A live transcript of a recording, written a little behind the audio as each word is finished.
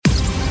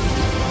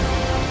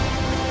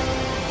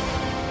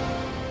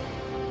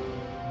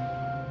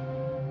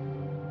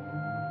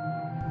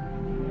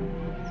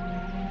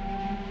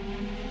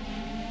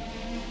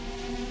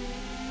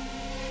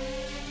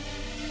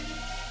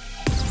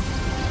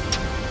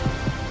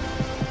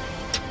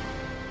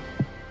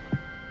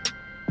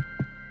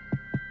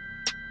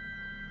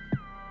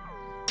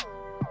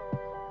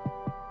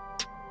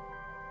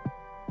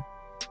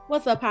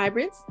What's up,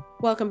 hybrids?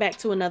 Welcome back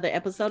to another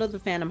episode of the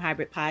Phantom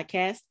Hybrid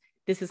Podcast.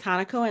 This is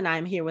Hanako, and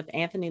I'm here with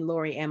Anthony,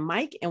 Lori, and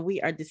Mike, and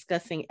we are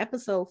discussing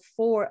episode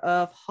 4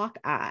 of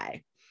Hawkeye.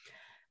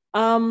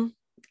 I'm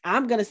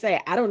gonna say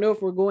I don't know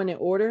if we're going in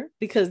order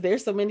because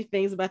there's so many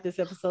things about this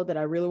episode that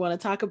I really want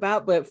to talk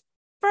about. But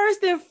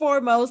first and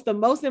foremost, the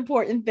most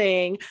important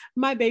thing,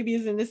 my baby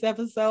is in this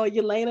episode.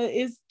 Yelena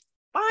is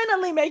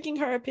finally making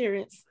her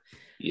appearance.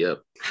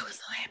 Yep. I was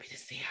so happy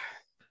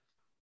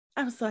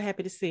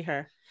to see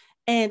her.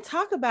 And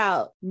talk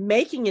about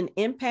making an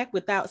impact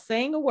without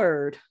saying a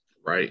word.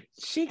 Right.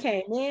 She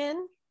came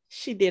in,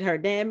 she did her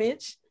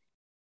damage,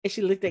 and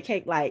she looked at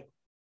Kate like,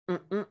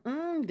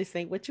 this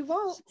ain't what you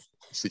want.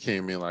 She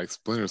came in like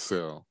Splinter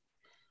Cell.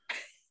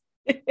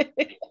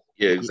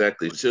 Yeah,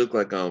 exactly. She looked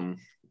like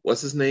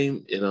what's his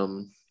name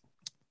in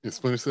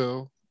Splinter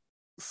Cell?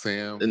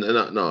 Sam.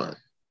 No,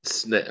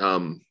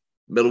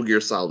 Metal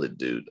Gear Solid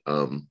dude.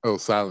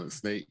 Silent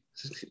Snake.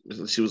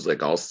 She was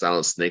like all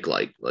Silent Snake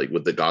like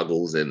with the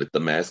goggles and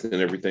the mask and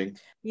everything.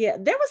 Yeah,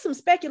 there was some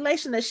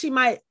speculation that she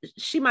might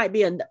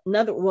be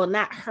another, well,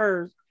 not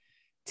her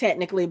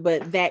technically,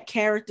 but that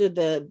character,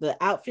 the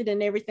outfit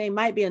and everything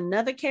might be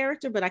another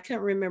character, but I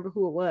couldn't remember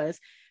who it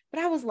was.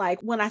 But I was like,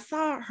 when I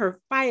saw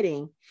her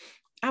fighting,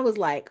 I was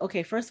like,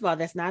 okay, first of all,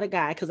 that's not a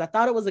guy, because I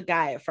thought it was a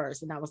guy at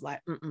first, and I was like,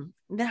 And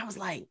then I was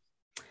like,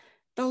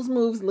 those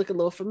moves look a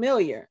little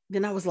familiar.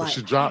 Then I was like,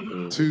 she dropped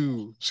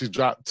two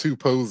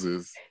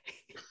poses.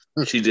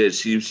 She did.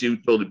 She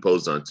totally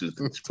posed on two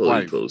things. She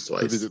totally posed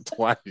twice. She did it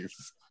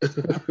twice.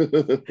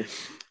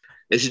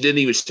 And she didn't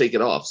even shake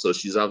it off. So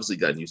she's obviously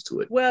gotten used to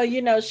it. Well,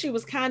 she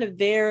was kind of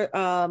there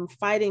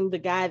fighting the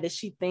guy that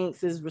she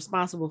thinks is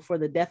responsible for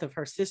the death of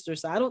her sister.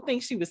 So I don't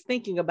think she was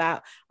thinking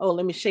about, oh,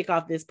 let me shake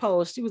off this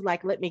pose. She was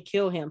like, let me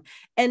kill him.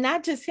 And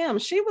not just him.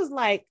 She was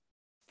like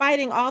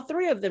fighting all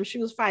three of them. She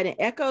was fighting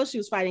Echo, she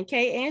was fighting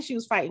Kate, and she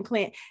was fighting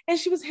Clint. And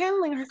she was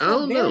handling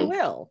herself very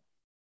well.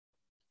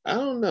 I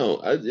don't know.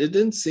 It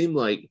didn't seem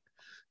like,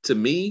 to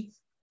me,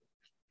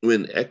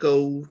 when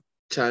Echo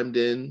chimed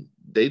in,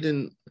 they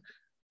didn't,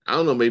 I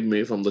don't know, maybe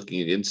if I'm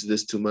looking into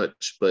this too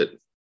much, but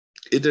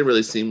it didn't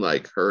really seem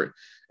like her.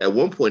 At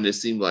one point, it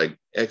seemed like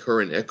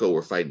her and Echo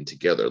were fighting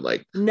together.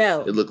 Like,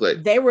 no, it looked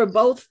like they were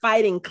both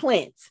fighting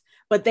Clint,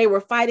 but they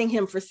were fighting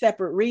him for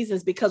separate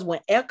reasons, because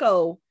when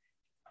Echo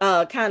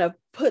kind of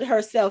put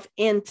herself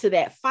into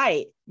that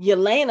fight,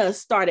 Yelena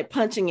started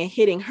punching and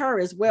hitting her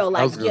as well.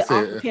 Like, get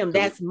off of him.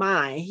 That's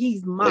mine.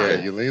 He's mine. Yeah,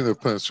 Yelena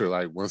punched her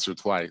like once or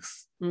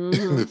twice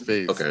in the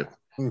face. Okay.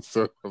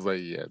 So I was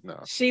like, yeah, no.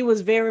 She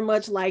was very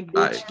much like,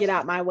 bitch, get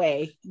out my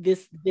way.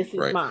 This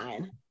is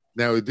mine.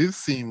 Now it did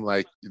seem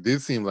like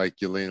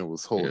Yelena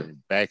was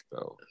holding back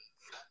though.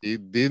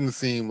 It didn't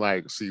seem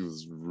like she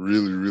was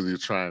really, really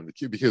trying to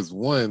kill, because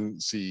one,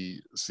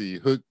 she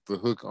hooked the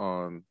hook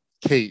on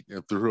Kate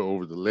and threw her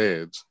over the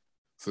ledge.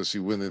 So she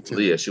went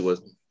into she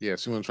wasn't. Yeah,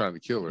 she wasn't trying to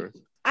kill her.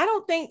 I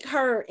don't think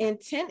her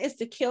intent is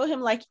to kill him.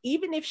 Like,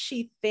 even if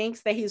she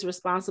thinks that he's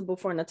responsible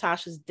for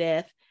Natasha's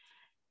death,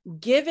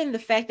 given the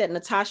fact that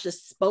Natasha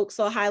spoke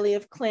so highly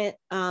of Clint,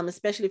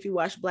 especially if you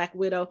watch Black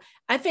Widow,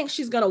 I think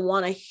she's going to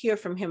want to hear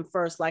from him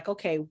first. Like,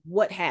 okay,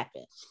 what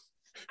happened?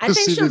 I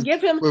think she'll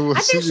give him that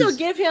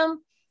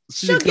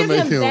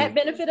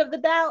benefit of the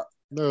doubt.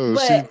 No,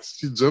 but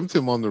she jumped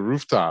him on the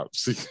rooftop.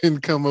 She didn't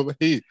come up.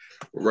 Hey,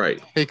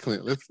 right. Hey,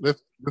 Clint, let's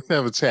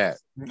have a chat.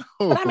 No.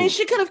 But I mean,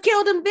 she could have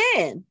killed him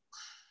then.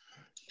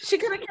 She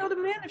could have killed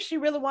him then if she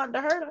really wanted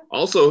to hurt him.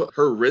 Also,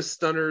 her wrist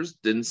stunners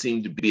didn't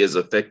seem to be as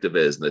effective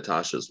as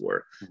Natasha's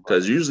were.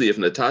 Because usually if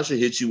Natasha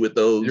hits you with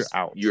those,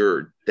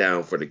 you're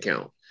down for the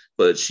count.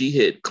 But she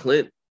hit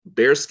Clint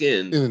bare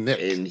skin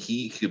and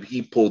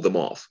he pulled them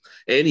off.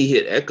 And he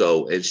hit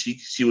Echo and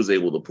she was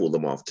able to pull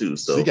them off too.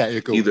 So she got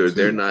Echo either too,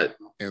 they're not,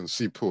 and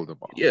she pulled them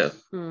off. Yeah.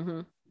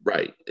 Mm-hmm.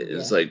 Right.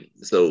 It's like,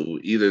 so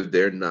either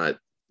they're not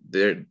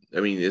there. I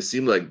mean, it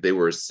seemed like they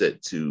were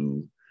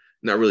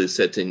not really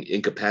set to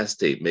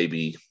incapacitate.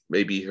 Maybe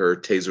her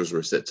tasers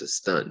were set to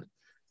stun.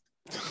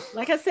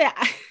 Like I said,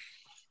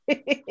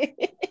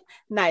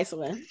 nice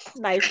one.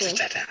 Like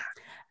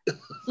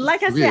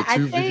I said, I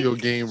think video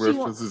game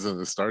references and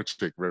the Star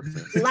Trek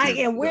reference. Like,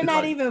 and we're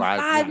not even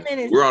 5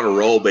 minutes. We're on a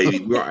roll, baby.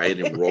 We're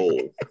on a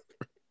roll.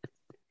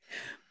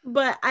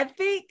 But I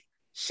think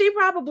she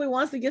probably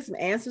wants to get some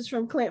answers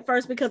from Clint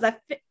first, because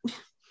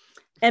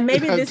and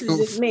maybe this is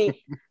just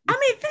me. I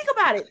mean, think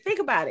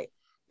about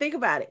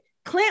it.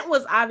 Clint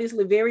was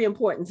obviously very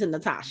important to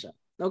Natasha.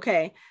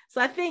 Okay.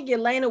 So I think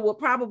Yelena will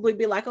probably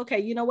be like,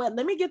 okay, you know what?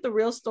 Let me get the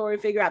real story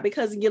figured out,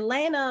 because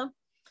Yelena,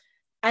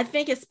 I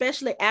think,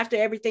 especially after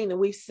everything that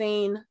we've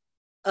seen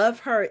of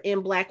her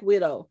in Black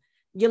Widow,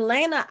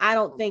 Yelena, I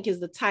don't think is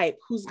the type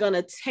who's going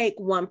to take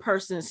one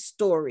person's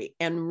story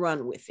and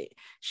run with it.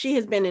 She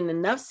has been in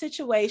enough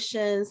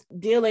situations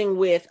dealing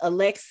with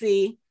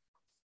Alexei,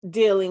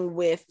 dealing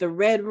with the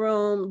Red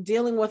Room,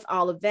 dealing with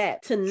all of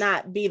that, to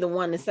not be the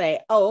one to say,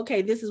 oh,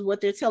 okay, this is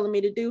what they're telling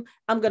me to do.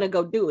 I'm going to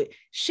go do it.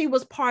 She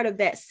was part of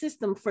that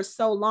system for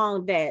so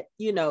long that,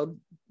 you know,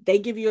 they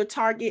give you a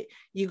target,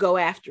 you go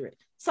after it.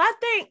 So I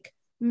think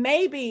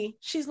maybe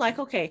she's like,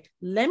 okay,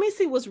 let me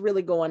see what's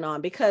really going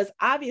on. Because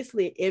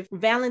obviously, if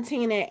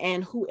Valentina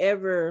and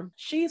whoever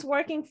she's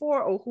working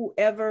for or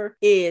whoever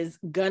is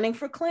gunning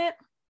for Clint,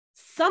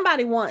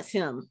 somebody wants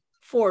him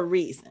for a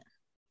reason.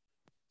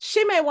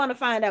 She may want to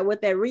find out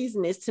what that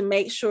reason is to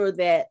make sure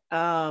that,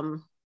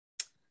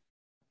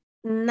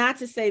 not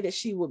to say that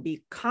she would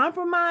be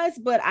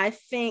compromised, but I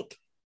think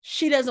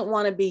she doesn't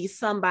want to be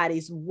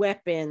somebody's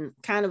weapon,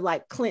 kind of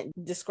like Clint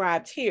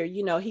described here.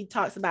 You know, he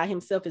talks about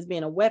himself as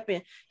being a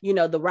weapon. You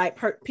know, the right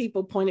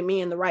people pointed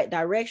me in the right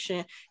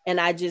direction. And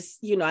I just,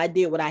 you know, I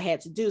did what I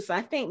had to do. So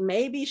I think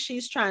maybe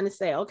she's trying to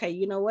say, okay,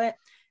 you know what?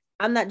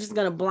 I'm not just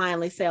going to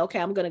blindly say, okay,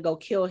 I'm going to go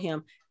kill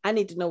him. I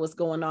need to know what's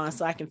going on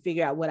so I can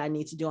figure out what I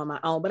need to do on my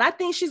own. But I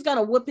think she's going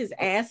to whoop his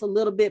ass a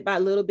little bit by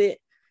little bit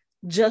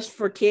just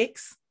for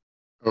kicks.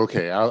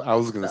 Okay, I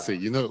was going to say,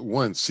 you know,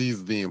 one,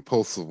 she's the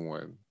impulsive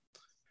one.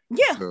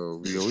 Yeah.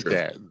 So we know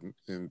that.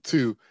 And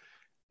two,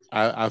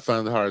 I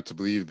find it hard to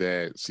believe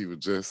that she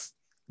would just,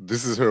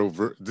 this is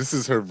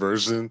her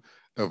version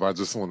of I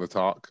just want to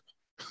talk.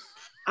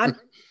 I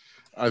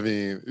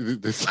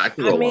mean, I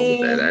can go along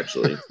with that,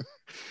 actually.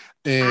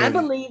 I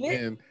believe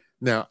it. And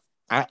now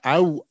I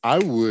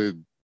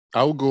would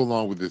go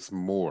along with this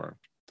more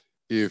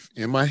if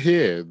in my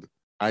head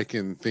I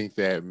can think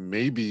that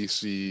maybe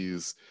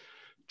she's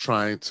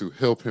trying to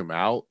help him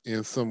out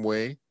in some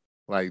way.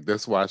 Like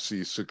that's why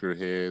she shook her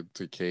head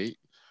to Kate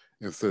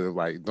instead of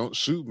like, don't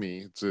shoot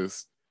me,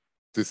 just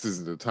this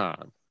isn't the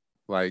time.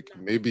 Like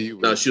maybe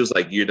no, she was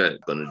like, you're not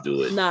gonna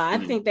do it. No, I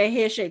think that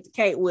head shake to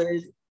Kate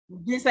was,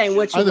 this ain't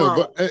what you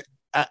want. But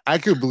I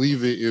could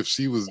believe it if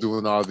she was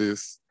doing all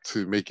this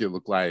to make it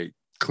look like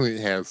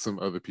Clint had some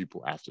other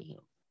people after him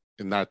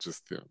and not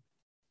just them.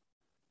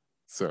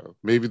 So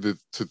maybe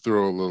to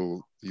throw a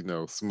little, you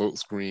know, smoke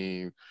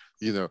screen.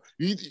 You know,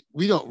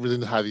 we don't really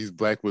know how these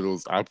Black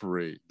Widows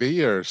operate.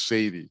 They are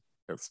shady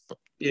as fuck.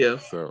 Yeah.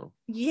 So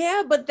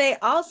yeah, but they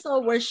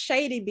also were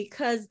shady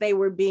because they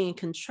were being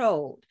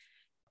controlled.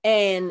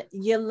 And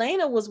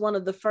Yelena was one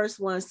of the first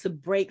ones to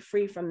break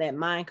free from that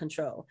mind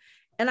control.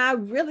 And I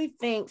really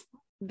think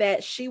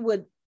that she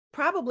would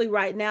probably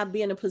right now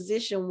be in a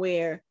position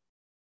where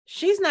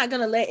she's not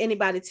going to let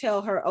anybody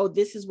tell her, oh,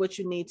 this is what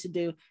you need to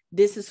do.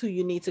 This is who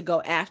you need to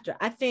go after.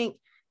 I think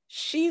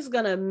she's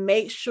going to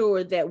make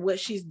sure that what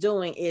she's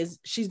doing is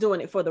she's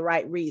doing it for the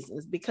right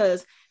reasons,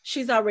 because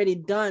she's already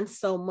done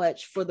so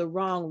much for the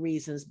wrong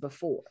reasons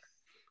before.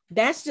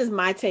 That's just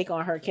my take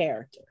on her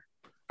character.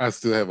 I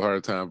still have a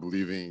hard time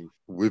believing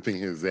whipping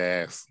his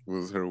ass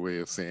was her way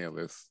of saying,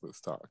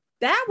 let's talk.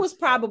 That was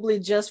probably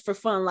just for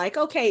fun. Like,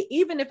 okay,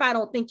 even if I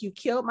don't think you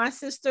killed my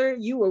sister,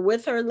 you were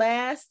with her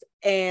last,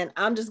 and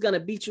I'm just going to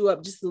beat you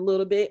up just a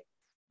little bit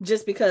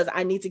just because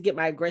I need to get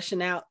my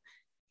aggression out.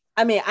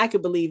 I mean, I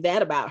could believe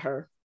that about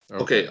her.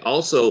 Okay.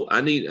 Also, I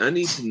need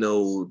to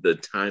know the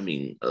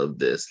timing of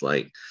this.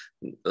 Like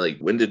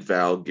when did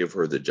Val give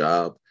her the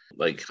job?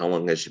 Like, how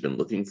long has she been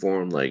looking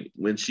for him? Like,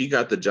 when she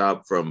got the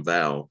job from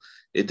Val,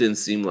 it didn't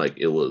seem like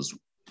it was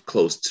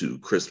close to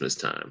Christmas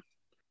time.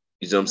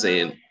 You know what I'm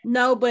saying?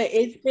 No, but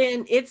it's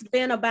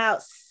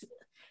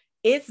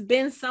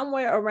been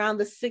somewhere around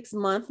the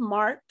 6-month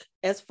mark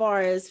as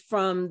far as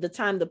from the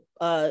time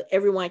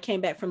everyone came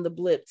back from the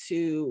blip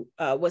to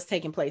what's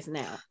taking place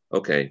now.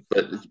 Okay,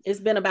 but it's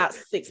been about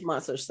 6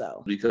 months or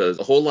so. Because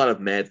a whole lot of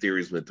mad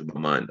theories went through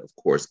my mind, of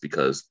course,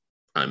 because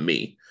I'm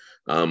me.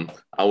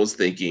 I was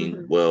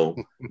thinking, well,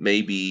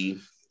 maybe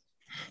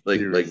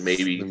like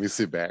maybe let me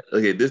sit back.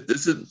 Okay,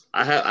 this is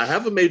I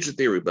have a major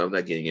theory, but I'm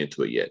not getting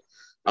into it yet.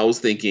 I was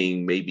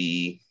thinking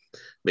maybe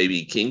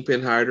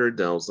Kingpin hired her.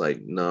 Then I was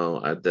like,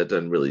 no, that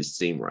doesn't really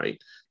seem right,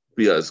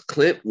 because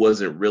Clint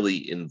wasn't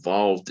really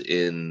involved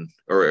in,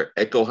 or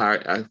Echo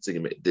hired. I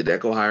think, did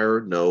Echo hire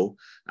her? No,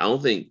 I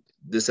don't think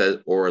this has,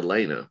 or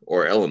Elena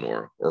or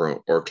Eleanor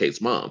or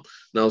Kate's mom.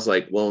 And I was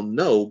like, well,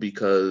 no,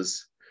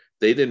 because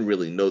they didn't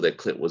really know that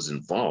Clint was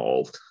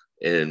involved,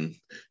 and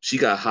she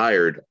got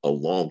hired a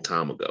long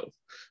time ago,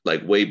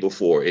 like way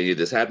before any of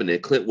this happened.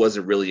 And Clint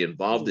wasn't really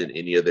involved in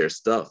any of their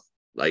stuff.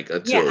 Like,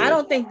 until, I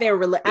don't think they're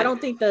related. I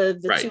don't think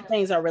the right. two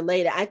things are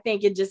related. I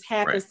think it just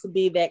happens to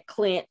be that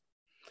Clint,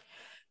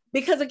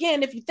 because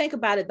again, if you think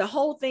about it, the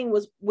whole thing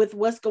was with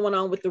what's going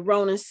on with the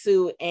Ronin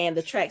suit and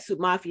the tracksuit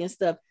mafia and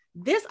stuff.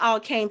 This all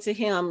came to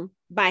him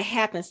by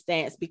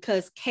happenstance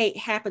because Kate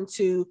happened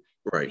to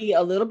be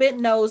a little bit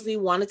nosy,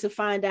 wanted to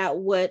find out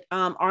what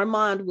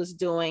Armand was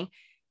doing,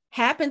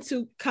 happened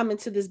to come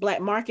into this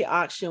black market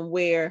auction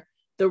where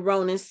the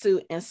Ronin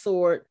suit and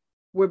sword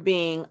were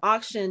being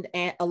auctioned,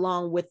 and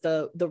along with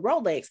the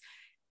Rolex.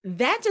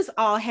 That just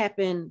all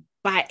happened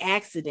by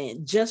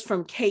accident, just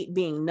from Kate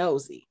being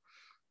nosy.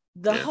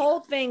 The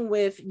whole thing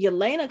with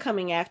Yelena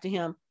coming after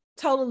him,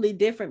 totally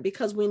different,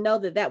 because we know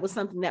that was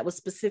something that was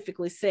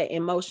specifically set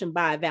in motion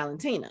by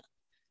Valentina.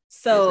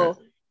 So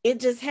it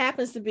just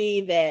happens to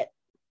be that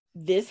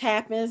this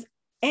happens.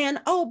 And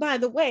oh, by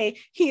the way,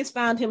 he has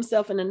found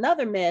himself in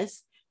another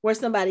mess where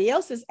somebody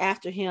else is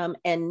after him.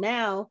 And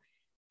now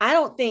I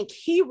don't think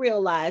he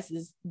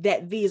realizes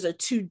that these are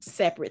two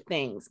separate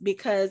things,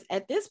 because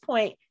at this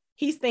point,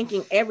 he's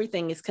thinking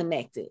everything is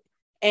connected.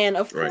 And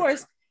of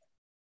course,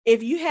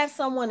 if you have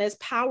someone as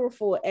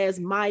powerful as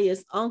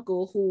Maya's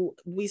uncle, who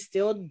we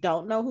still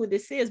don't know who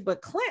this is,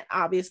 but Clint,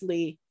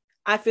 obviously,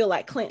 I feel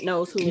like Clint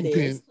knows who it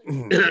is.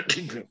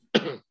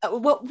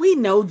 Well, we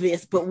know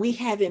this, but we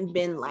haven't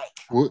been like.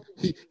 Well,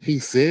 he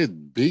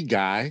said big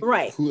guy.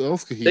 Right. Who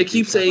else could he? They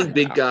keep saying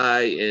big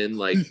guy, and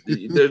like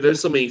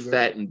there's so many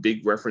fat and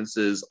big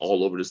references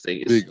all over this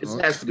thing.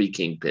 It has to be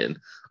Kingpin,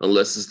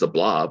 unless it's the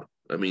Blob.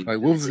 I mean, like,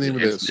 what was the name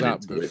of that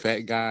shop? The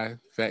Fat Guy.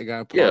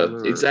 Yeah,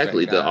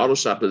 exactly. The auto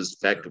shop is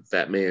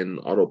Fat Man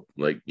Auto,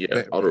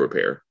 auto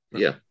repair.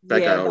 Yeah, Fat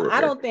Guy Auto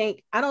Repair.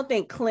 I don't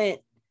think Clint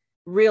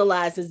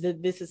realizes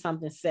that this is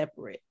something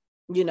separate.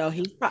 You know,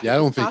 I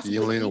don't think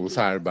Yelena was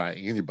hired by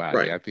anybody.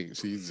 Right. I think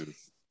she's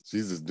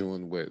just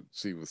doing what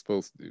she was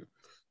supposed to do.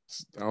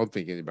 I don't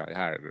think anybody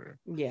hired her.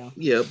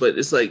 Yeah, but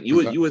it's like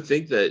you would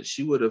think that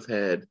she would have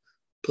had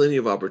plenty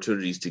of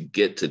opportunities to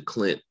get to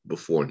Clint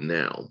before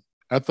now.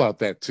 I thought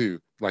that too.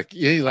 Like,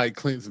 it ain't like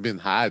Clint's been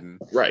hiding.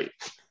 Right.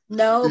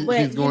 No, but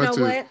he's going you know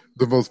to what?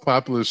 The most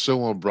popular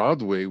show on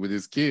Broadway with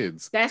his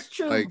kids. That's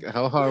true. Like,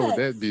 how hard would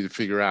that be to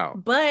figure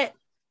out? But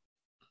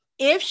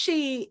if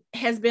she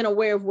has been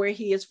aware of where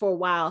he is for a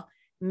while,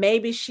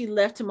 maybe she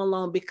left him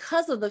alone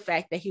because of the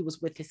fact that he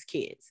was with his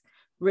kids.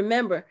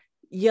 Remember,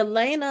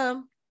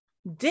 Yelena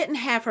didn't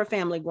have her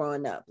family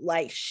growing up.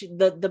 Like,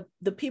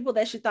 the people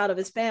that she thought of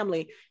as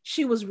family,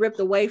 she was ripped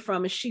away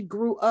from, and she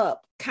grew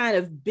up kind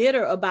of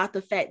bitter about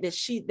the fact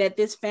that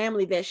this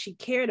family that she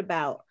cared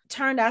about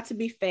turned out to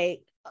be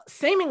fake,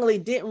 seemingly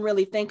didn't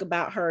really think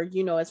about her,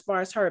 you know, as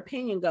far as her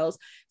opinion goes.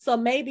 So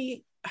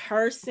maybe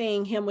her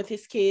seeing him with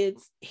his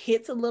kids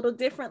hits a little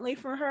differently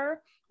for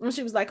her. And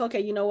she was like, okay,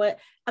 you know what?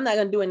 I'm not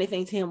going to do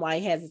anything to him while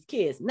he has his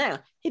kids. Now,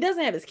 he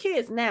doesn't have his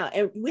kids now.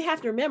 And we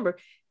have to remember,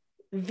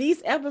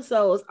 these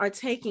episodes are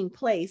taking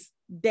place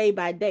day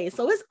by day.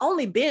 So it's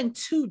only been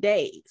 2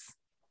 days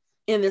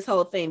in this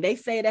whole thing. They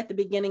say it at the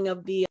beginning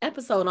of the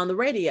episode on the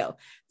radio.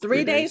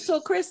 3 days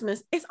till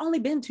Christmas. It's only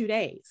been 2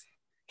 days.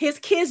 His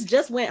kids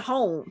just went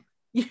home.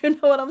 You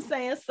know what I'm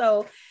saying?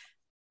 So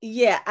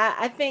yeah,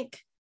 I think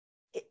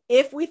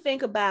if we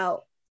think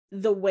about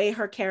the way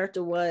her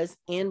character was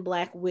in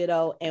Black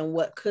Widow and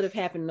what could have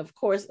happened, of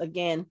course,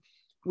 again,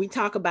 we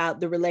talk about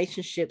the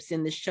relationships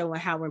in the show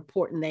and how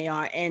important they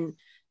are. And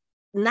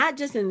not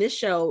just in this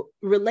show,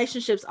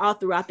 relationships all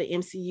throughout the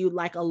MCU,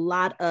 like a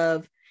lot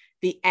of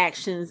the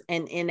actions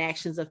and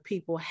inactions of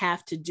people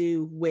have to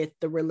do with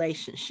the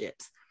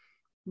relationships.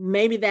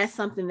 Maybe that's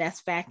something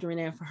that's factoring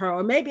in for her,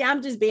 or maybe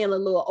I'm just being a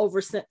little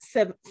over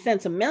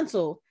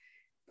sentimental,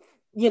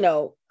 you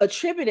know,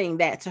 attributing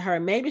that to her.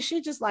 Maybe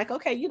she's just like,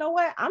 okay, you know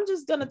what? I'm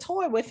just going to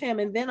toy with him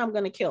and then I'm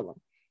going to kill him.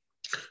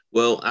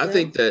 Well, I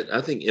think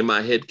in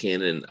my head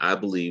canon, I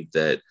believe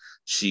that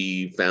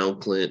she found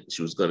Clint.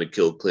 She was going to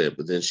kill Clint,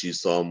 but then she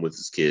saw him with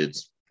his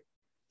kids.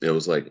 It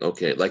was like,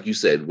 okay, like you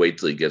said, wait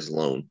till he gets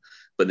alone.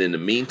 But in the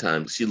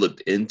meantime, she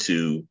looked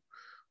into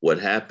what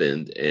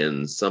happened,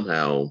 and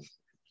somehow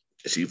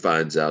she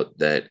finds out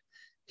that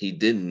he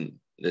didn't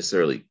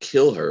necessarily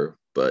kill her,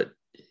 but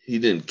he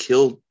didn't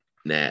kill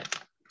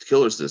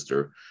her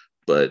sister,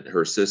 but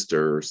her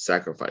sister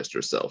sacrificed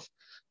herself.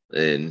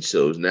 And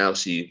so now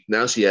she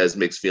has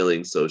mixed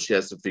feelings. So she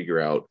has to figure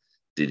out,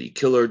 did he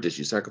kill her? Did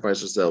she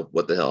sacrifice herself?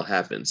 What the hell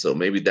happened? So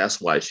maybe that's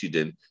why she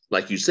didn't,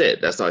 like you said,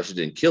 that's why she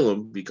didn't kill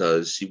him,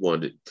 because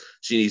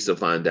she needs to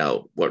find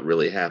out what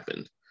really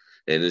happened.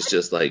 And it's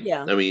just like,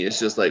 I mean, it's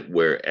just like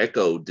where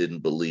Echo didn't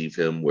believe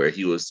him, where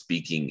he was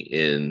speaking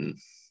in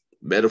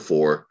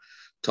metaphor,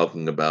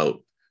 talking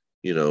about,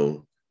 you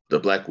know, the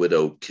Black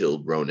Widow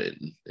killed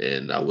Ronin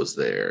and I was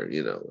there,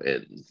 you know,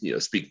 and, you know,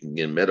 speaking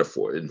in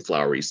metaphor, in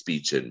flowery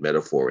speech and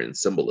metaphor and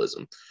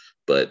symbolism.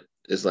 But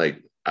it's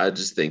like, I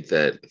just think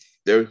that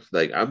they're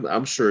like,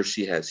 I'm sure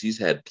she's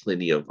had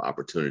plenty of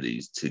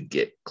opportunities to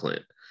get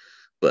Clint,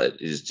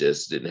 but it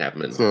just didn't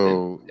happen.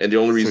 So, and the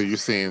only reason. So you're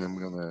saying I'm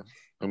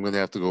gonna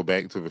have to go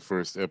back to the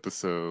first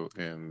episode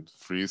and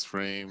freeze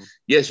frame.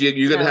 Yes,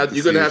 you're gonna have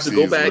to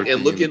go back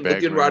and look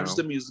in Rogers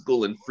the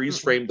Musical and freeze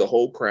frame the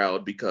whole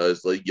crowd,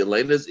 because like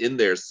Yelena's in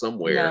there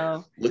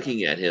somewhere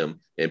looking at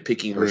him and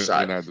picking her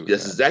shot.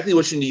 That's exactly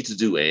what you need to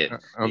do,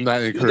 Aunt. I'm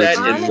not encouraging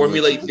do that and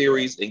formulate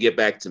theories and get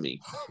back to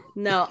me.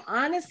 No,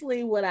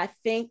 honestly, what I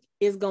think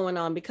is going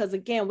on, because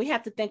again, we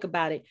have to think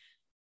about it.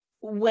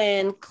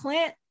 When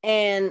Clint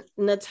and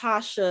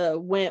Natasha,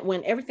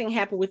 when everything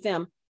happened with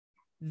them,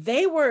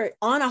 they were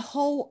on a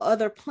whole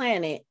other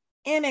planet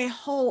in a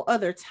whole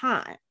other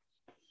time.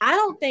 I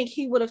don't think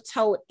he would have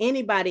told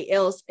anybody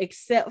else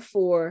except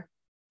for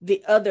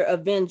the other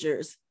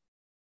Avengers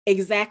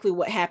exactly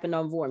what happened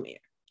on Vormir.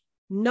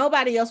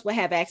 Nobody else would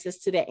have access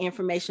to that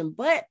information,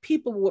 but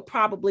people would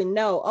probably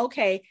know,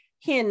 okay,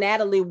 he and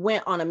Natalie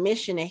went on a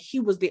mission and he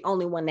was the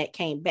only one that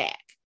came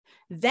back.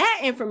 That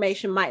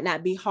information might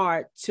not be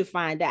hard to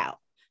find out.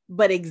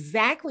 But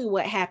exactly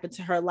what happened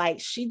to her, like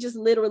she just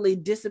literally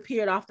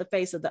disappeared off the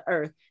face of the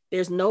earth.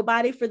 There's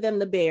nobody for them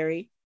to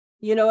bury.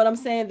 You know what I'm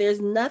saying? There's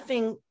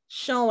nothing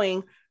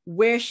showing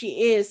where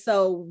she is.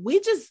 So we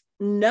just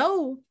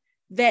know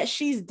that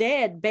she's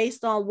dead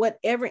based on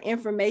whatever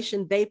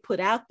information they put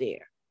out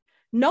there.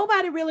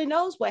 Nobody really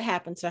knows what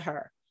happened to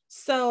her.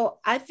 So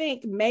I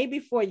think maybe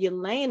for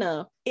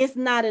Yelena, it's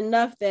not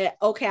enough that,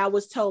 okay, I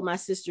was told my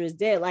sister is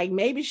dead. Like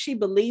maybe she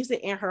believes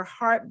it in her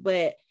heart,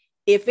 but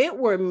if it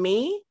were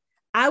me,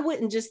 I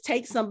wouldn't just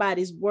take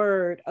somebody's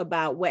word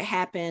about what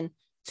happened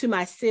to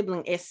my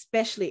sibling,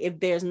 especially if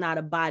there's not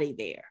a body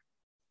there.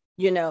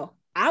 You know,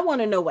 I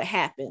want to know what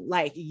happened.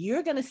 Like,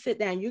 you're going to sit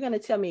down, you're going to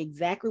tell me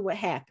exactly what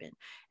happened.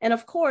 And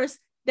of course,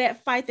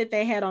 that fight that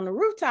they had on the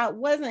rooftop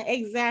wasn't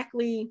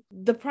exactly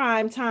the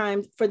prime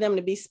time for them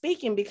to be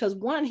speaking, because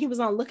one, he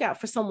was on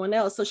lookout for someone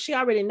else. So she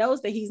already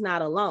knows that he's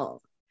not alone.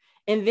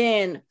 And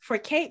then for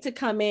Kate to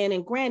come in,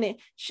 and granted,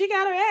 she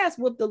got her ass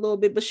whooped a little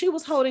bit, but she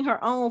was holding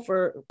her own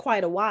for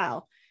quite a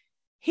while.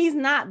 He's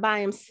not by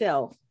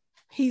himself.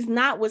 He's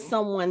not with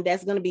someone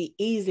that's going to be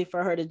easy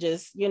for her to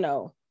just, you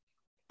know,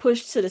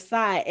 push to the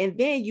side. And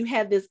then you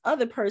have this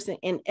other person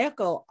in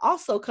Echo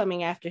also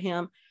coming after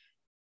him.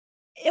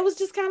 It was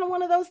just kind of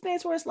one of those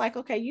things where it's like,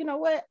 okay, you know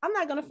what? I'm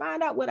not going to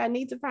find out what I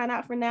need to find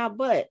out for now,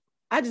 but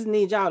I just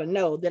need y'all to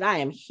know that I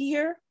am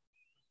here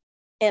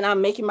and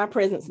I'm making my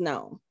presence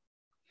known.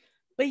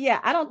 But yeah,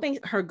 I don't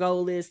think her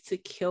goal is to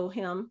kill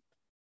him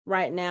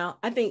right now.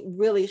 I think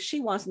really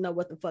she wants to know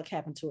what the fuck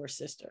happened to her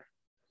sister.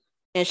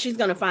 And she's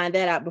going to find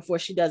that out before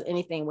she does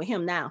anything with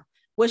him. Now,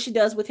 what she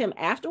does with him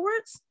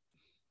afterwards,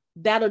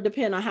 that'll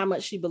depend on how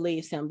much she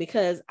believes him,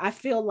 because I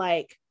feel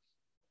like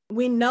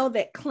we know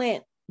that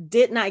Clint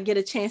did not get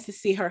a chance to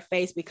see her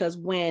face, because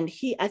when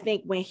he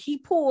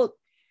pulled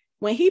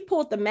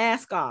the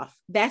mask off,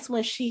 that's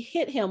when she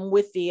hit him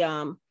with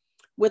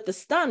the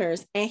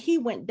stunners and he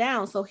went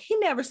down. So he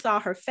never saw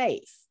her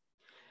face.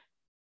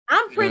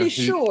 I'm pretty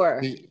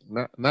sure.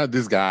 Not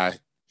this guy.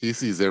 He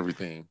sees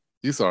everything.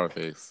 He saw her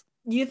face.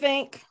 You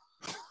think?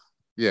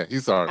 Yeah, he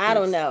saw her face. I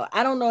don't know.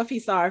 I don't know if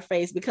he saw her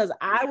face, because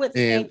I would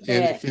think that,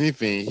 and if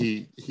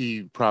anything,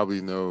 he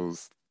probably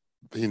knows.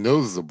 He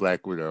knows it's a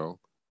Black Widow.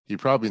 He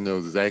probably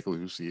knows exactly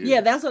who she is.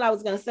 Yeah, that's what I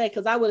was gonna say,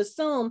 because I would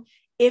assume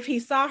if he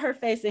saw her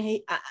face,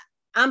 and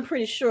I'm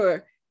pretty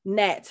sure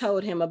Nat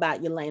told him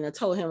about Yelena,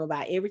 told him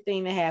about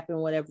everything that happened,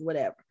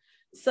 whatever.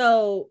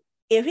 So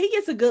if he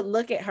gets a good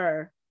look at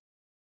her,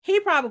 he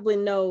probably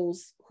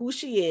knows who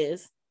she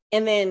is.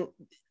 And then,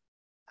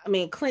 I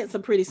mean, Clint's a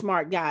pretty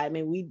smart guy. I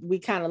mean, we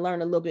kind of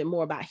learned a little bit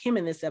more about him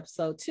in this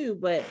episode too,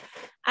 but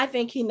I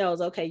think he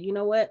knows, okay, you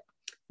know what?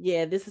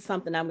 Yeah, this is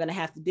something I'm going to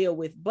have to deal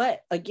with.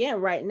 But again,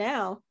 right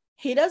now,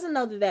 he doesn't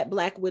know that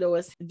Black Widow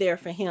is there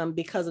for him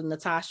because of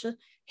Natasha.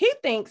 He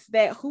thinks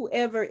that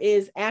whoever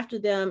is after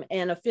them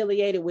and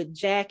affiliated with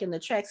Jack and the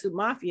Tracksuit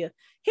Mafia,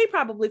 he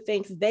probably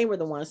thinks they were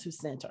the ones who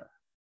sent her.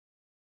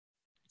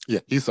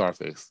 Yeah, he saw her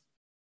face.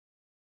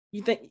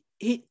 You think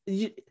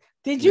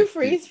did you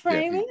freeze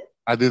frame it?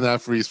 I did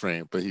not freeze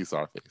frame, but he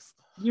saw her face.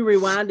 You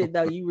rewound it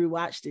though. You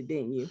rewatched it,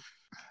 didn't you?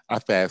 I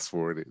fast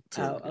forwarded.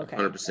 Oh, okay.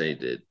 100%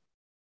 did.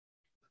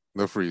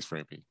 No freeze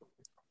framing.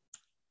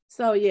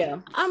 So yeah,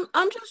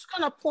 I'm just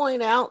gonna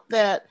point out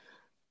that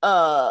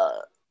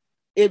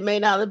it may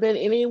not have been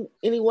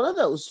any one of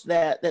those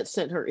that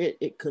sent her.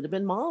 It could have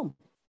been Mom.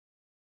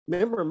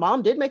 Remember,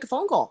 Mom did make a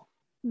phone call.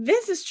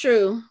 This is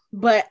true,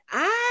 but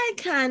I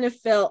kind of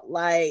felt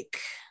like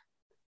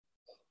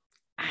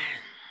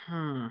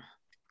I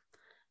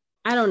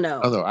don't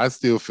know. I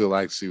still feel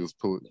like she was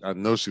pulling. I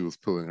know she was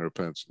pulling her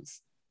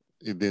punches.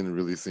 It didn't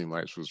really seem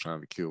like she was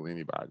trying to kill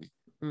anybody.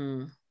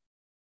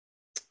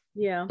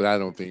 Yeah, but I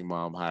don't think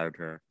Mom hired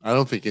her. I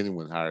don't think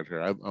anyone hired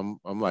her. I'm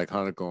like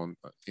Hanako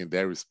in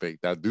that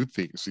respect. I do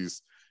think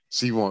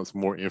she wants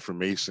more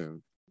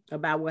information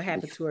about what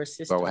happened to her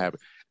sister. About what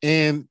happened,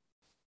 and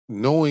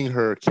knowing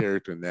her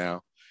character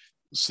now,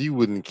 she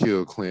wouldn't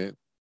kill Clint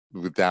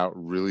without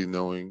really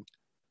knowing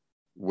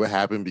what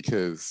happened,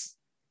 because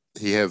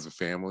he has a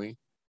family,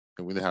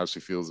 and we know how she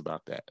feels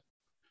about that.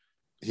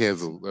 He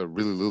has a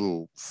really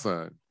little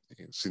son,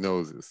 and she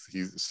knows this.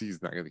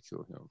 She's not going to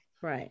kill him.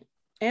 Right.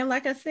 And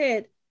like I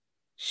said,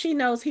 she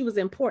knows he was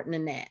important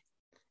in that.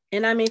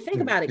 And I mean,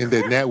 think about it. And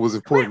Clint, that was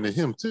important to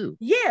him too.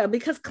 Yeah,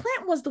 because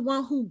Clint was the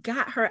one who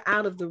got her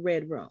out of the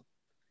Red Room.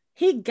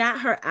 He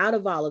got her out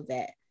of all of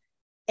that.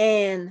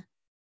 And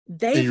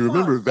they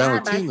fought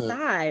side by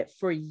side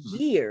for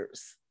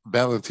years.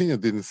 Valentina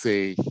didn't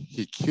say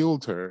he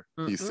killed her.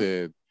 He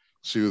said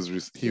he was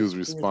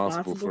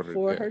responsible for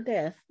her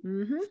death.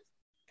 Mm-hmm.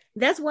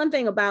 That's one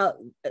thing about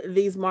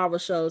these Marvel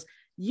shows.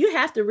 You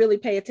have to really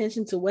pay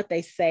attention to what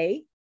they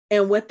say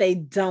and what they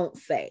don't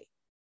say,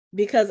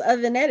 because other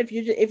than that, if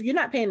you're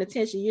not paying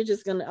attention, you're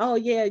just gonna, oh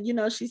yeah, you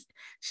know,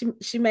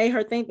 she made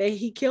her think that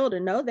he killed her.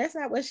 No, that's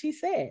not what she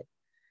said.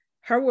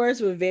 Her words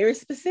were very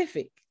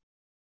specific,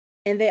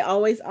 and they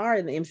always are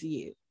in the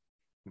MCU.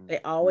 They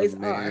always the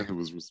man are. Who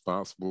was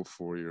responsible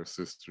for your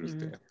sister's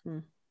death.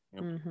 Yep.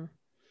 Mm-hmm.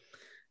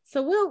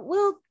 So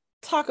we'll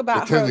talk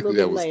about her a little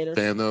bit later.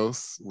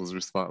 Thanos was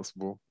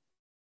responsible,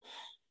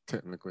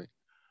 technically.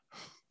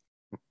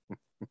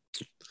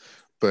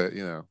 But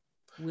you know,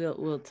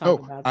 We'll talk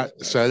about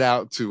that. Shout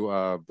out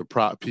to the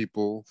prop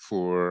people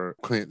for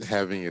Clint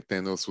having a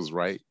Thanos was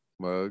right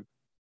mug.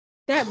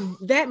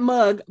 That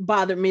mug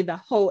bothered me the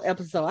whole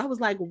episode. I was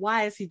like,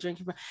 why is he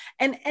drinking from?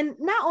 And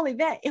not only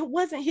that, it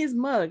wasn't his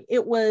mug.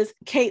 It was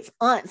Kate's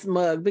aunt's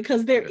mug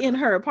because they're in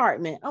her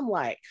apartment. I'm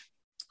like,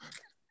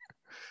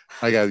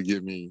 I gotta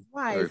get me.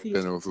 Why is he?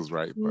 Thanos was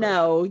right. Mug.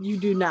 No, you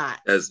do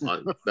not. That's an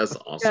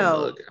awesome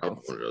mug. I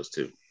want one of those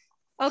too.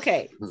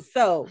 Okay,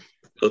 so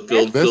that's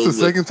the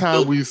second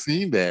time we've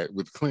seen that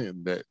with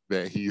Clint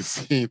that he's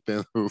seen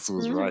Thanos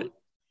was right.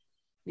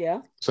 Yeah.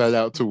 Shout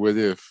out to What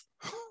If.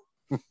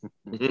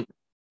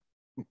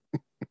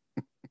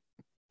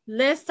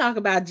 Let's talk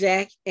about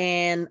Jack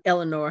and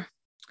Eleanor.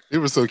 They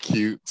were so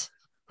cute.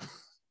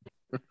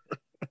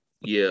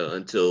 Yeah,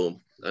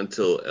 until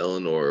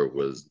Eleanor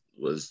was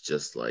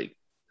just like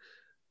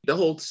the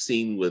whole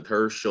scene with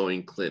her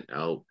showing Clint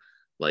out,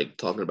 like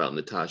talking about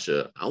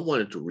Natasha. I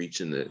wanted to reach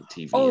in the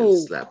TV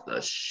and slap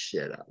the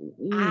shit out.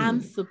 Ooh.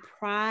 I'm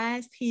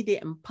surprised he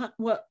didn't punch.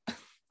 Well,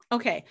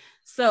 okay,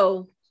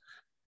 so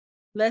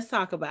let's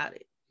talk about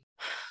it.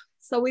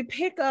 So we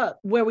pick up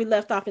where we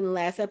left off in the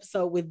last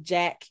episode with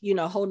Jack,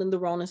 holding the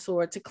Ronin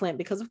sword to Clint,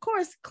 because of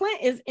course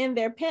Clint is in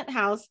their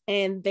penthouse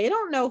and they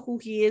don't know who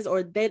he is,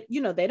 or they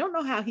don't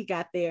know how he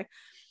got there.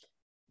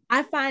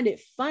 I find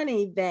it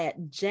funny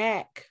that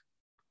Jack,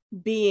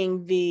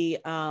 being the,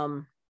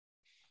 I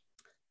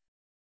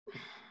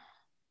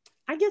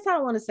guess I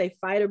don't want to say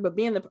fighter, but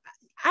being the,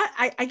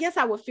 I guess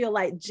I would feel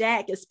like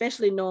Jack,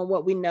 especially knowing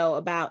what we know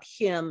about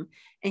him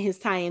and his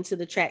tie into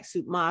the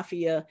Tracksuit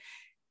Mafia,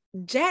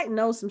 Jack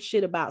knows some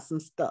shit about some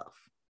stuff.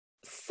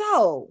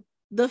 So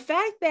the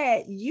fact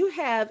that you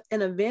have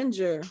an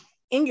Avenger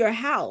in your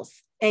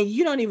house and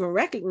you don't even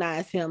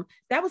recognize him,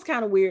 that was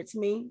kind of weird to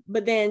me.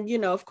 But then,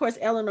 of course,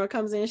 Eleanor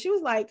comes in and she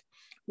was like,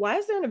 why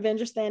is there an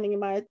Avenger standing in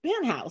my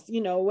penthouse?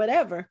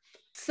 Whatever.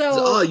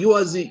 So you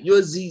are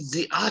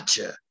the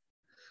Archer.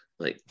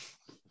 Like,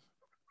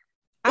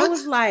 I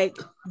was like,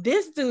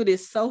 this dude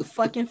is so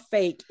fucking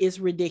fake, it's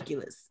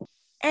ridiculous.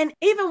 And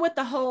even with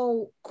the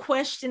whole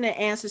question and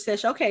answer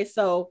session, okay,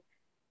 so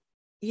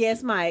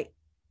yes, Mike.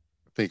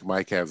 I think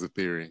Mike has a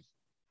theory.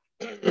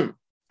 I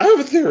have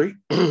a theory.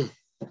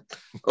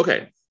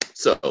 Okay,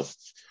 so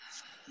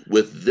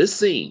with this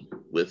scene,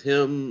 with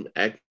him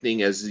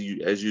acting as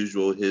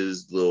usual,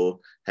 his little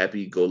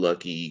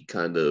happy-go-lucky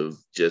kind of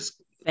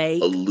just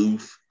fake,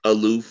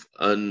 aloof,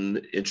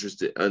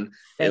 uninterested, and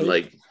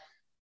like,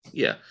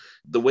 yeah,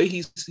 the way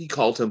he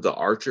called him the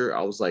Archer,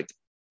 I was like,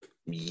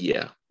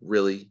 yeah,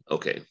 really?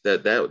 Okay,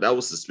 that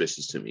was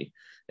suspicious to me.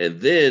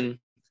 And then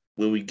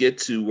when we get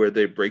to where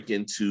they break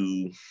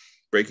into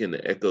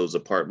Echo's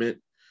apartment,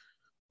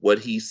 what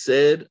he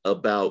said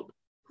about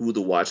who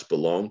the watch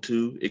belonged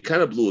to, it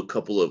kind of blew a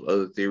couple of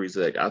other theories.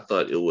 Like, I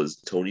thought it was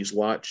Tony's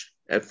watch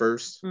at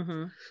first,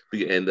 and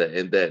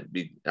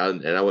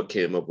I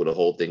came up with a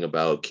whole thing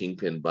about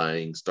Kingpin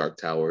buying Stark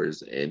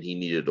Towers, and he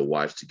needed a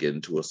watch to get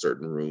into a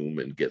certain room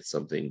and get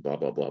something, blah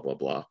blah blah blah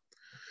blah.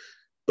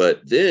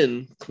 But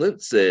then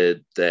Clint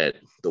said that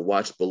the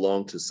watch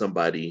belonged to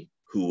somebody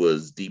who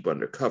was deep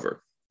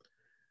undercover,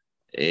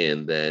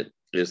 and that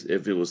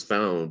if it was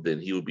found, then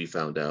he would be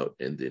found out,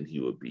 and then he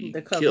would be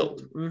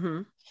killed.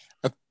 Mm-hmm.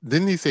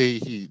 Didn't he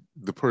say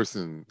the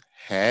person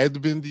had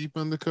been deep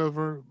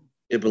undercover?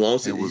 It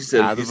belongs to. He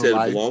said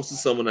it belongs to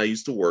someone I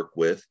used to work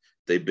with.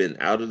 They've been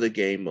out of the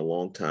game a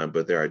long time,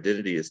 but their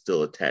identity is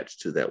still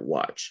attached to that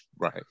watch.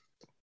 Right.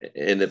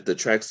 And if the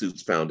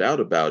tracksuits found out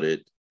about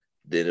it,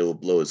 then it will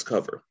blow his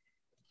cover.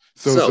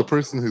 So it's a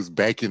person who's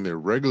back in their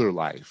regular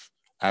life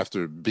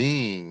after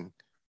being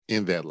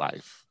in that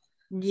life.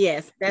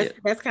 Yes,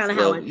 that's kind of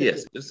how I think.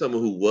 Yes, it's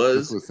someone who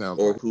was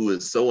or who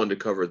is so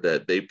undercover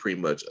that they pretty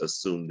much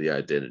assume the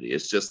identity.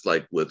 It's just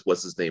like with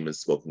what's his name in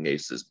Smoking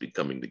Aces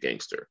becoming the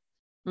gangster.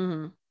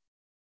 Mm-hmm.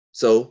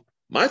 So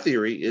my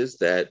theory is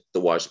that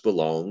the watch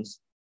belongs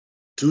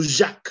to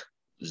Jacques.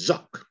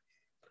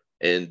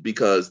 And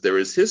because there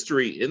is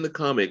history in the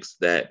comics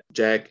that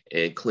Jack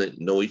and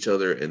Clint know each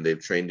other and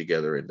they've trained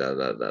together and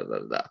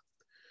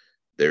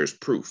there's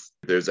proof.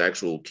 There's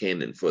actual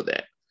canon for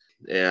that.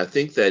 And I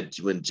think that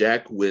when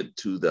Jack went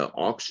to the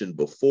auction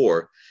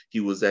before,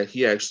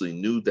 he actually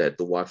knew that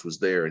the watch was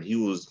there, and he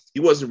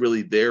wasn't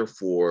really there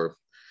for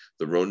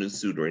the Ronin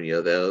suit or any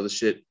of that other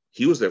shit.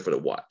 He was there for the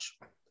watch.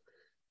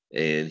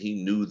 And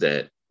he knew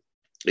that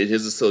in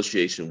his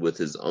association with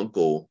his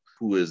uncle,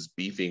 who is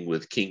beefing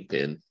with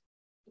Kingpin,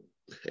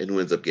 and who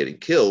ends up getting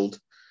killed,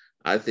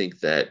 I think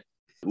that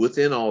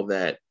within all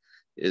that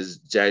is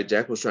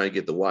Jack was trying to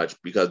get the watch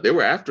because they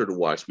were after the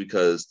watch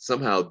because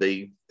somehow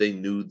they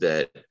knew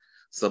that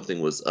something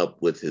was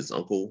up with his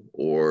uncle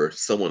or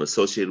someone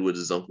associated with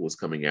his uncle was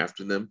coming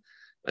after them.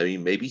 I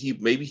mean, maybe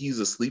he's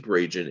a sleeper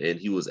agent and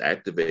he was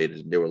activated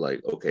and they were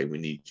like, okay, we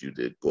need you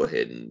to go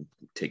ahead and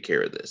take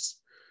care of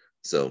this.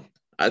 So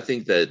I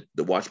think that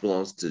the watch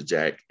belongs to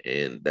Jack,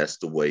 and that's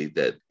the way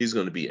that he's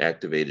going to be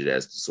activated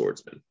as the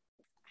swordsman.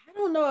 I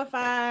don't know if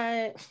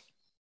I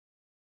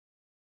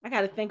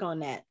got to think on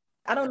that.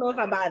 I don't know if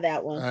I buy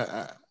that one.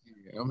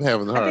 I'm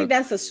having a hard. I think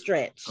that's a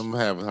stretch. I'm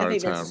having a hard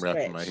time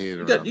wrapping my head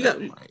around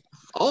that.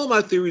 All of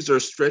my theories are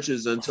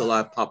stretches until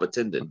I pop a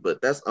tendon,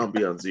 but that's I'm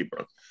beyond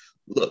zebra.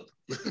 Look,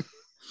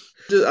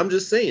 I'm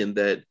just saying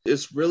that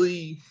it's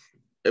really.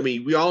 I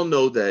mean, we all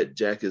know that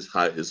Jack is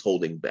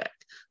holding back.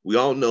 We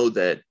all know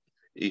that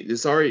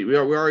it's already. We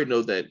already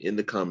know that in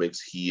the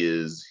comics he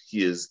is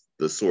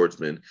the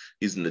swordsman.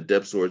 He's an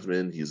adept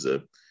swordsman.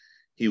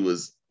 He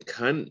was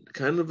kind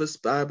of a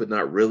spy, but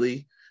not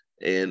really.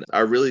 And I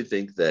really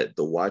think that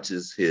the watch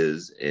is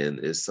his and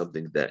is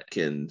something that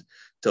can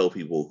tell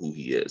people who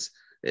he is.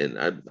 And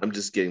I'm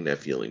just getting that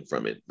feeling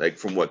from it. Like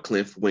from what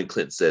when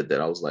Clint said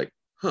that, I was like,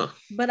 huh.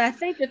 But I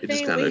think the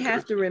thing we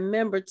have to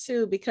remember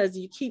too, because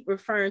you keep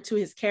referring to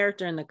his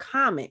character in the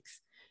comics,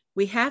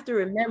 we have to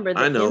remember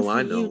that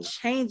MCU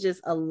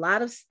changes a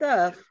lot of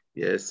stuff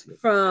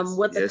from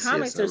what the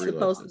comics are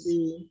supposed to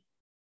be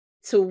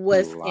to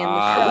what's in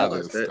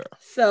the show.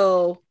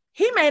 So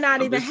he may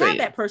not even have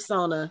that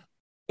persona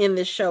in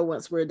this show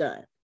once we're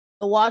done.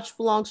 The watch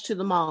belongs to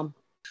the mom.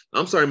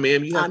 I'm sorry,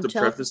 ma'am. You have to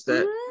preface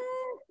that.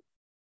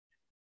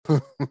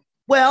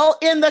 Well,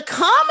 in the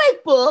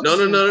comic books,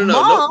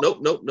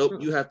 no.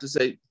 You have to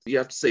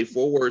say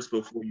 4 words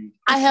before you.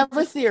 I have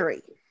a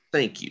theory.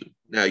 Thank you.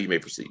 Now you may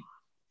proceed.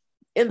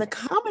 In the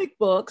comic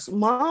books,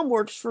 Mom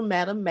works for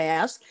Madame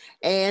Mask,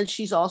 and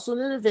she's also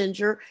an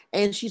Avenger,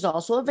 and she's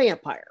also a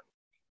vampire.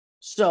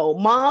 So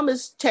Mom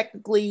is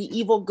technically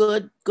evil,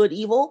 good,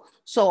 evil.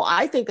 So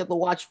I think that the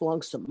watch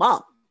belongs to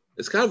Mom.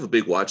 It's kind of a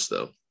big watch,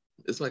 though.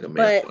 It's like a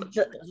man's watch.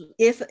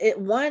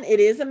 It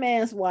is a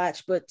man's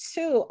watch, but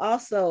 2,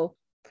 also,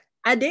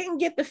 I didn't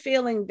get the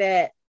feeling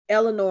that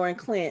Eleanor and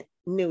Clint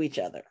knew each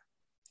other.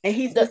 And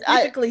he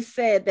specifically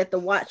said that the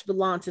watch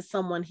belonged to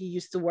someone he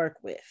used to work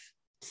with.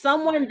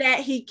 Someone that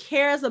he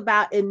cares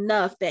about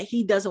enough that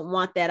he doesn't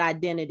want that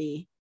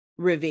identity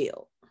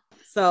revealed.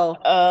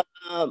 So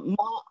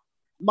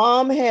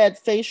Mom had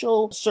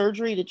facial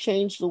surgery to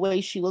change the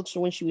way she looks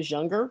from when she was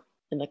younger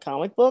in the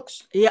comic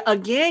books. Yeah,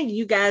 again,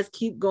 you guys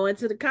keep going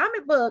to the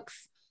comic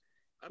books.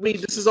 I mean,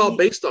 this is all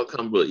based on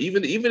comic book.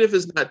 Even if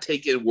it's not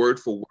taken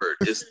word for word,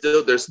 there's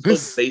still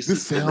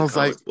basis in the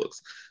comic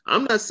books.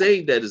 I'm not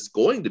saying that it's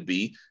going to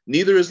be.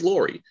 Neither is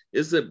Lori.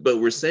 But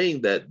we're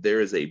saying that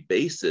there is a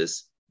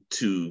basis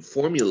to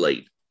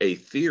formulate a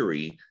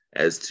theory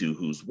as to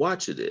whose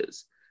watch it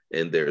is,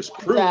 and there's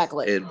proof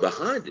and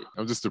behind it.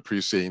 I'm just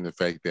appreciating the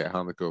fact that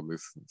Hanako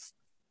listens,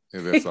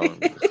 and that's all I'm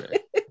going to say.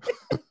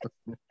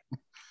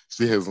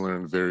 She has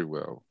learned very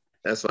well.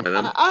 That's fine.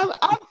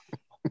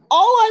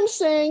 All I'm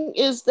saying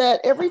is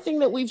that everything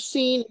that we've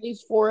seen in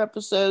these 4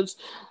 episodes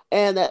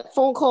and that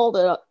phone call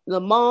that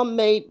the mom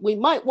made, we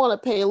might want to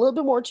pay a little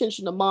bit more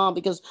attention to Mom,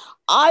 because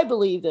I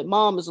believe that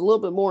Mom is a little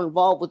bit more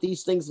involved with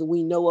these things than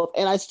we know of.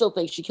 And I still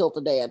think she killed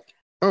the dad.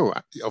 Oh,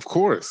 of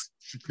course.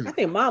 I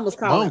think Mom was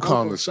calling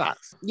the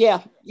shots.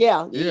 Yeah.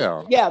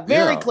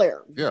 Very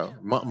clear. Yeah.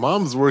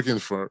 Mom is working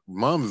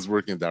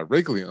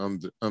directly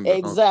under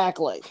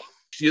exactly.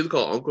 She either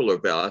called Uncle or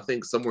Val. I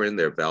think somewhere in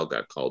there Val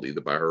got called either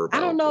by her or by I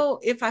don't Uncle. know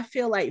if I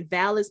feel like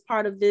Val is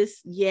part of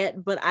this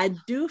yet, but I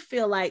do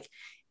feel like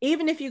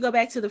even if you go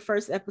back to the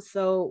first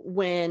episode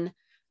when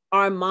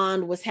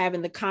Armand was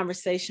having the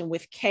conversation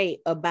with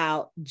Kate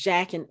about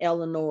Jack and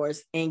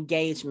Eleanor's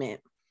engagement,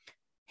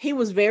 he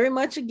was very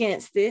much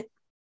against it.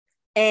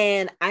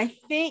 And I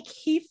think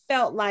he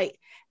felt like,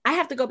 I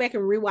have to go back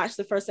and rewatch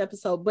the first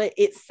episode, but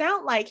it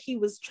sounded like he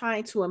was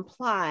trying to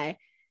imply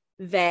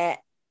that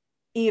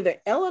either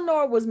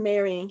Eleanor was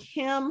marrying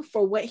him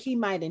for what he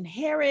might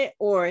inherit,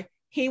 or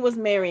he was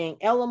marrying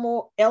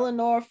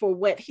Eleanor for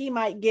what he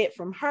might get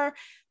from her.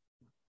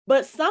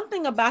 But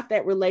something about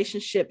that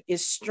relationship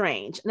is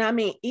strange. And I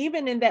mean,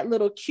 even in that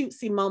little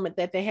cutesy moment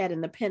that they had in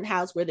the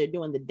penthouse where they're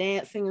doing the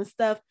dancing and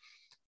stuff,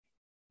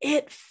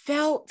 it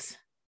felt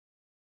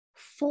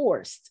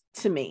forced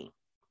to me.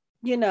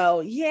 It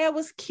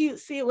was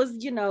cutesy. It was,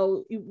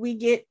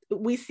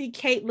 we see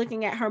Kate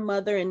looking at her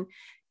mother, and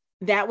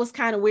that was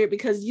kind of weird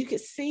because you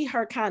could see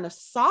her kind of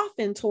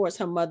soften towards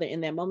her mother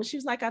in that moment. She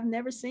was like, I've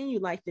never seen you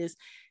like this.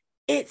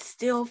 It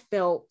still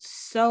felt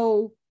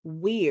so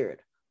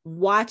weird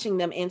watching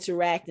them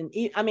interact. And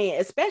I mean,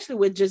 especially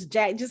with just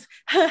Jack, just,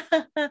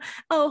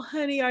 oh,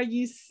 honey, are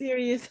you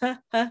serious?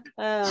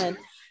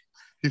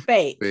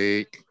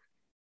 Fake.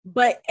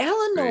 But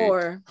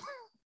Eleanor,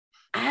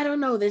 I don't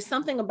know. There's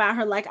something about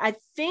her. Like, I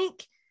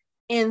think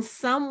in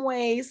some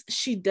ways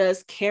she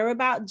does care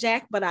about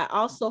Jack, but I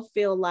also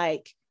feel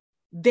like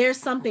there's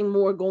something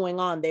more going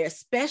on there,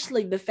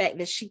 especially the fact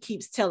that she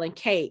keeps telling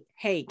Kate,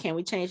 hey, can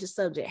we change the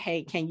subject?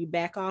 Hey, can you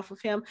back off of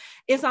him?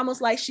 It's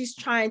almost like she's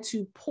trying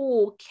to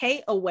pull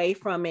Kate away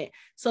from it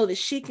so that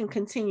she can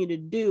continue to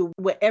do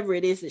whatever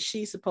it is that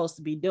she's supposed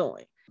to be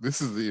doing. This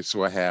is the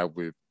issue I have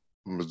with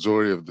the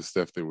majority of the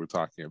stuff that we're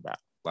talking about.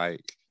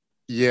 Like,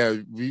 yeah,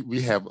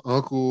 we have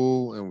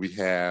Uncle and we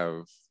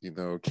have,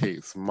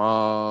 Kate's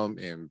mom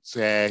and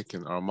Jack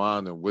and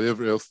Armand and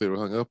whatever else they were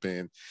hung up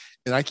in.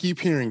 And I keep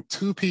hearing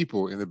 2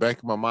 people in the back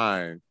of my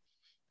mind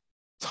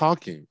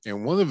talking.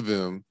 And one of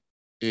them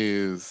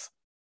is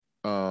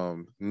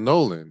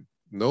Nolan,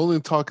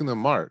 Nolan talking to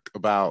Mark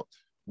about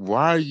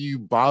why are you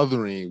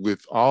bothering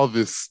with all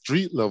this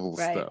street level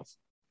stuff,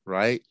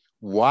 right?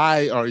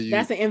 Why are you?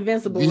 That's an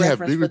Invincible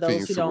reference for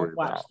those who don't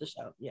watch the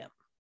show. Yeah.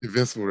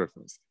 Invincible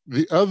reference.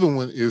 The other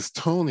one is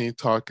Tony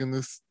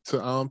talking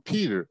to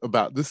Peter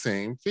about the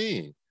same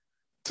thing.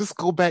 Just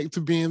go back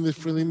to being the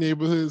friendly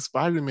neighborhood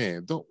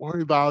Spider-Man. Don't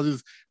worry about all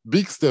this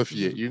big stuff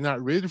yet. You're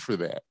not ready for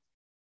that.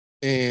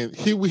 And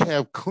here we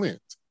have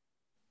Clint,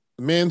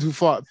 the man who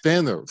fought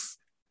Thanos.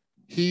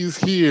 He's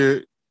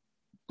here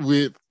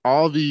with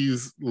all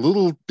these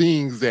little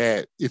things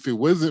that if it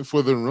wasn't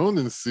for the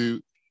Ronin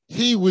suit,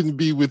 he wouldn't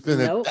be within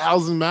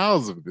 1,000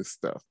 miles of this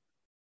stuff.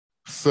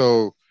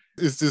 So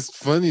it's just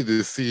funny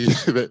to see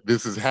that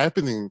this is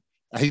happening.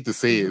 I hate to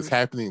say it's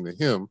happening to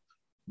him,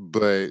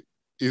 but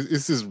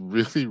it's just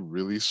really,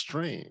 really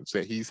strange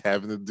that he's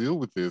having to deal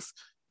with this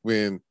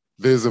when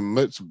there's a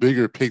much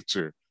bigger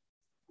picture.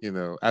 You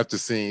know, after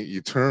seeing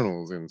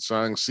Eternals and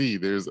Shang-Chi,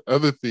 there's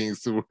other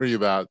things to worry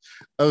about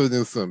other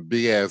than some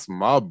big ass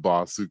mob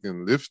boss who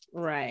can lift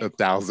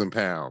 1,000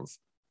 pounds,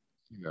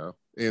 you know,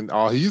 and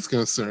all he's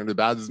concerned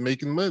about is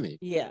making money.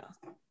 Yeah.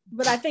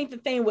 But I think the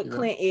thing with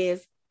Clint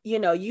is, you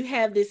know, you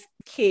have this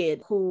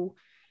kid who,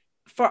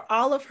 for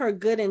all of her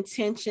good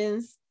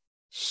intentions,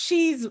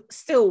 she's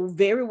still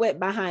very wet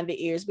behind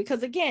the ears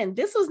because, again,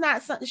 this was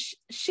not something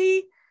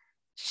she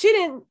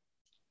didn't.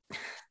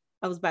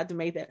 I was about to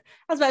make that.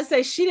 I was about to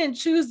say she didn't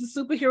choose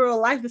the superhero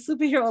life. The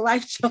superhero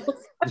life chose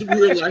her.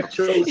 Superhero life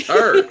chose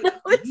her. You know,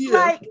 it's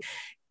like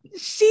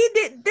she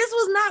did. This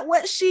was not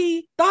what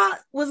she thought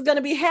was going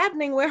to be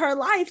happening with her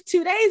life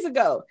 2 days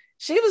ago.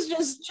 She was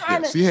just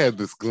trying to. She had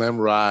this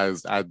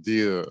glamorized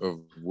idea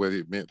of what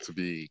it meant to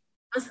be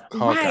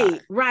Hawkeye.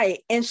 Right.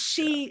 And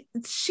she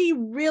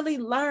really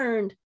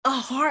learned a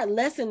hard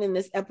lesson in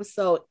this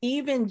episode,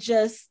 even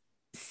just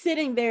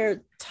sitting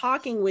there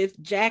talking with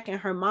Jack and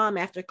her mom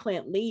after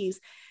Clint leaves.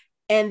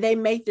 And they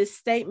make this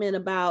statement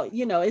about,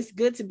 you know, it's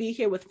good to be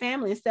here with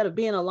family instead of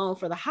being alone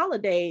for the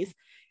holidays.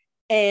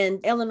 And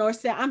Eleanor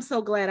said, I'm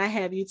so glad I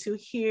have you two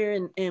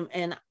here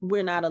and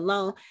we're not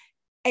alone.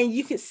 And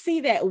you could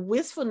see that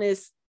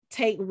wistfulness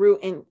take root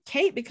in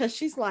Kate because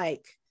she's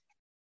like,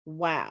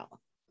 wow,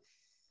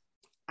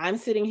 I'm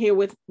sitting here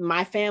with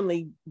my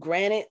family.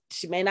 Granted,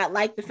 she may not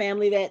like the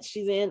family that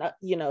she's in.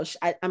 You know,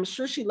 I'm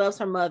sure she loves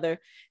her mother,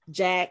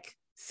 Jack,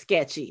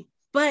 sketchy,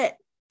 but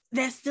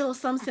there's still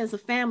some sense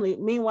of family.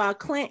 Meanwhile,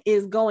 Clint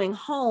is going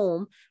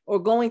home or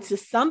going to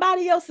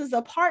somebody else's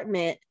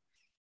apartment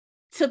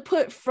to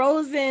put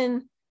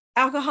frozen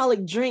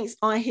alcoholic drinks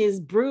on his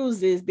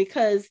bruises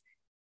because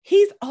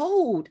he's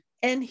old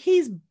and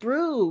he's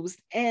bruised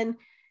and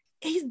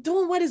he's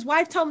doing what his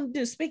wife told him to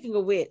do. Speaking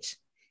of which,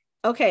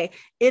 okay,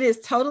 it is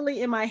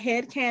totally in my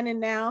head canon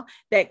now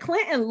that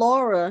Clint and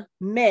Laura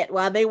met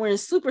while they were in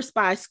super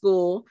spy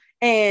school.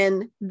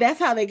 And that's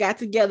how they got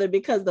together,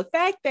 because the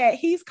fact that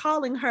he's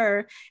calling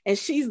her and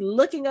she's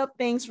looking up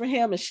things for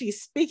him and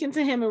she's speaking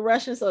to him in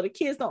Russian so the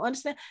kids don't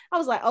understand. I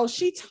was like, oh,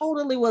 she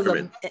totally was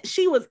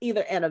she was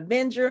either an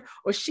Avenger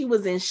or she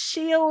was in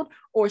S.H.I.E.L.D.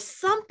 or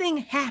something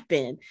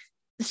happened.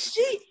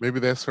 Maybe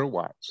that's her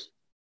watch.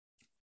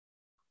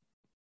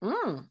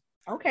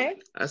 Okay.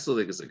 I still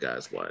think it's a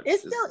guy's watch.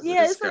 It's still,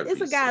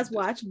 it's a guy's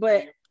watch,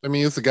 but I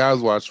mean, it's a guy's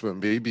watch, but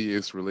maybe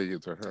it's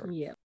related to her.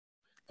 Yeah.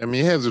 I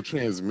mean, it has a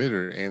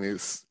transmitter and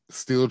it's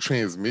still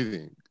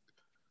transmitting.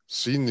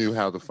 She knew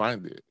how to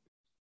find it.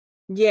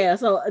 Yeah.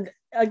 So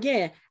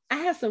again, I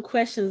have some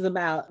questions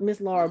about Miss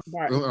Laura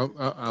Barton.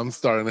 I'm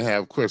starting to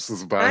have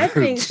questions about her. I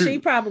think too. she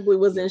probably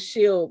was in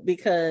S.H.I.E.L.D.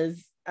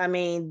 because, I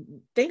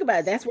mean, think about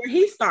it. That's where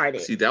he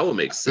started. See, that would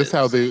make sense. That's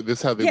how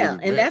they yeah,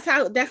 and that's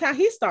how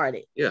he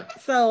started. Yeah.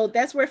 So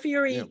that's where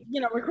Fury,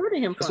 recruited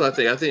him from. That's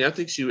what I think. I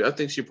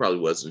think she probably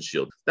was in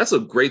S.H.I.E.L.D. That's a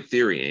great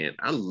theory, Ann.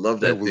 I love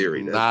that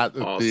theory. Not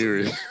that's a awesome.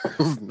 theory.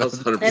 That's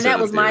 100%. And that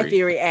was my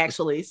theory,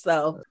 actually.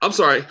 So I'm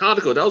sorry,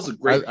 Hanako. That was a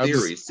great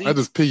theory. I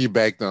just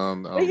piggybacked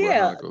on what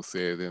Hanako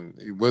said, and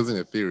it wasn't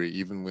a theory.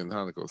 Even when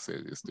Hanako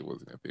said it still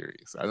wasn't a theory.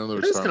 So I don't know.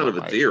 It's kind of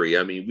a theory.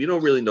 I mean, we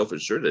don't really know for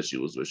sure that she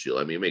was with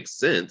S.H.I.E.L.D. I mean, it makes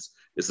sense.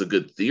 It's a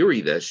good theory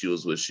that she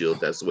was with S.H.I.E.L.D.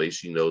 That's the way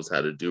she knows how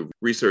to do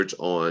research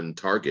on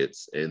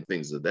targets and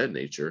things of that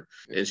nature.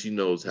 And she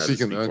knows how she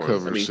to can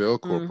uncover shell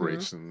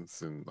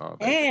corporations and all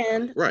that.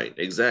 And right,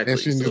 exactly. And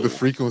she knew the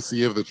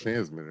frequency of the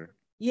transmitter.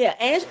 Yeah,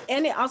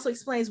 and it also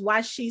explains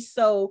why she's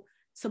so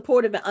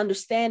supportive and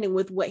understanding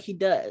with what he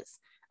does.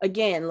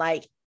 Again,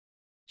 like,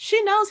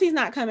 she knows he's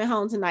not coming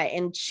home tonight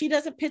and she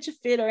doesn't pitch a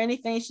fit or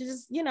anything. She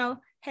just,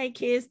 hey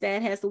kids,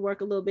 dad has to work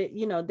a little bit,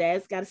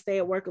 dad's got to stay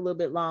at work a little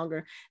bit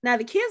longer. Now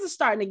the kids are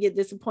starting to get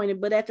disappointed,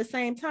 but at the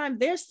same time,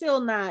 they're still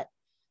not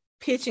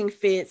pitching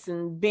fits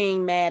and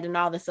being mad and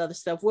all this other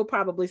stuff. We'll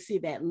probably see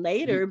that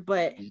later,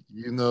 but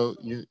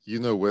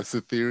what's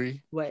the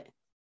theory?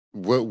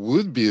 What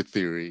would be a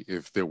theory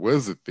if there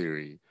was a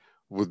theory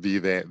would be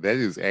that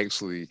is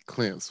actually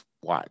Clint's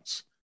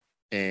watch.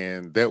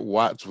 And that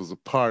watch was a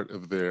part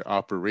of their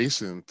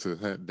operation to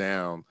hunt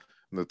down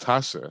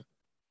Natasha,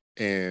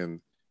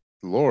 and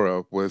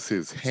Laura was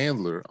his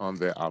handler on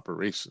that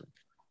operation.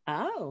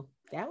 Oh,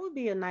 That would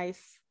be a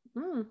nice.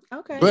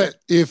 Okay. But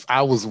if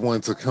I was one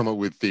to come up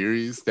with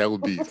theories, that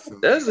would be.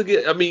 That's a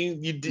good. I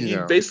mean,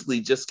 you basically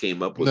just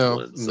came up with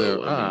one.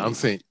 So I'm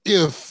saying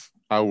if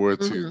I were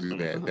to do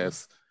that,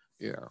 that's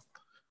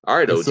All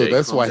right, OJ. So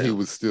that's why he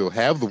would still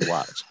have the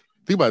watch.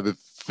 Think about the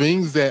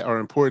things that are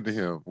important to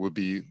him would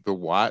be the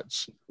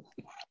watch,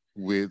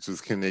 which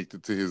is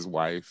connected to his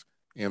wife,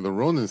 and the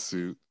Ronin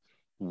suit,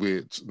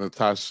 which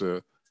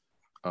Natasha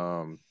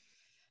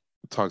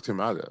talked him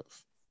out of.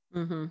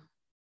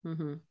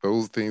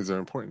 Those things are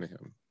important to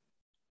him.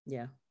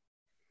 Yeah.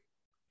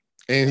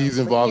 And he's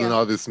involved in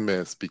all this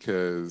mess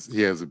because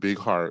he has a big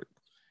heart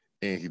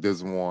and he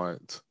doesn't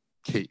want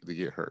Kate to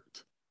get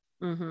hurt.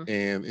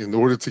 And in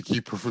order to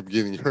keep her from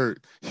getting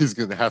hurt, he's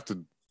going to have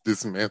to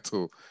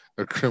dismantle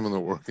a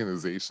criminal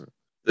organization.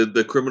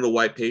 The criminal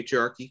white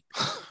patriarchy,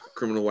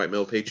 criminal white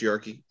male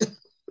patriarchy.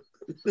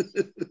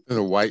 In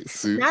a white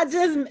suit. Not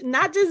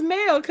just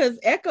male, because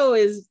Echo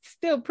is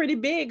still pretty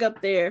big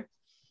up there.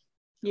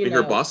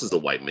 Her boss is a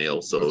white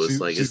male, so it's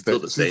like it's still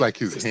the same. Like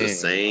his it's hand. The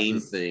same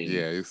thing.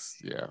 Yeah.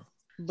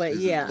 But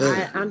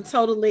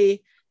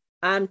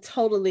I'm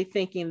totally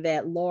thinking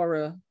that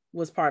Laura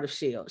was part of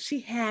S.H.I.E.L.D. She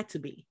had to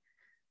be.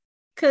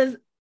 Because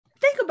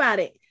think about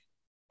it.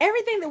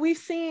 Everything that we've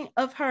seen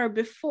of her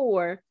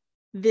before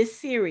this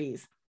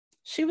series,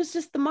 she was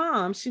just the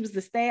mom. She was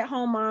the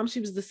stay-at-home mom. She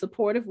was the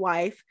supportive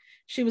wife.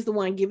 She was the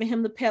one giving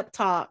him the pep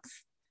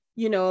talks,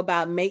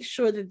 about make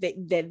sure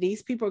that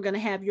these people are going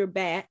to have your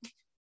back.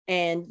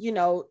 And,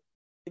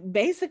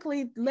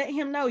 basically let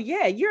him know,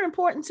 you're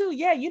important too.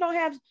 Yeah, you don't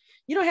have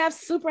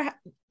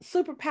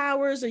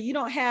superpowers, or you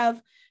don't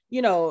have,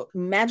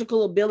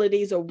 magical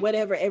abilities or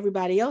whatever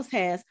everybody else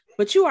has,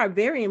 but you are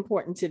very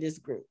important to this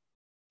group,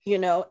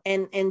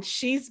 and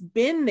she's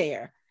been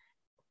there.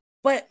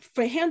 But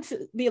for him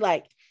to be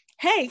like,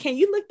 hey, can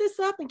you look this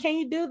up and can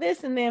you do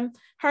this? And then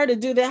her to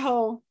do that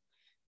whole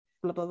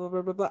blah, blah, blah,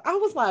 blah, blah, blah. I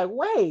was like,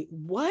 wait,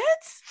 what?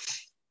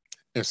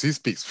 And she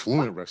speaks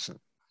fluent Russian.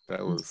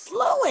 That was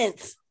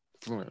fluent.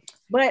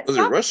 But was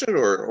it Russian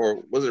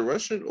or was it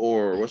Russian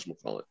or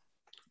whatchamacallit?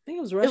 I think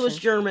it was Russian. It was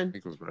German. I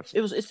think it was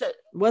Russian.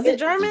 Was it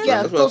German?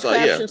 Yeah, that's what I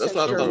thought. Yeah, that's what I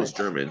thought it was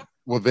German.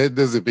 Well, that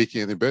doesn't make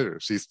it any better.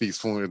 She speaks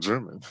fluent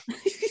German.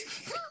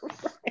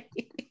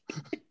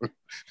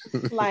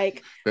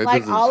 like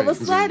all of a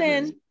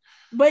sudden,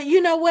 but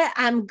you know what?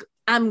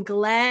 I'm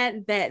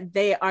glad that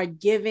they are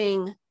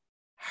giving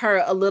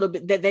her a little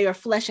bit, that they are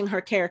fleshing her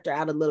character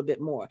out a little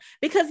bit more,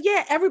 because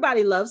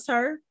everybody loves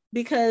her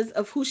because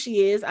of who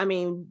she is. I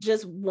mean,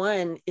 just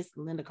one is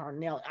Linda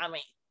Cardellini. I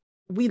mean,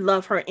 we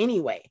love her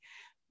anyway.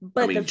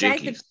 But the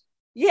fact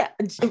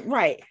that,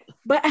 right.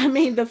 But I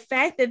mean, the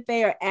fact that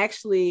they are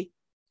actually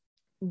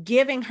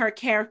giving her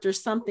character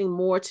something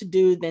more to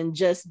do than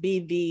just be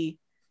the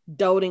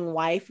doting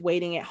wife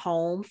waiting at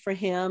home for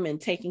him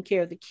and taking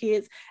care of the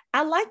kids.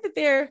 I like that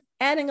they're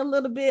adding a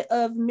little bit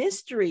of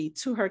mystery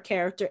to her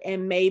character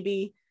and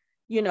maybe,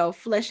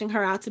 fleshing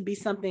her out to be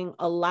something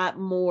a lot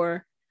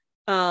more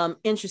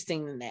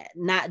interesting than that.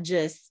 Not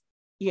just,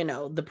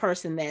 the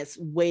person that's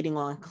waiting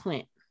on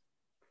Clint.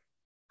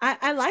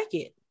 I like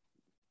it.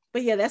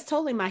 But that's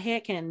totally my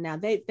headcanon now.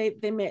 They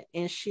met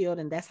in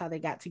S.H.I.E.L.D. and that's how they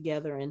got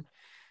together. And,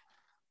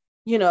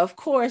 of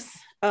course,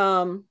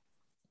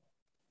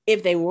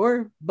 if they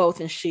were both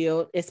in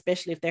S.H.I.E.L.D.,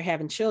 especially if they're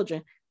having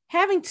children,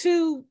 having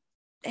two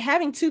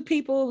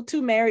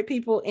married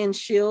people in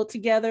S.H.I.E.L.D.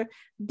 together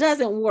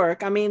doesn't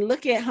work. I mean,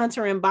 look at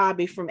Hunter and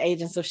Bobby from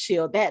Agents of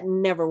S.H.I.E.L.D. That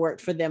never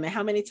worked for them. And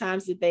how many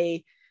times did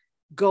they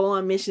go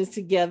on missions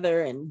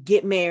together and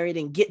get married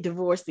and get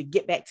divorced and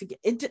get back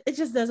together? It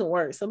just doesn't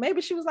work. So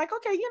maybe she was like,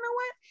 okay, you know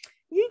what?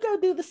 You go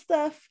do the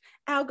stuff.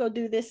 I'll go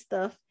do this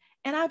stuff.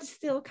 And I'll just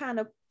still kind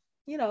of,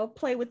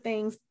 play with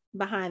things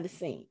behind the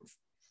scenes.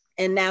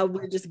 And now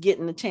we're just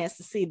getting a chance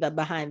to see the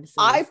behind the scenes.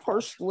 I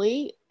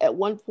personally, at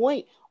one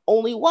point,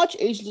 only watch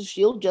Agents of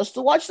S.H.I.E.L.D. just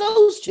to watch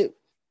those two.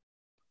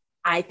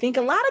 I think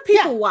a lot of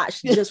people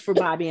watched just for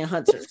Bobby and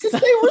Hunter. Because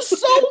they were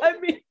so...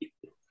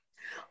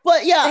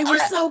 But they were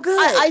so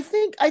good. I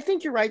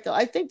think you're right, though.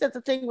 I think that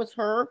the thing with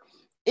her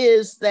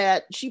is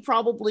that she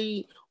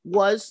probably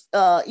was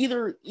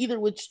either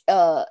with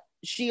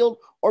S.H.I.E.L.D.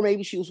 or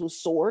maybe she was with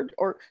S.W.O.R.D.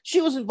 or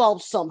she was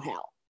involved somehow.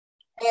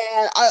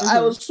 And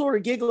I was sort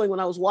of giggling when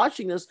I was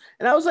watching this,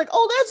 and I was like,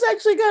 oh, that's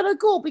actually kind of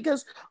cool,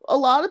 because a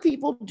lot of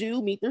people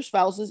do meet their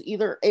spouses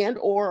either and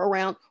or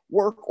around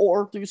work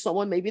or through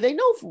someone maybe they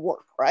know from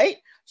work, right?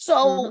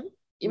 So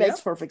it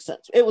makes perfect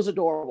sense. It was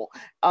adorable.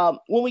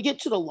 When we get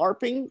to the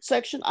LARPing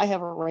section, I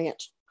have a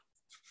rant.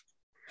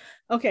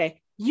 Okay.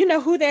 You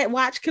know who that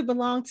watch could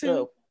belong to?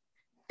 No.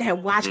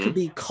 That watch could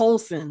be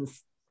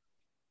Coulson's.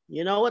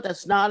 You know what?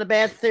 That's not a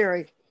bad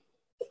theory.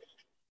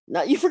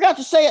 No, you forgot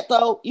to say it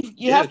though.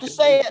 You have to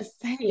say it.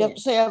 You have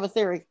to say I have a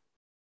theory.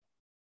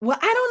 Well,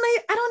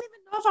 I don't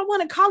even know if I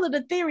want to call it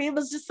a theory. It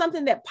was just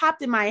something that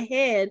popped in my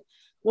head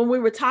when we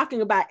were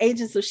talking about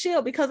Agents of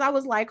S.H.I.E.L.D. because I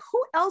was like,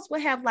 who else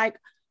would have like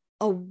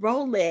a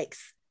Rolex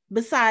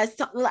besides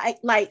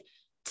like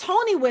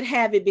Tony would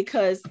have it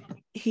because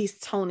he's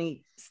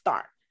Tony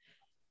Stark.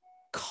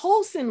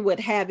 Coulson would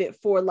have it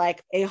for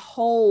like a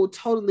whole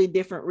totally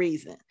different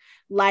reason.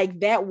 Like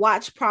that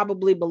watch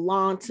probably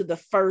belonged to the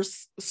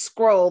first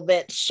Skrull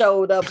that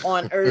showed up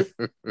on Earth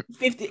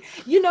 50.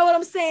 You know what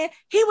I'm saying?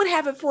 He would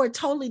have it for a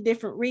totally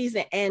different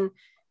reason. And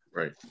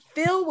right.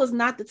 Phil was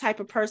not the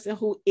type of person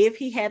who, if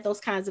he had those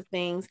kinds of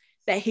things,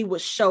 that he would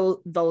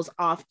show those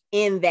off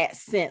in that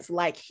sense.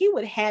 Like he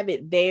would have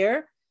it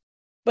there,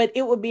 but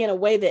it would be in a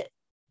way that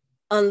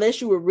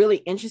unless you were really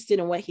interested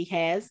in what he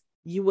has,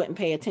 you wouldn't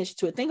pay attention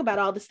to it. Think about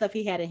all the stuff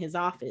he had in his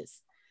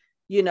office,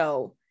 you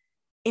know,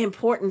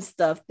 important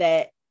stuff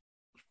that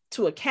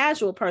to a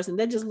casual person,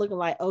 they're just looking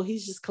like, oh,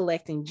 he's just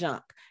collecting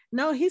junk.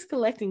 No, he's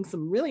collecting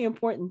some really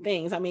important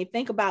things. I mean,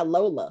 think about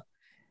Lola.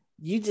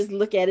 You just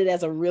look at it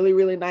as a really,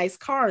 really nice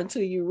car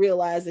until you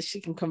realize that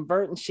she can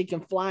convert and she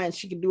can fly and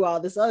she can do all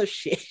this other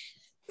shit.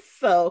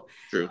 So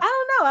True. I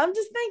don't know. I'm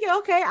just thinking,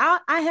 okay,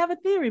 I have a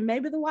theory.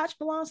 Maybe the watch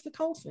belongs to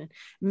Coulson.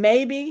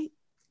 Maybe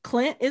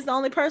Clint is the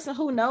only person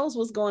who knows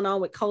what's going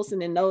on with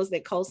Coulson and knows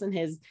that Coulson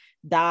has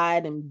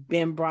died and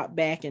been brought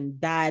back and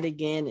died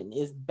again and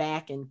is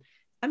back. And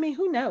I mean,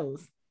 who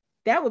knows?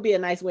 That would be a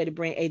nice way to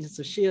bring Agents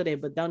of S.H.I.E.L.D. in,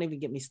 but don't even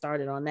get me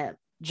started on that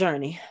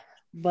journey.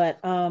 But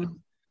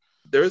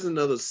there's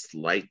another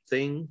slight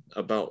thing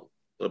about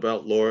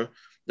Laura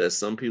that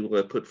some people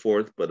have put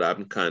forth, but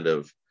I'm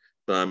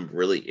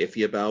really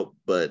iffy about.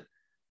 But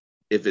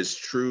if it's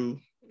true,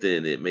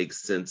 then it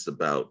makes sense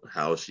about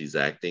how she's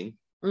acting.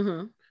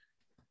 Mm-hmm.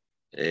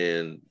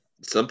 And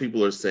some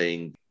people are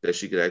saying that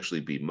she could actually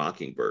be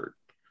Mockingbird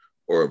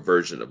or a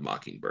version of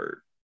Mockingbird.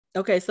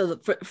 Okay, so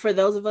for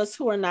those of us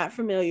who are not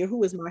familiar,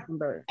 who is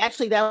Mockingbird?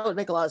 Actually, that would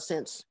make a lot of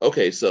sense.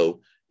 Okay,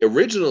 so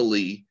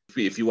originally,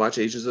 if you watch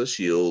Agents of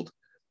S.H.I.E.L.D.,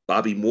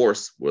 Bobby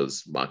Morse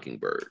was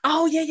Mockingbird.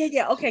 Oh,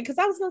 yeah. Okay, because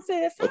I was going to say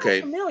that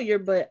sounds familiar,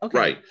 but okay.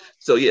 Right.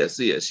 So, she's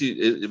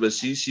Agent of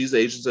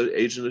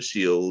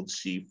S.H.I.E.L.D.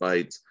 She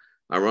fights,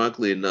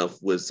 ironically enough,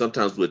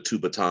 sometimes with two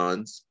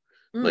batons,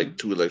 like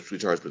two electrically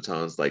charged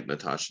batons like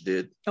Natasha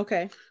did.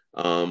 Okay.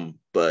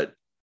 But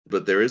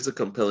there is a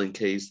compelling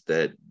case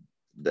that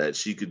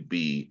she could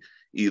be,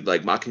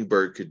 like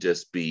Mockingbird could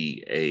just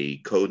be a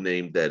code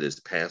name that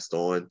is passed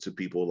on to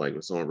people, like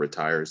if someone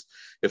retires.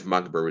 If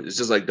Mockingbird, it's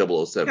just like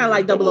 007. Kind of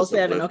like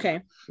 007,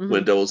 okay. Mm-hmm.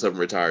 When 007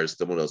 retires,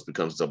 someone else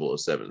becomes 007.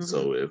 Mm-hmm.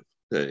 So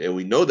and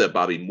we know that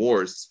Bobby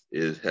Morse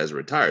has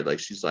retired. Like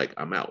she's like,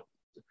 I'm out.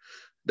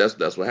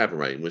 That's what happened,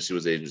 right? When she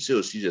was Agent of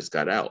S.H.I.E.L.D., she just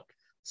got out.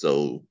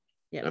 So,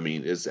 I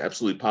mean, it's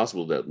absolutely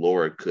possible that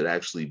Laura could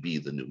actually be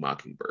the new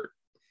Mockingbird.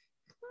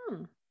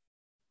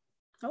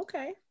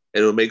 Okay.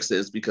 And it'll make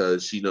sense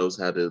because she knows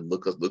how to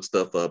look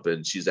stuff up,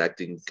 and she's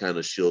acting kind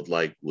of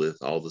S.H.I.E.L.D.-like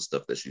with all the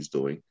stuff that she's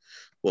doing.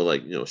 Well,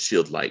 like,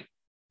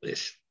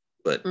 S.H.I.E.L.D.-like-ish.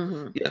 But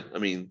yeah, I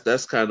mean,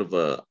 that's kind of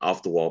a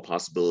off the wall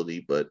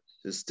possibility, but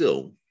it's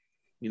still,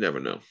 you never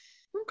know.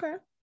 Okay.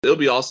 It'll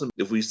be awesome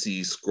if we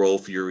see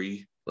Skrull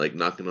Fury like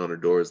knocking on her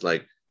door. It's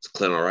like, is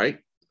Clint all right?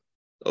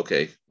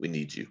 Okay, we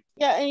need you.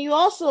 Yeah, and you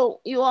also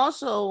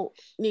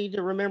need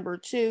to remember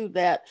too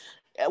that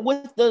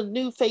with the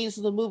new phase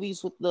of the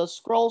movies with the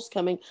Skrulls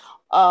coming,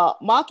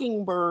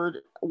 Mockingbird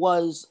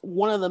was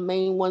one of the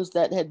main ones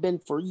that had been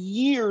for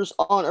years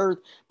on Earth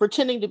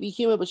pretending to be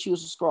human, but she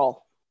was a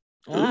Skrull.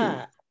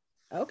 Ah,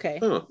 okay.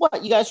 Huh.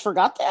 What, you guys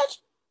forgot that?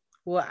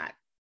 What?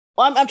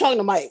 Well, I'm talking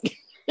to Mike.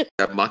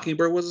 That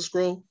Mockingbird was a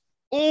Skrull?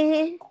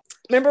 Mm-hmm.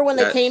 Remember when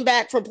they came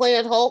back from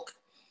Planet Hulk?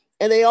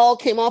 And they all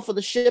came off of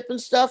the ship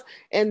and stuff,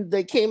 and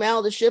they came out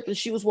of the ship, and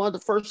she was one of the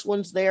first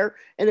ones there,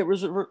 and it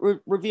was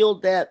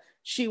revealed that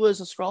she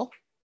was a Skrull.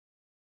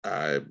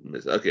 I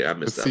missed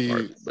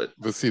that part.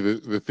 But see,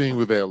 the thing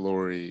with that,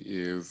 Lori,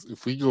 is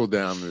if we go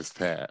down this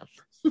path,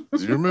 do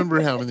you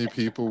remember how many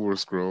people were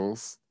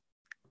Skrulls?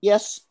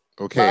 Yes.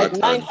 Okay. Like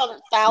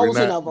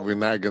 900,000 of them. We're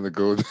not going to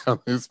go down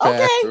this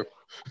path. Okay.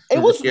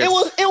 It was a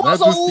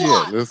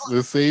lot.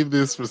 Let's save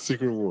this for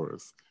Secret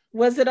Wars.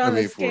 Was it on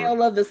the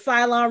scale of the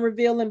Cylon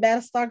reveal in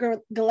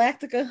Battlestar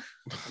Galactica?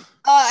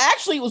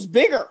 Actually, it was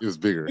bigger. It was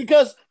bigger.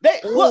 Because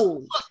at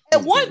one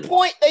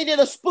point, they did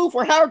a spoof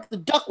where Howard the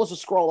Duck was a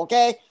Skrull,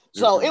 okay?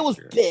 So it was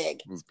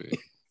big. It was big.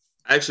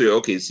 Actually,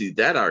 okay, see,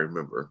 that I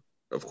remember,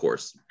 of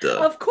course.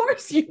 Duh. Of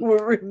course you will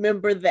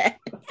remember that.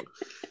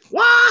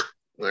 What?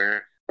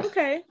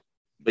 Okay.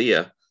 But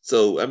yeah,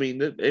 so, I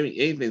mean,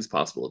 anything's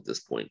possible at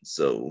this point.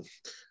 So,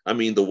 I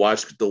mean, the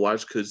watch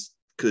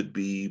could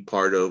be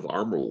part of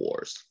Armor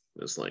Wars.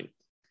 It's like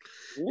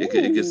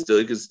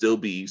it could still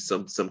be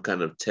some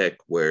kind of tech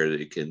where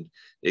it can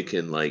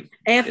like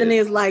Anthony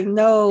is like,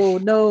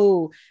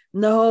 no,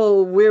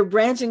 we're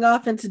branching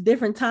off into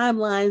different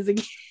timelines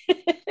again.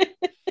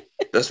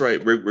 That's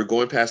right. We're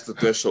going past the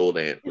threshold,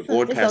 and we're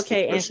going past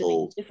the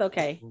threshold.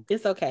 Anthony.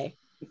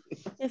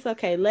 It's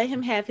okay. Let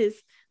him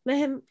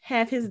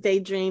have his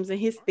daydreams and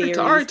his theories.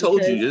 I already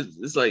told you.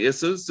 It's like as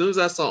soon as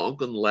I saw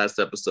Uncle in the last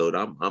episode,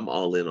 I'm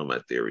all in on my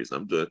theories.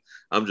 I'm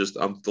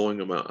throwing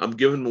them out. I'm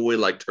giving them away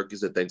like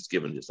turkeys at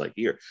Thanksgiving. Just like,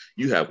 here,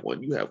 you have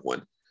one. You have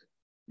one.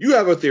 You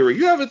have a theory.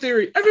 You have a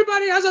theory.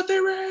 Everybody has a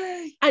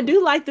theory. I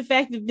do like the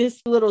fact that this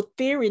little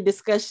theory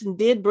discussion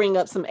did bring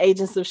up some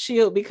Agents of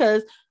S.H.I.E.L.D.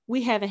 because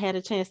we haven't had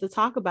a chance to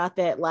talk about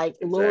that. Like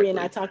Lori and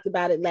I talked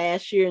about it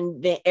last year,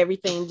 and then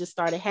everything just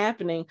started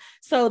happening.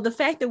 So the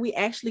fact that we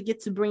actually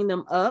get to bring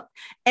them up,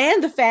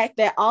 and the fact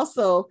that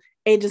also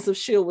Agents of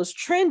S.H.I.E.L.D. was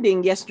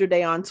trending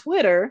yesterday on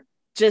Twitter,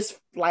 just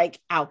like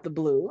out the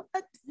blue.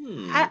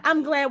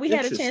 I'm glad we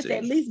had a chance to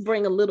at least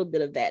bring a little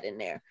bit of that in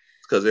there.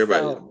 Because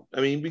everybody,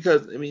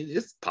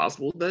 it's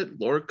possible that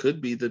Laura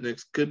could be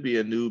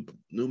a new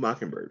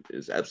Mockingbird.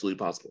 It's absolutely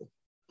possible.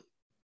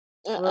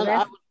 Well,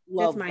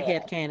 that's my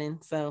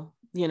headcanon. So,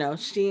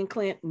 she and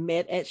Clint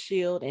met at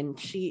S.H.I.E.L.D. and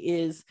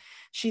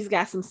she's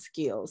got some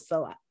skills.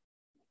 So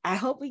I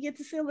hope we get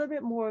to see a little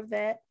bit more of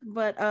that.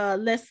 But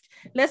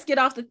let's get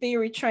off the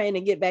theory train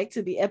and get back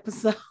to the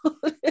episode.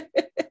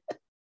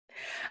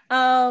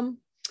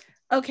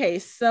 Okay,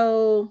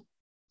 so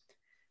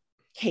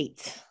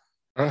Kate.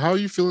 How are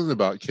you feeling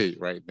about Kate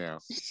right now?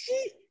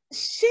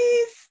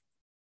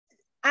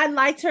 I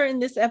liked her in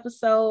this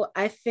episode.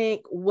 I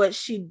think what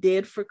she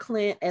did for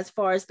Clint as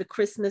far as the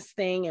Christmas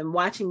thing and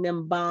watching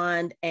them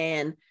bond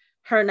and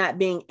her not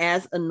being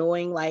as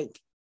annoying, like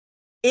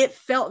it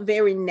felt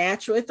very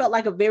natural. It felt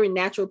like a very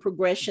natural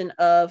progression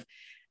of,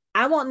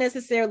 I won't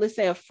necessarily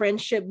say a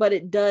friendship, but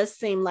it does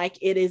seem like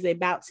it is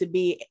about to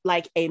be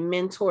like a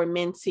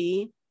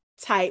mentor-mentee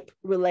type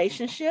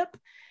relationship.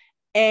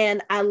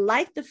 And I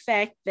like the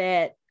fact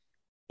that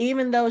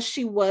even though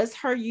she was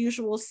her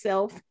usual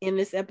self in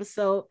this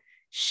episode,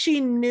 she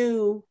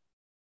knew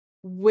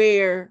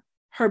where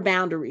her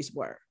boundaries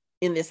were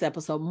in this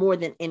episode more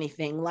than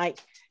anything. Like,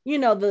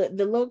 the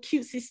little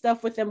cutesy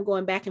stuff with them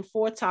going back and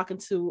forth, talking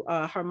to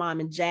her mom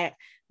and Jack,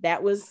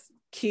 that was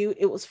cute.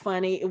 It was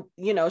funny.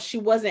 She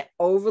wasn't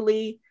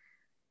overly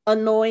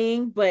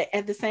annoying, but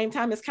at the same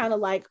time, it's kind of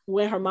like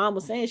when her mom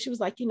was saying, she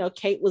was like,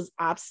 Kate was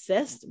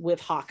obsessed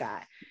with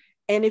Hawkeye.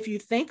 And if you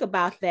think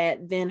about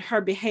that, then her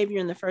behavior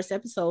in the first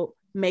episode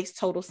makes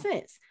total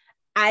sense.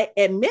 I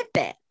admit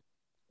that.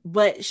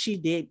 But she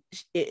did,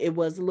 it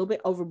was a little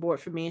bit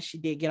overboard for me, and she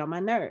did get on my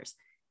nerves.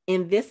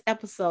 In this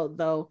episode,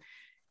 though,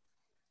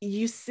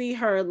 you see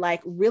her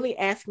like really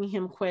asking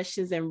him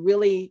questions and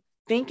really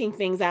thinking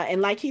things out.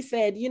 And like he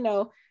said,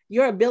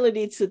 your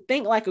ability to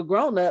think like a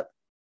grown-up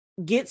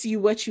gets you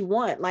what you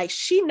want. Like,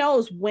 she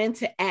knows when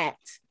to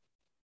act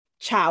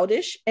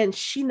childish, and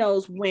she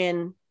knows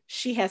when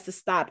she has to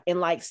stop and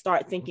like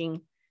start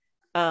thinking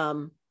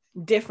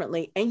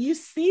differently. And you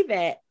see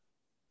that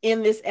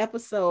in this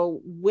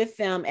episode with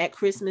them at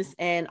Christmas,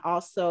 and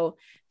also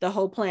the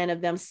whole plan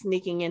of them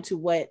sneaking into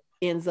what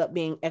ends up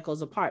being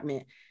Echo's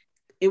apartment.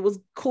 It was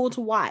cool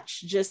to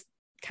watch, just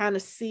kind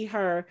of see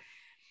her.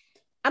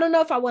 I don't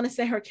know if I want to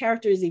say her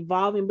character is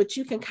evolving, but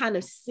you can kind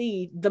of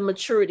see the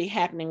maturity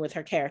happening with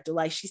her character.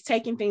 Like, she's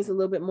taking things a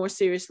little bit more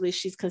seriously.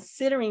 She's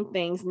considering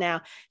things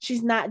now.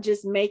 She's not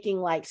just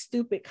making like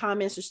stupid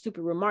comments or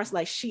stupid remarks.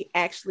 Like, she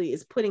actually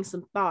is putting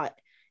some thought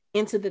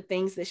into the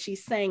things that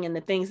she's saying and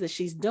the things that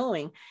she's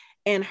doing,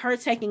 and her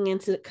taking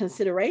into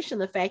consideration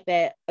the fact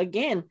that,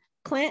 again,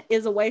 Clint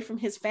is away from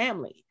his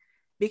family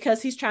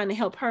because he's trying to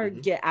help her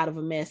get out of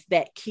a mess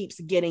that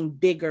keeps getting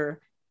bigger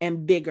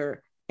and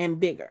bigger and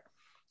bigger.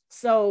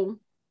 So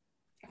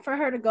for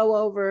her to go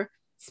over,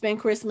 spend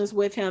Christmas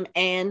with him,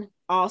 and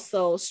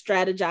also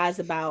strategize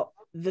about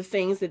the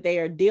things that they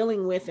are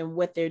dealing with and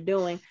what they're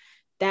doing,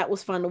 that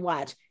was fun to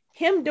watch.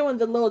 Him doing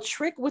the little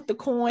trick with the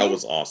coin. That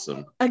was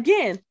awesome.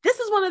 Again, this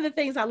is one of the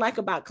things I like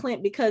about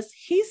Clint, because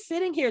he's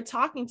sitting here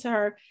talking to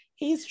her.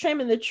 He's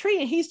trimming the tree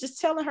and he's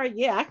just telling her,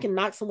 yeah, I can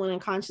knock someone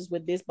unconscious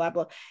with this, blah,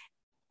 blah.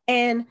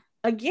 And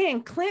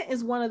again, Clint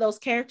is one of those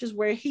characters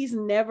where he's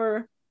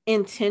never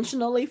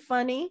intentionally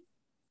funny.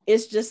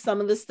 It's just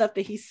some of the stuff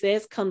that he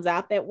says comes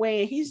out that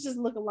way. And he's just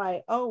looking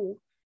like, oh,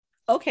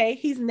 okay.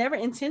 He's never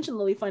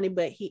intentionally funny,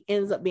 but he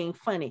ends up being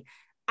funny.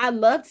 I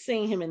loved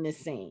seeing him in this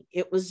scene.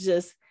 It was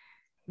just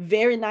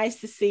very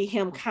nice to see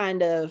him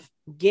kind of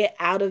get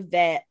out of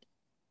that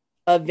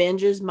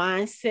Avengers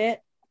mindset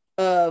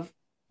of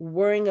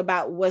worrying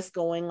about what's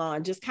going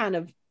on, just kind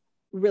of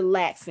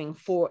relaxing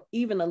for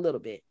even a little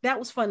bit. That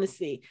was fun to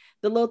see.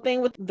 The little thing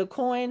with the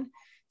coin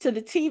to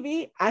the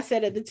TV, I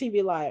said at the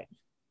TV, like,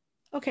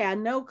 okay, I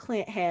know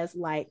Clint has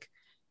like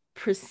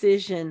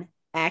precision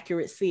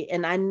accuracy.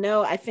 And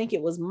I think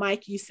it was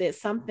Mike, you said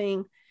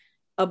something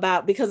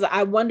about, because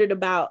I wondered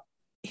about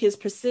his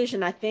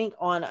precision, I think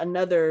on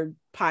another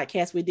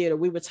podcast we did, or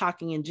we were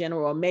talking in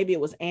general, or maybe it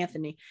was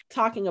Anthony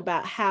talking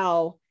about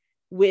how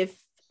with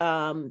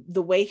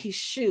the way he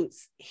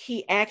shoots,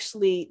 he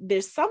actually,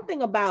 there's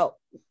something about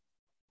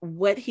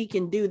what he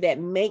can do that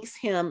makes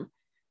him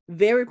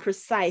very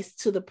precise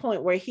to the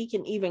point where he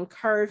can even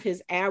curve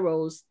his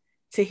arrows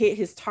to hit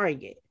his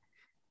target.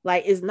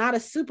 Like, it's not a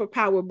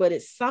superpower, but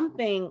it's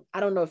something,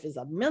 I don't know if it's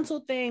a mental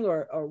thing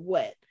or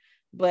what,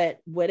 but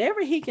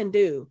whatever he can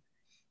do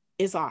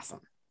is awesome.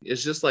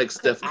 It's just like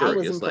Steph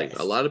Curry. It's like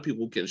a lot of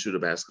people can shoot a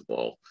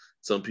basketball.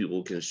 Some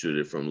people can shoot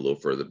it from a little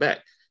further back.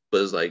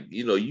 But it's like,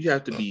 you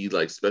have to be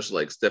like special,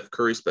 like Steph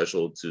Curry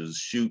special, to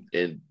shoot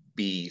and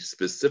be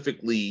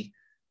specifically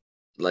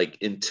like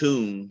in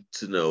tune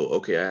to know,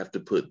 okay, I have to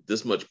put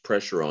this much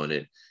pressure on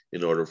it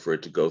in order for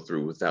it to go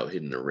through without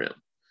hitting the rim.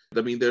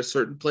 I mean, there's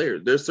certain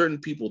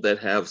people that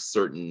have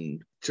certain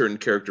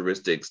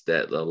characteristics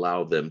that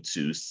allow them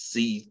to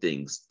see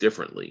things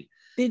differently.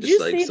 Did you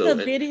see the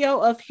video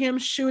of him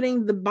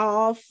shooting the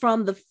ball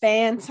from the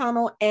fan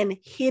tunnel and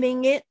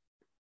hitting it?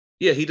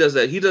 Yeah, he does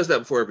that. He does that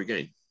before every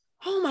game.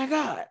 Oh my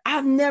God.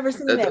 I've never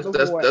seen that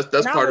before.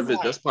 That's part of it.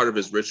 That's part of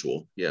his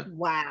ritual. Yeah.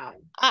 Wow.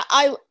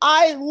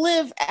 I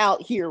live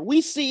out here.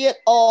 We see it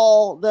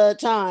all the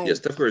time. Yeah,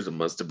 Steph Curry is a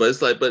monster, but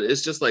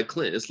it's just like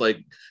Clint. It's like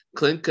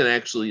Clint can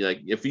actually,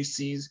 like, if he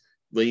sees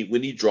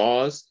when he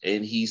draws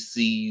and he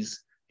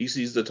sees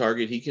the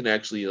target, he can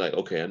actually, like,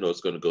 okay, I know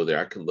it's going to go there.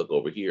 I can look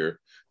over here.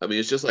 I mean,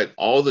 it's just like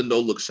all the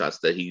no-look shots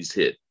that he's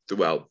hit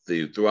throughout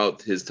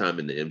his time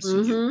in the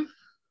MCU. Mm-hmm.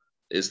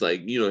 It's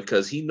like,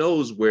 because he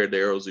knows where the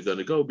arrows are going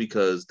to go,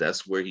 because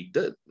that's where he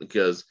does,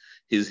 because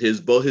his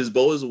bow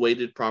is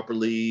weighted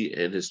properly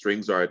and his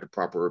strings are at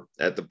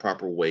the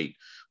proper weight,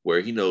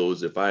 where he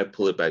knows if I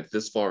pull it back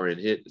this far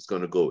and hit, it's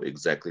going to go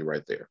exactly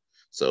right there.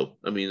 So,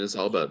 I mean, it's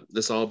all about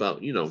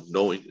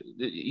knowing.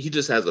 He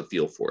just has a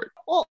feel for it.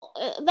 Well,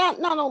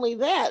 not only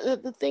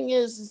that, the thing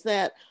is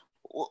that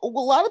a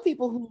lot of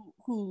people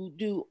who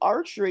do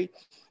archery,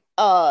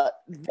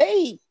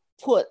 they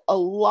put a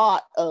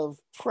lot of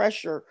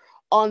pressure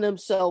on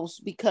themselves,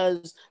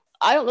 because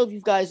I don't know if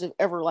you guys have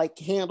ever like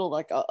handled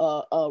like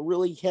a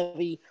really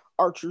heavy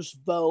archer's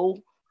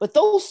bow, but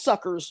those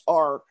suckers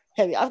are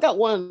heavy. I've got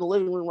one in the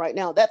living room right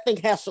now. That thing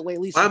has to weigh at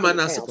least. Why am I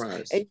not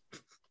surprised?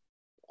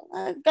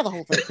 I've got the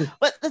whole thing.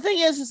 But the thing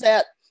is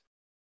that,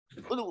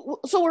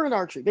 so we're in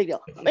archery, big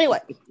deal. Anyway,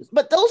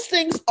 but those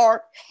things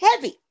are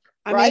heavy.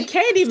 I mean,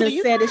 Kate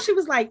even said it. She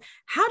was like,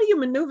 "How do you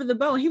maneuver the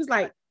bow?" And he was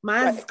like,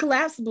 "Mine's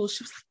collapsible."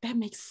 She was like, "That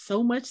makes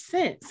so much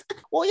sense."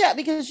 Well, yeah,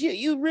 because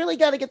you really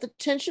got to get the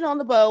tension on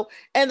the bow.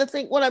 And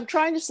what I'm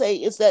trying to say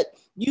is that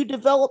you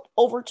develop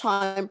over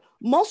time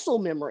muscle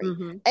memory.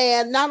 Mm-hmm.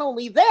 And not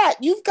only that,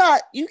 you've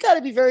got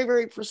to be very,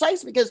 very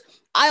precise, because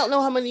I don't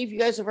know how many of you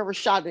guys have ever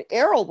shot an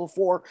arrow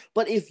before,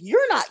 but if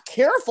you're not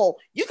careful,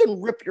 you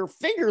can rip your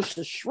fingers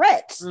to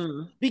shreds.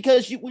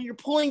 Because when you're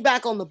pulling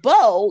back on the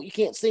bow, you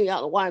can't see me. I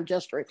don't know why I'm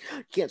gesturing.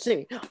 You can't see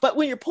me. But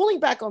when you're pulling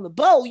back on the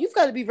bow, you've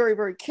got to be very,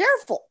 very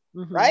careful.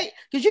 Mm-hmm. Right?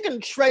 Because you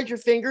can shred your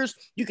fingers,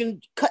 you can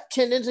cut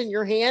tendons in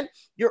your hand,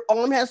 your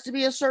arm has to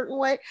be a certain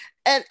way.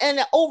 And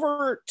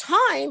over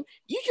time,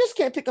 you just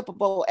can't pick up a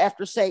bow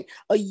after, say,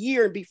 a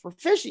year and be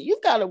proficient.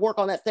 You've got to work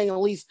on that thing at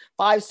least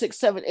 5, 6,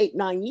 7, 8,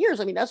 9 years.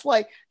 I mean, that's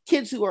why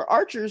kids who are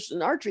archers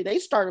in archery, they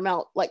start them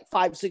out like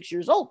 5, 6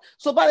 years old.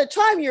 So by the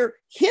time you're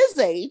his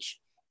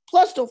age,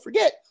 plus don't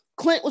forget,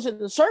 Clint was in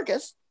the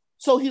circus,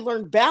 so he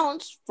learned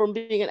balance from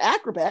being an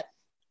acrobat,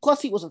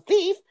 plus he was a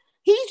thief.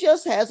 He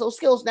just has those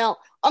skills. Now,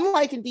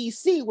 unlike in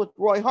DC with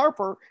Roy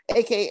Harper,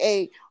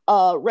 aka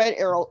Red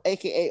Arrow,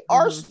 aka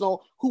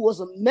Arsenal, who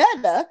was a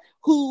meta,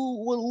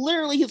 who would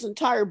literally his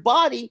entire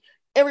body,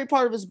 every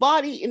part of his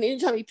body, and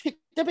anytime he picked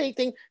up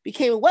anything,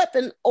 became a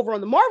weapon. Over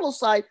on the Marvel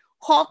side,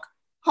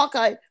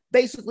 Hawkeye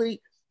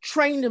basically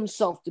trained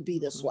himself to be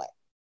this way.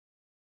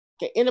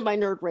 Okay, end of my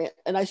nerd rant,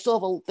 and I still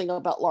have a thing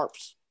about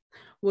LARPs.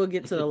 We'll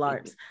get to the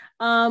LARPs.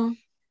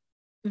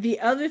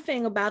 The other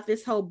thing about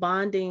this whole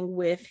bonding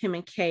with him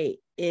and Kate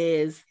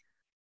is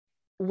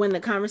when the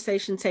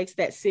conversation takes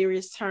that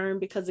serious turn,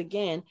 because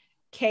again,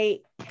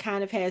 Kate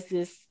kind of has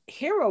this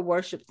hero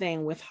worship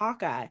thing with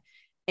Hawkeye.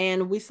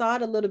 And we saw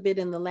it a little bit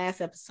in the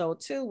last episode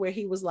too, where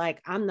he was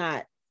like, I'm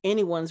not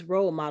anyone's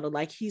role model.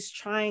 Like he's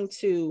trying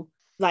to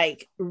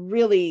like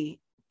really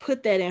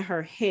put that in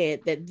her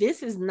head that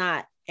this is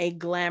not a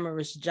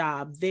glamorous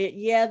job.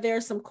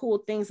 There's some cool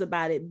things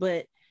about it,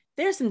 but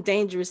there's some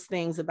dangerous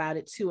things about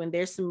it too. And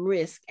there's some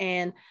risk.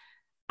 And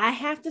I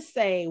have to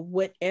say,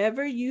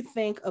 whatever you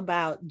think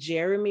about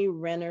Jeremy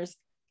Renner's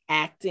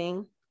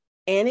acting,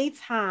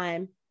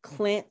 anytime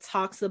Clint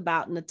talks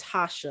about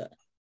Natasha,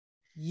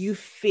 you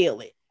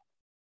feel it.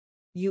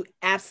 You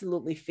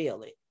absolutely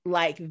feel it.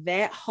 Like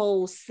that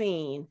whole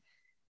scene,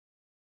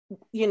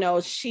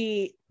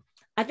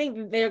 I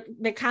think they're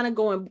kind of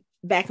going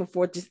back and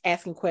forth, just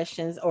asking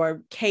questions,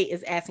 or Kate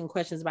is asking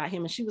questions about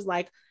him. And she was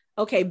like,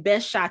 okay,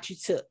 best shot you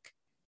took.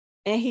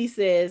 And he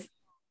says,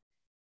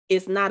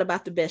 it's not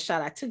about the best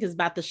shot I took, it's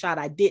about the shot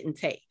I didn't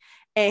take.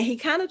 And he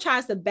kind of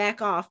tries to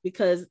back off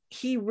because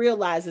he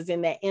realizes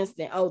in that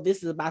instant, oh,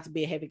 this is about to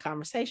be a heavy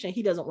conversation.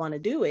 He doesn't want to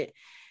do it.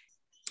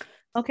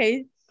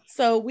 Okay,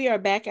 so we are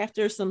back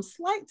after some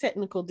slight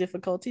technical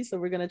difficulties. So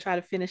we're going to try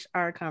to finish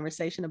our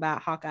conversation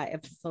about Hawkeye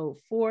episode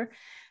 4.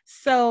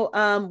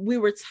 So we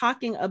were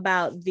talking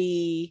about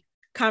the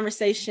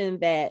conversation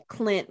that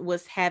Clint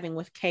was having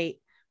with Kate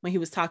when he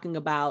was talking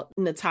about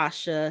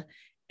Natasha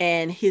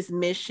and his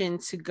mission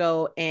to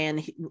go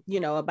and,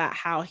 about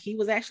how he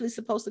was actually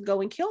supposed to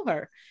go and kill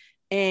her.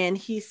 And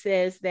he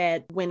says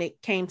that when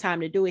it came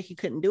time to do it, he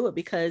couldn't do it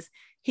because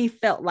he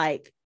felt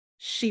like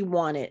she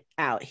wanted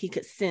out. He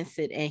could sense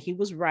it, and he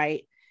was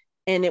right.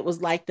 And it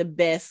was like the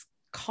best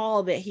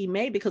call that he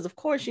made because, of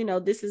course,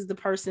 this is the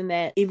person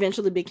that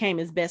eventually became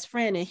his best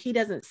friend. And he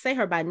doesn't say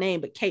her by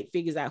name, but Kate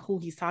figures out who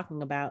he's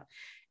talking about.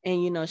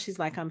 And, she's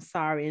like, I'm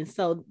sorry. And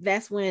so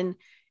that's when,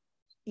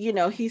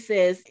 he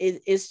says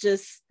it's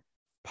just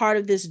part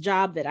of this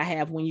job that I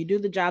have. When you do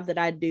the job that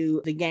I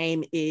do, the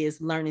game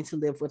is learning to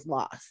live with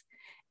loss.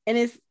 And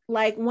it's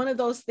like one of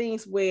those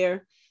things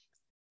where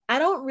I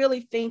don't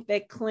really think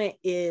that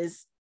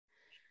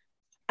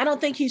I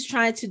don't think he's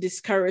trying to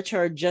discourage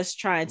her, just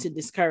trying to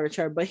discourage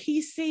her, but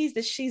he sees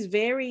that she's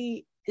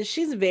very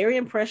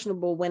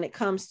impressionable when it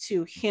comes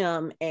to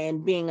him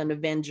and being an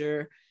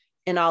Avenger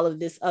and all of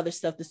this other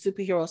stuff, the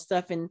superhero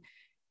stuff. And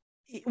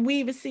we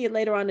even see it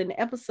later on in the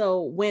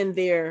episode when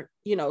they're,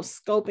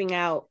 scoping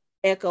out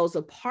Echo's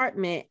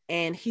apartment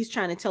and he's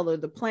trying to tell her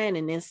the plan.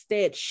 And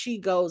instead she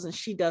goes and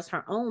she does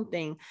her own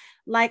thing.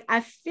 Like, I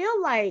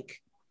feel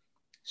like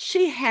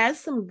she has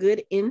some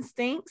good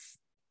instincts,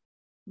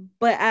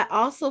 but I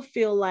also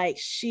feel like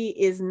she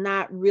is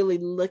not really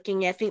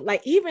looking at things.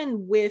 Like,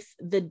 even with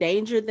the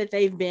danger that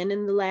they've been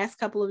in the last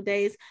couple of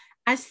days,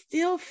 I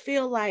still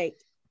feel like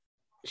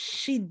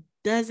she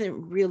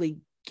doesn't really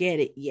get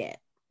it yet.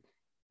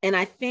 And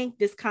I think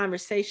this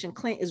conversation,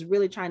 Clint is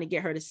really trying to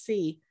get her to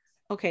see,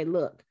 okay,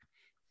 look,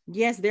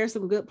 yes, there's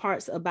some good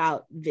parts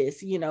about this,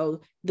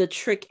 the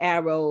trick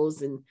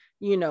arrows and,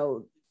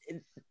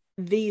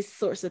 these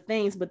sorts of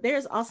things, but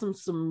there's also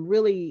some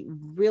really,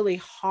 really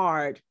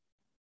hard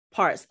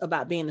parts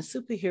about being a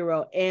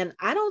superhero. And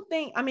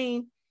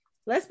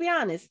let's be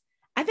honest,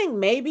 I think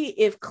maybe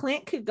if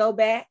Clint could go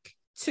back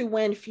to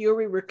when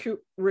Fury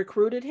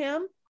recruited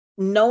him,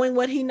 knowing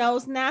what he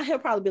knows now, he'll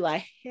probably be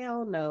like,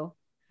 hell no.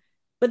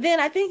 But then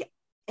I think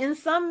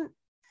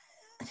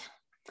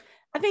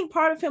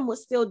part of him would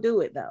still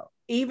do it though,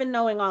 even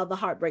knowing all the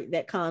heartbreak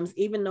that comes,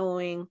 even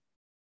knowing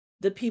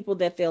the people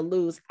that they'll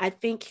lose. I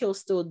think he'll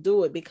still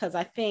do it because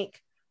I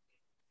think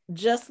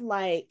just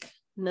like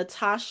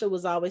Natasha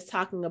was always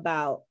talking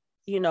about,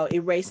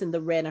 erasing the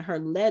red in her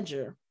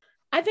ledger,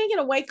 I think in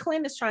a way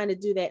Clint is trying to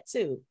do that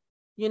too.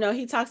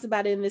 He talks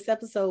about it in this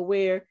episode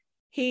where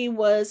he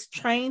was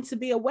trained to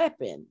be a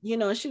weapon,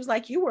 and she was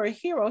like, you were a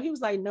hero. He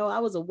was like, no, I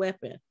was a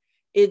weapon.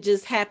 It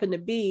just happened to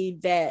be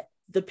that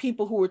the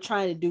people who were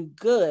trying to do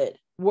good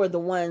were the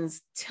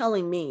ones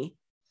telling me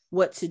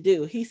what to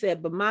do. He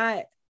said, but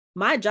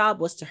my job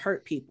was to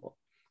hurt people,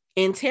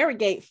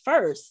 interrogate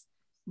first,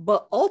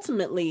 but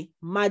ultimately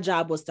my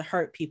job was to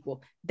hurt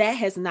people. That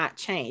has not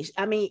changed.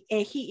 And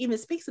he even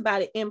speaks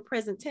about it in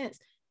present tense.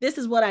 This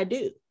is what I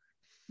do.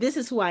 This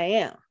is who I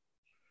am.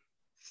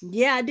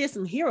 Yeah, I did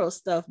some hero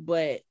stuff,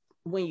 but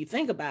when you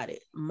think about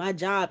it, my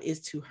job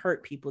is to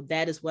hurt people.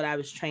 That is what I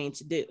was trained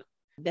to do.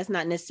 That's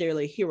not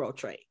necessarily a hero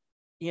trait,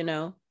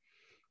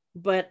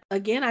 But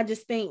again, I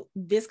just think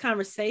this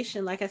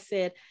conversation, like I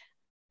said,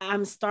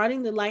 I'm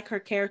starting to like her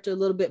character a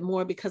little bit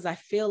more because I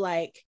feel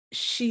like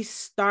she's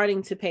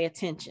starting to pay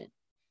attention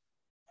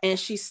and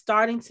she's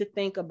starting to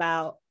think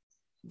about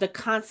the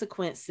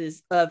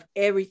consequences of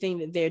everything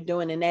that they're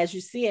doing. And as you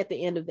see at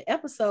the end of the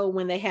episode,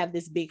 when they have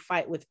this big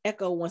fight with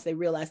Echo, once they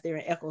realize they're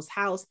in Echo's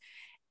house,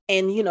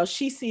 and,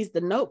 she sees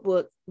the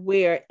notebook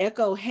where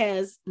Echo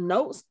has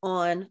notes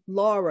on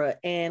Laura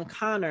and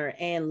Connor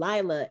and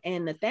Lila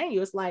and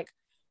Nathaniel. It's like,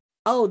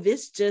 oh,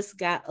 this just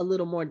got a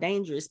little more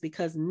dangerous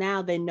because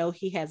now they know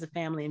he has a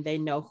family and they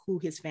know who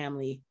his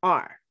family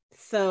are.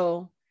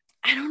 So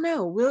I don't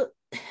know.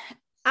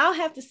 I'll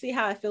have to see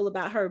how I feel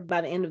about her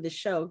by the end of the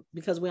show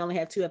because we only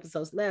have 2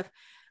 episodes left.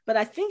 But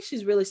I think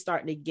she's really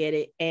starting to get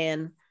it.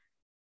 And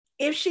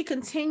if she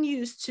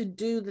continues to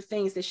do the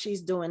things that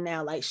she's doing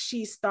now, like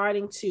she's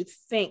starting to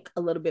think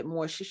a little bit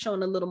more, she's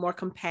showing a little more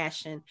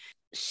compassion.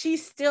 She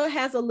still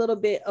has a little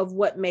bit of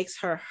what makes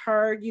her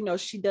her.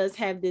 She does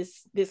have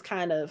this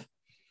kind of,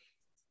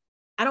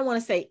 I don't want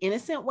to say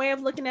innocent way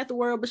of looking at the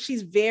world, but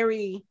she's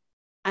very,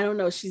 I don't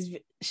know, she's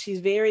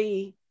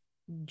very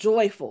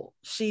joyful.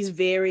 She's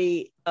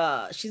very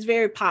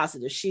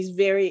positive. She's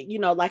very,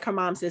 like her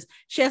mom says,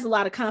 she has a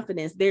lot of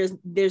confidence.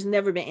 There's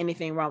never been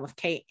anything wrong with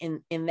Kate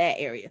in that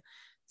area.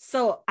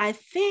 So I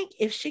think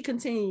if she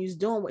continues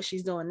doing what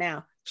she's doing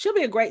now, she'll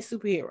be a great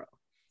superhero.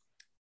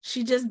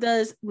 She just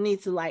does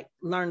need to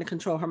learn to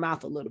control her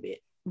mouth a little bit.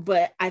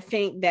 But I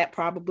think that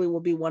probably will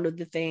be one of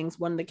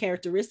the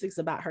characteristics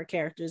about her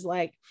characters.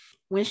 Like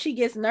when she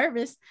gets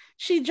nervous,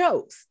 she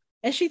jokes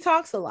and she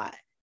talks a lot.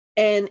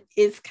 And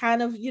it's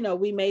kind of,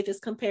 we made this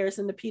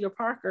comparison to Peter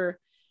Parker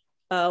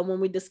when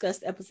we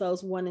discussed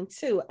episodes 1 and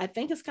 2. I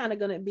think it's kind of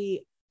going to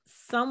be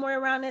somewhere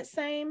around that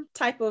same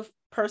type of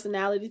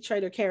personality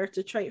trait or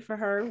character trait for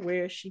her,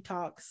 where she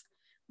talks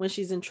when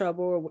she's in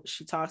trouble, or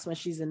she talks when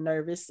she's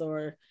nervous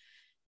or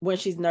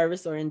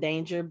in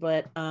danger.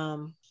 But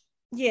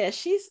yeah,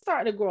 she's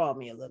starting to grow on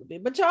me a little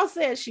bit. But y'all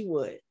said she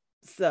would.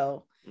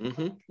 So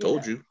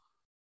told you.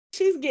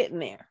 She's getting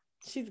there.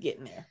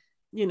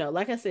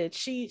 Like I said,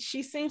 she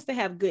seems to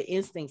have good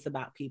instincts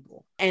about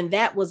people. And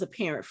that was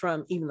apparent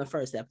from even the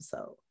first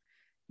episode.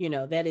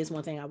 That is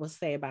one thing I would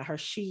say about her.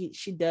 She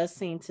does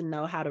seem to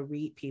know how to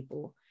read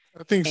people.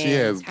 I think she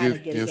has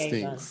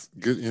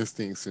good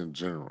instincts in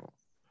general.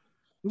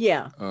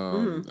 Yeah.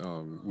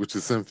 Which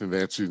is something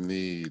that you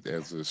need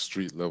as a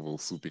street level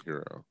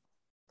superhero.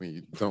 when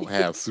you don't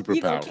have superpowers.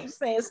 You gonna keep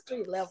saying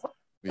street level.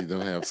 When you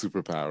don't have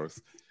superpowers.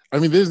 I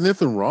mean, there's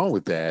nothing wrong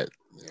with that.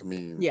 I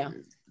mean, yeah,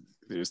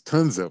 there's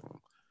tons of them.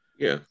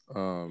 Yeah.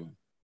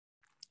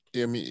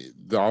 I mean,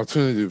 the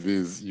alternative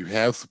is you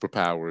have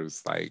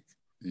superpowers, like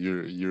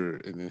you're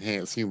an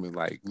enhanced human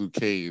like Luke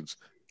Cage,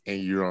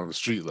 and you're on the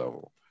street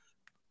level.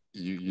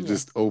 You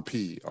just OP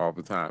all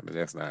the time, and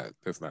that's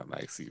not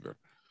nice either.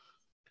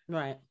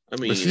 Right. I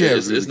mean,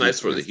 it's nice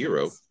for the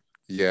hero.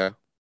 Yeah,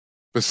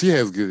 but she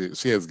has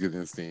good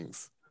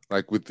instincts.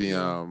 Like with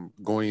the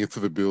going into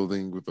the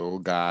building with the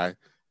old guy,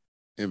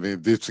 and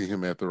then ditching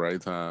him at the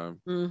right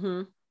time.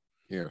 Mm-hmm.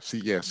 Yeah,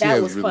 she has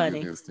really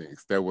funny. good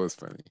instincts. That was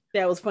funny.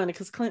 That was funny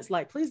because Clint's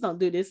like, please don't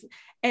do this.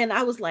 And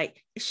I was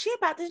like, is she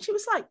about this? She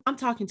was like, I'm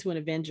talking to an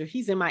Avenger.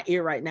 He's in my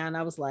ear right now. And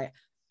I was like,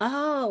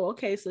 oh,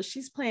 okay. So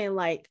she's playing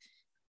like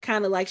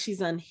kind of like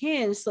she's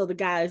unhinged. So the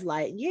guy's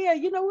like, yeah,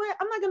 you know what?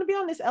 I'm not going to be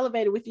on this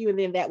elevator with you. And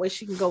then that way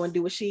she can go and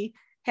do what she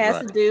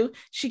has to do.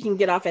 She can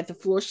get off at the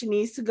floor she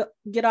needs to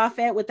get off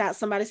at without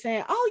somebody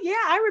saying, oh yeah,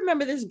 I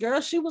remember this girl.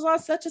 She was on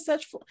such and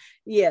such floor.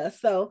 Yeah.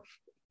 So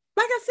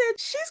like I said,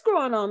 she's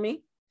growing on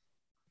me.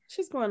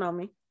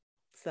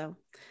 So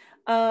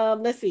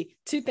let's see.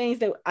 Two things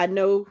that I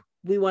know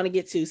we want to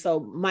get to. So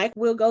Mike,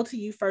 we'll go to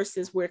you first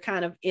since we're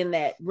kind of in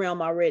that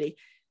realm already.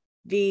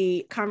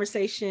 The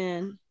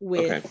conversation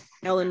with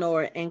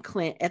Eleanor and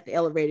Clint at the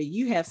elevator.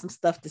 You have some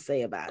stuff to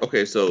say about it.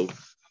 Okay, so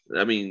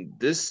I mean,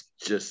 this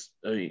just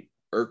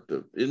irked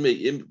her.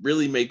 It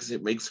really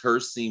makes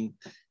her seem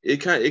it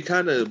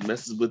kind of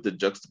messes with the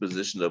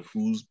juxtaposition of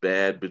who's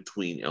bad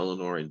between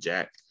Eleanor and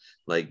Jack.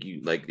 Like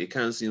it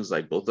kind of seems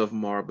like both of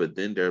them are, but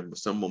then there are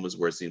some moments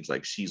where it seems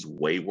like she's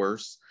way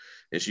worse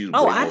and she's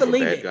way more of a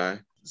bad guy.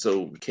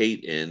 So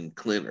Kate and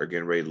Clint are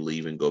getting ready to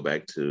leave and go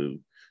back to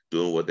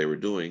doing what they were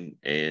doing,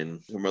 and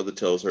her mother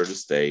tells her to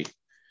stay,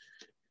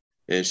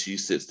 and she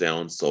sits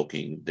down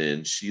sulking.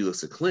 Then she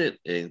looks at Clint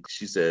and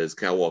she says,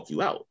 "Can I walk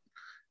you out?"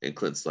 And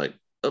Clint's like,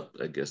 "Oh,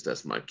 I guess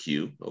that's my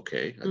cue.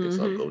 Okay, I guess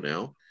I'll go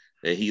now."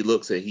 And he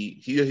looks and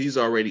he's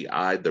already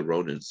eyed the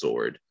Ronin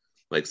sword,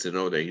 like sitting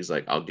over there. He's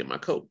like, "I'll get my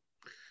coat."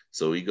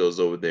 So he goes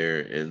over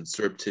there and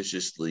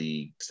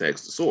surreptitiously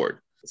snacks the sword.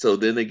 So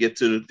then they get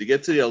to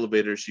the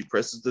elevator. She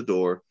presses the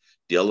door,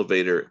 the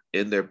elevator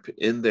in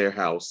their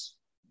house.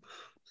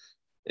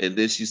 And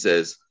then she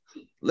says,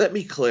 "Let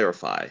me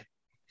clarify."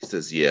 He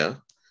says, "Yeah."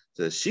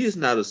 Says, "She is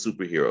not a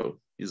superhero."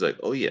 He's like,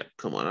 "Oh yeah,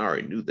 come on, I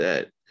already knew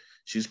that.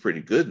 She's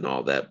pretty good and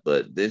all that."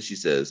 But then she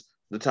says,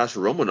 "Natasha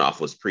Romanoff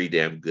was pretty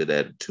damn good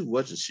at it too,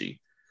 wasn't she?"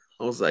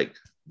 I was like,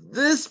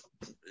 this.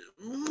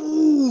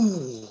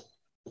 Ooh.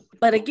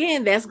 But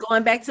again, that's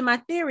going back to my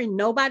theory.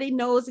 Nobody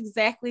knows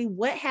exactly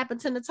what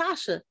happened to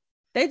Natasha.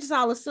 They just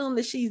all assume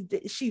that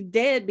she's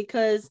dead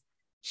because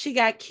she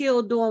got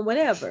killed doing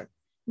whatever.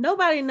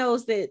 Nobody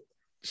knows that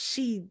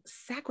she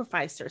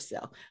sacrificed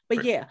herself. But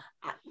right. Yeah.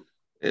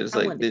 And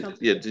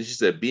it's she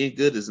said, "Being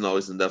good isn't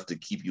always enough to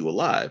keep you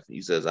alive."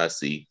 He says, "I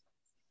see."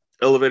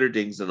 Elevator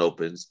dings and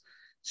opens.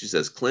 She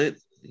says, "Clint?"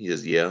 He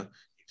says, "Yeah."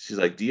 She's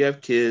like, "Do you have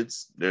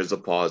kids?" There's a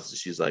pause.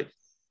 She's like,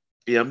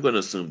 "Yeah, I'm going to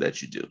assume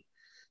that you do.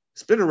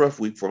 It's been a rough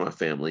week for my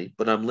family,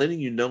 but I'm letting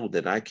you know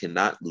that I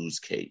cannot lose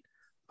Kate.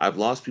 I've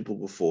lost people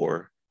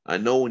before. I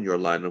know in your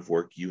line of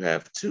work you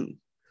have too."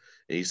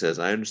 And he says,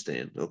 "I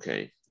understand."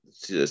 Okay.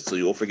 She says, "So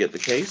you'll forget the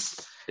case?"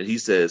 And he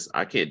says,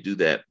 "I can't do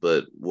that,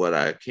 but what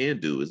I can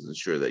do is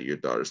ensure that your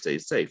daughter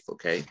stays safe."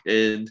 Okay.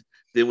 And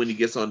then when he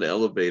gets on the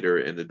elevator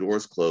and the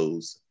doors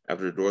close,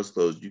 after the doors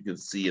close, you can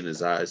see in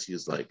his eyes,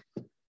 he's like,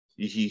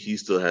 he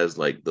still has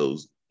like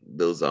those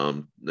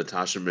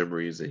Natasha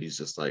memories, and he's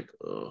just like,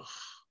 ugh.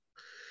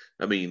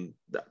 I mean,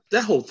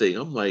 that whole thing,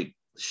 I'm like,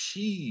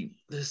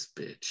 this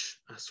bitch,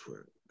 I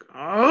swear.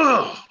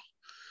 Oh,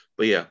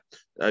 but yeah,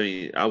 I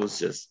mean,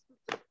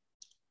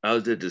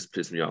 it just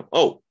pissed me off.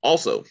 Oh,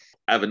 also,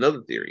 I have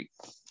another theory.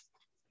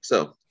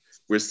 So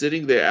we're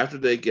sitting there after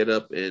they get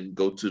up and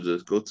go to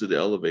the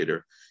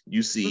elevator.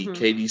 You see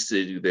Katie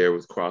sitting there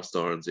with crossed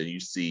arms, and you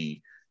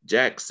see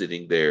Jack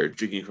sitting there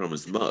drinking from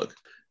his mug.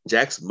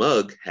 Jack's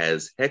mug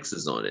has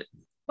hexes on it.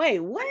 Wait,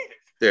 what?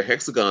 There are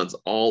hexagons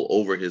all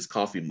over his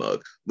coffee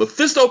mug.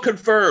 Mephisto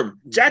confirmed.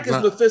 Jack is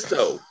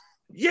Mephisto.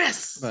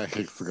 Yes. Not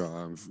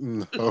hexagons.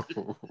 No.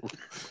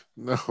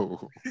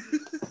 No.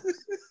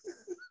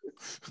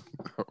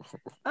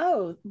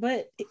 Oh,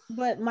 but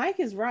Mike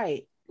is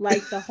right.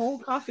 Like the whole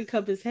coffee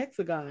cup is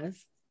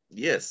hexagons.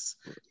 Yes,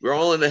 we're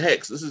all in the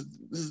hex. This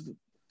is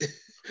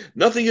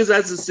nothing is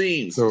as it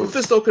seems. So,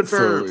 Mephisto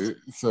confirmed.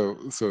 So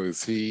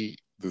is he?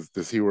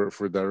 Does he work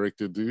for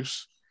Director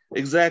Douche?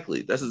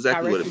 Exactly. That's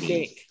exactly Director what it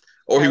means. Dick.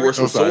 Or he works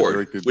for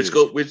Sword, which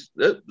is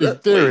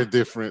there a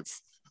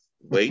difference?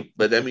 Wait,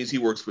 but that means he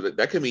works for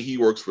that can mean he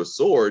works for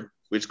Sword,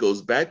 which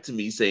goes back to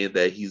me saying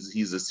that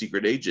he's a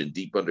secret agent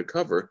deep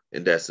undercover,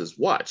 and that's his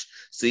watch.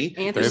 See,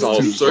 it's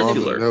all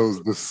circular.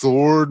 The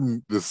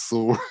sword, the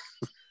sword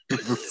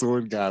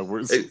guy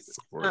works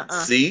for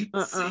Sword. See,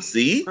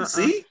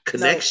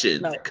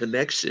 connection.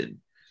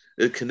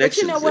 But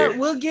you know what?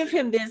 We'll give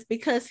him this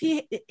because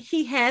he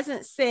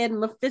hasn't said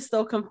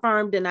Mephisto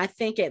confirmed in I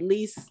think at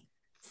least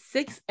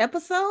 6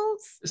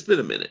 episodes. It's been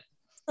a minute.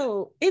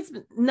 So it's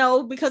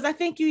no, because I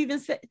think you even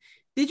said,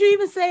 did you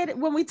even say it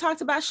when we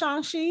talked about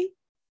Shang-Chi?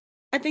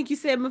 I think you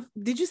said,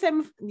 did you say,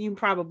 you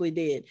probably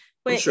did,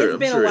 but it's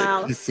been a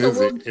while. He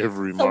says it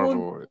every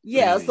Marvel.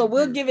 So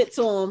we'll give it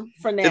to him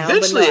for now.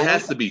 Eventually, it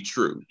has to be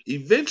true.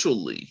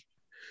 Eventually,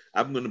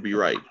 I'm going to be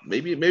right.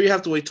 Maybe I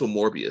have to wait till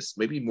Morbius.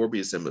 Maybe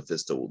Morbius and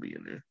Mephisto will be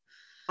in there.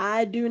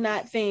 I do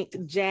not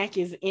think Jack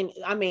is in.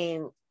 I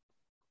mean,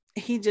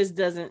 he just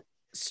doesn't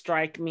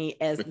strike me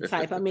as the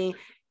type. I mean,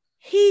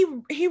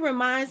 he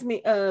reminds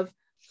me of,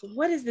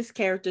 what is this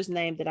character's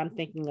name that I'm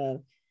thinking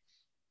of?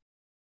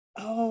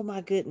 Oh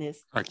my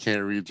goodness. I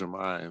can't read your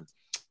mind.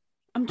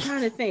 I'm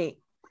trying to think.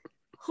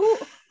 Who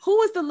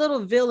was the little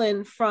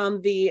villain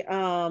from the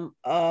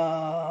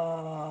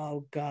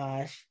oh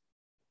gosh.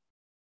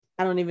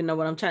 I don't even know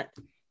what I'm trying.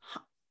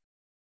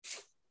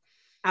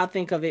 I'll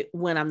think of it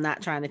when I'm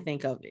not trying to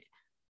think of it.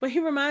 But he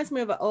reminds me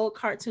of an old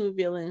cartoon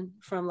villain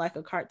from like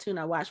a cartoon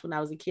I watched when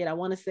I was a kid. I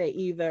want to say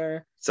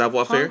either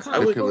Savoir-faire. I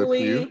would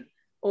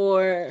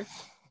or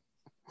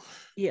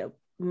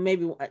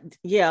maybe I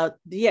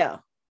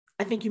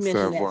think you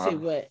mentioned that too,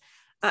 but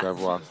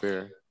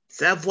Savoir-faire.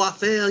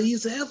 Savoir-faire,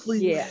 he's an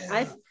athlete.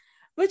 Yeah,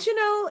 but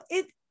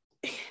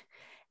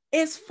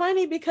it's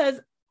funny because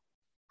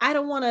I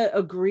don't want to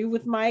agree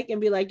with Mike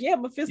and be like, yeah,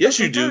 Mephisto. Yes,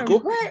 you do.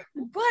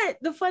 But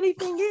the funny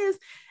thing is,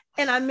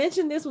 and I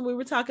mentioned this when we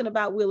were talking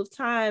about Wheel of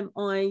Time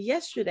on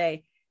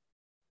yesterday,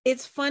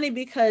 it's funny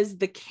because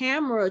the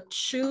camera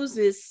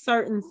chooses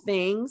certain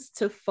things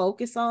to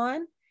focus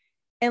on.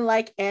 And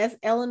like, as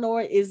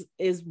Eleanor is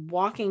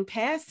walking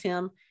past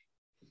him,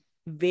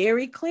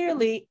 very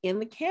clearly in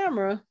the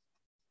camera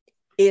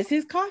is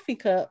his coffee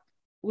cup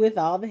with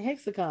all the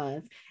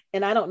hexagons.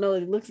 And I don't know,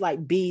 it looks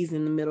like bees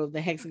in the middle of the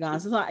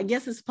hexagons. So I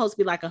guess it's supposed to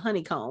be like a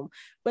honeycomb.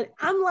 But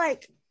I'm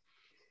like,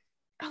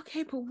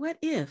 okay, but what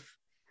if?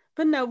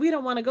 But no, we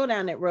don't want to go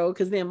down that road,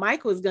 because then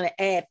Michael is going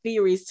to add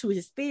theories to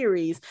his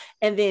theories,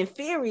 and then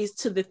theories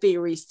to the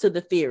theories to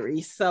the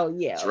theories. So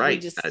yeah. That's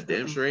right. I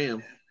damn sure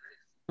am.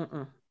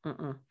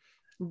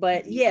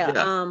 But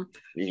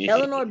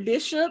Eleanor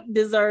Bishop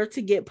deserved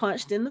to get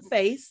punched in the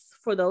face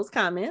for those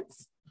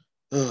comments.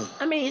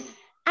 I mean,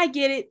 I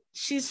get it.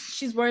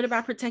 She's worried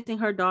about protecting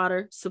her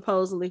daughter,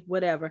 supposedly,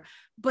 whatever.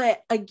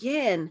 But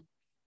again,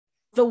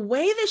 the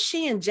way that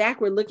she and Jack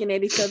were looking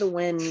at each other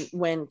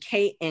when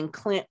Kate and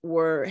Clint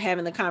were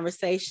having the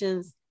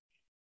conversations,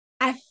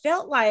 I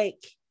felt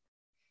like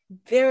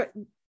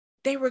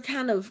they were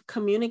kind of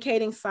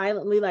communicating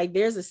silently, like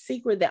there's a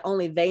secret that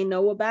only they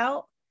know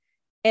about.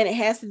 And it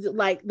has to do,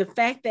 like, the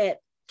fact that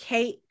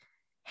Kate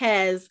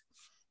has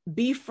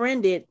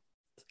befriended,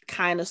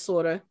 kind of,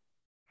 sort of,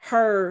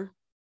 her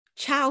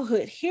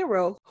childhood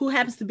hero, who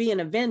happens to be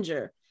an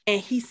Avenger, and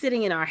he's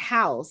sitting in our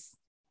house.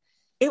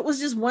 It was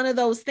just one of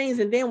those things.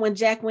 And then when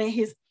Jack went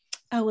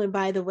and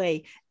by the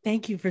way,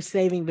 thank you for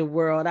saving the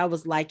world, I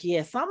was like,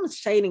 yeah, something's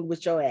shading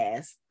with your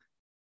ass.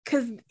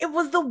 Because it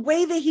was the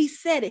way that he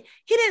said it.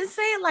 He didn't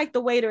say it like the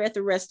waiter at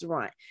the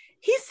restaurant.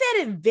 He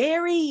said it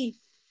very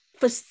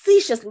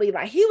facetiously,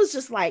 like he was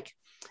just like,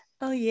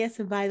 oh yes,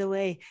 and by the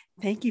way,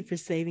 thank you for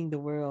saving the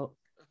world.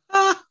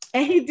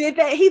 And he did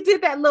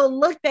that little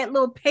look, that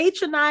little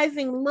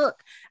patronizing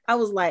look. I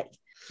was like,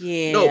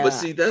 yeah, no, but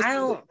see, I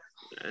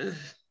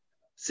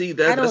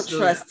don't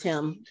trust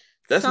him.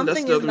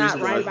 Something is not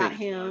right about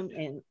him.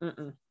 And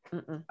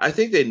I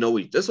think they know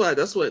each. That's what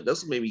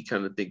made me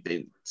kind of think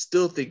they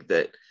still think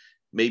that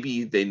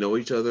maybe they know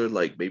each other.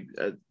 Like, maybe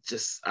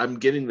I'm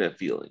getting that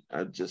feeling.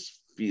 I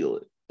just feel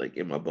it, like,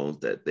 in my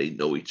bones, that they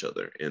know each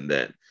other, and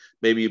that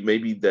maybe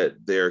that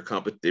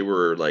they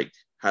were like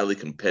highly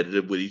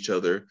competitive with each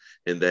other,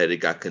 and that it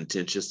got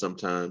contentious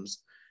sometimes,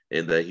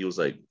 and that he was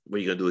like, what are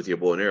you gonna do with your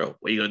bow and arrow?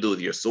 What are you gonna do with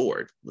your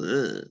sword?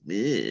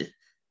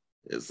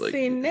 It's like,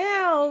 see,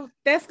 now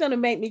that's gonna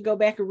make me go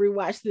back and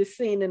rewatch this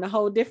scene in a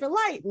whole different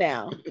light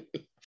now.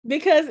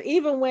 Because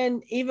even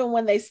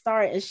when they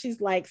start and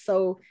she's like,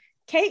 so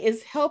Kate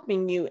is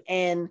helping you,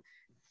 and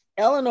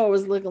Eleanor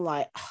was looking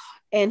like, oh,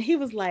 and he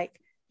was like,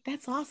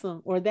 that's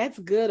awesome, or that's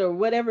good, or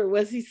whatever it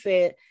was he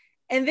said.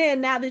 And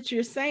then now that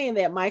you're saying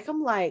that, Mike,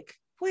 I'm like,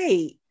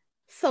 wait,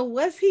 so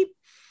was he?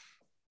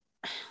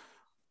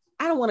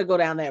 I don't want to go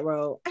down that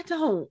road. I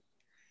don't.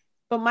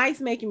 But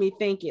Mike's making me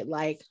think it,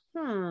 like,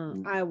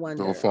 I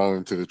wonder. Don't fall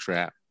into the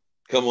trap.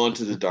 Come on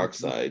to the dark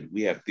side.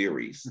 We have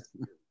theories.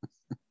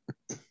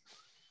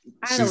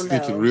 She's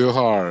thinking real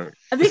hard.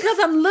 Because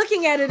I'm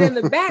looking at it in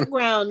the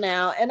background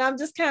now, and I'm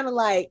just kind of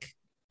like,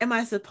 am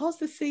I supposed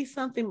to see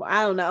something more?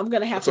 I don't know. I'm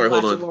going to have to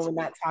watch it when we're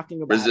not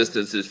talking about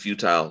Resistance is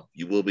futile.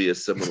 You will be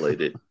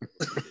assimilated.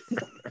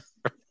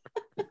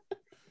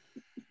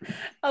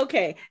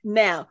 Okay,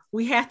 now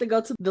we have to go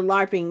to the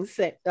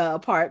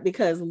LARPing part,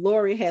 because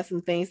Lori has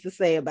some things to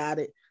say about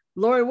it.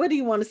 Lori, what do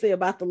you want to say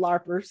about the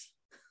LARPers?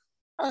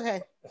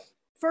 Okay.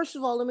 First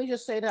of all, let me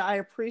just say that I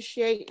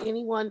appreciate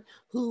anyone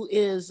who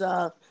is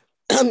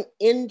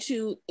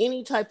into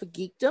any type of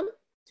geekdom.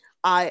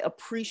 I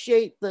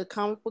appreciate the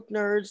comic book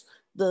nerds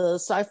the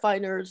sci-fi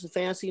nerds, the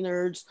fantasy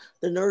nerds,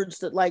 the nerds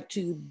that like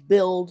to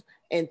build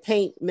and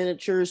paint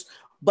miniatures.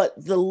 But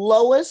the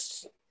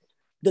lowest,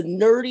 the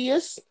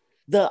nerdiest,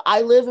 the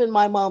I live in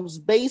my mom's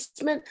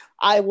basement,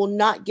 I will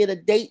not get a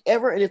date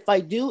ever. And if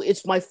I do,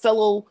 it's my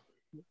fellow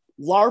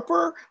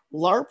LARPer.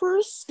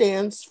 LARPers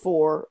stands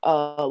for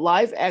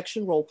live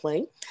action role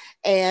playing.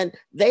 And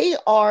they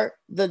are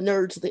the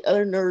nerds. The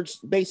other nerds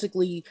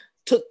basically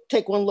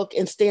take one look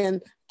and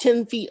stand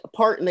 10 feet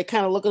apart, and they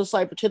kind of look at the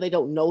side, pretend they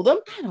don't know them.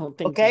 I don't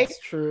think that's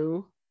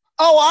true.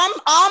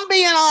 Oh, I'm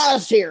being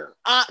honest here.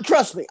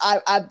 Trust me.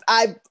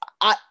 I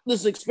this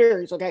is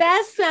experience. Okay.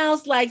 That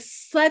sounds like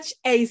such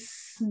a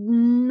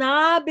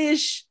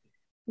snobbish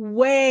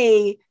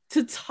way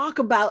to talk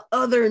about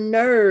other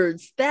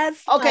nerds.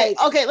 That's okay.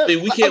 Like, okay. I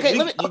mean, we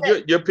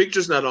can't. Your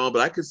picture's not on,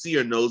 but I can see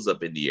your nose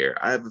up in the air.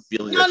 I have a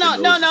feeling. No.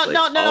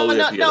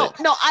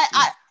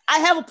 I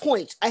have a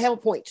point.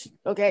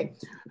 Okay.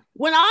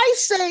 When I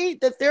say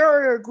that there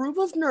are a group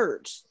of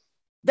nerds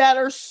that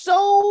are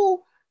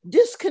so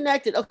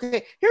disconnected.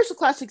 Okay, here's a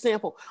classic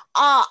example.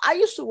 I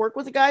used to work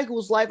with a guy who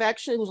was live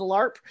action, who was a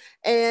LARP,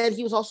 and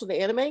he was also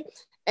the anime.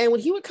 And when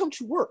he would come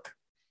to work,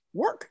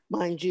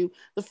 mind you,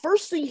 the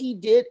first thing he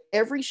did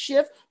every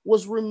shift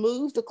was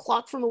remove the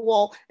clock from the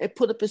wall and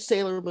put up his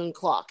Sailor Moon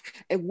clock.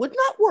 It would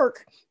not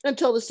work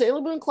until the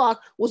Sailor Moon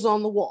clock was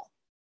on the wall.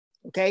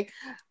 Okay,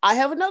 I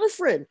have another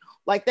friend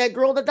like that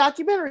girl in the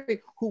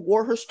documentary who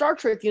wore her Star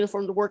Trek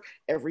uniform to work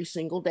every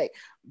single day.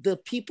 The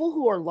people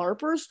who are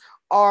LARPers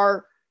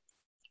are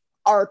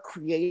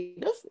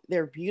creative,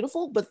 they're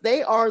beautiful, but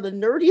they are the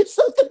nerdiest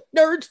of the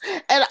nerds.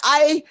 And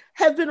I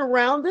have been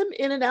around them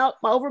in and out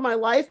over my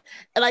life.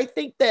 And I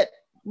think that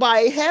by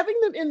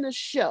having them in the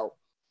show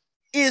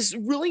is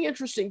really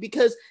interesting,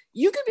 because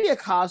you can be a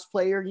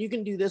cosplayer and you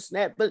can do this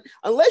and that, but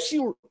unless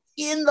you're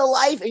in the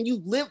life and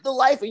you live the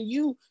life and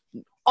you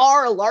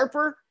are a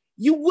LARPer,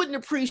 you wouldn't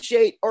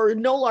appreciate or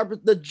know LARPer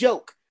the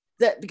joke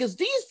that, because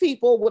these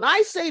people, when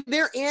I say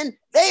they're in,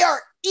 they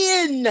are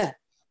in.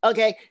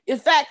 Okay. In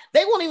fact,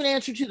 they won't even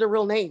answer to their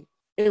real name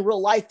in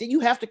real life. That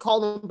you have to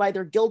call them by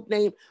their guild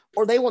name,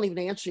 or they won't even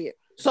answer you.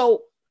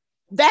 So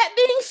that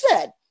being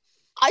said,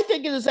 I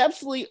think it is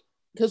absolutely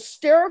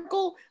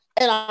hysterical,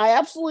 and I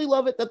absolutely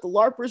love it that the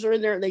LARPers are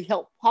in there and they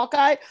help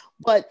Hawkeye.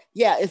 But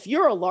yeah, if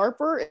you're a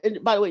LARPer,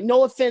 and by the way,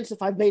 no offense if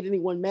I've made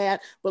anyone mad,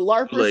 but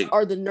LARPers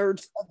are the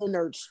nerds of the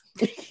nerds.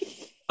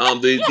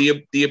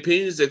 The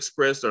opinions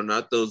expressed are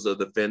not those of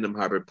the Fandom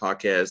Hybrid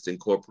Podcast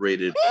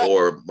Incorporated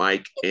or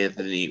Mike,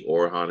 Anthony,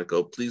 or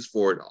Hanako. Please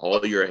forward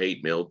all your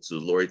hate mail to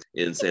Lori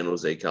in San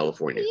Jose,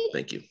 California.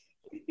 Thank you.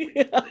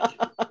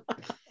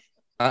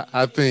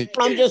 I think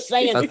I'm just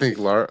saying. I think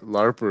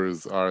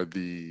LARPers are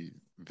the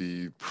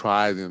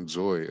pride and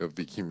joy of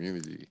the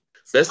community.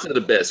 Best of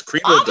the best.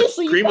 Creme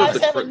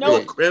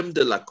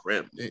de la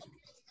creme.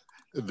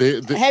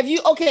 Have you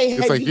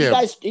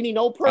guys any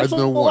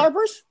personal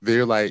LARPers?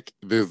 They're like,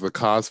 there's the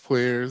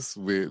cosplayers,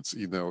 which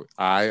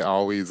I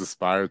always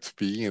aspire to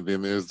be, and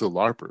then there's the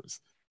LARPers,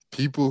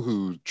 people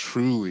who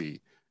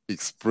truly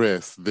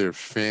express their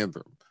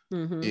fandom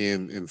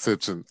in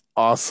such an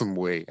awesome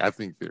way. I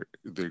think they're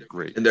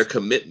great, and their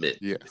commitment,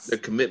 their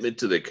commitment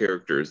to their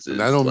characters. Is,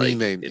 and I don't mean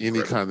that in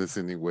any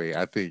condescending way.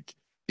 I think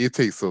it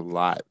takes a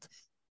lot,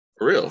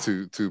 for real,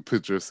 to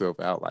put yourself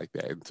out like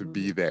that and to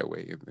be that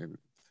way, and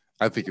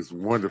I think it's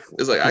wonderful.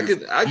 It's like I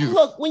can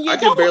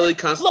barely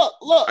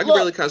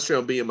concentrate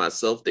on being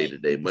myself day to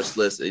day, much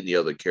less any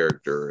other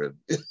character.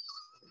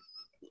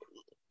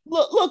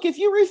 Look, if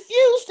you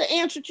refuse to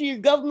answer to your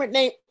government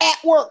name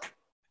at work,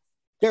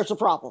 there's a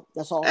problem.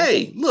 That's all.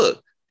 Hey,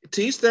 look,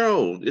 to each their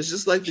own. It's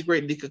just like the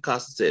great Nika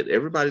Costa said.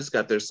 Everybody's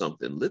got their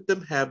something. Let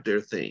them have their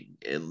thing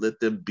and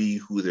let them be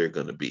who they're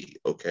gonna be.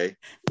 Okay.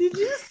 Did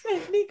you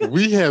say Nika?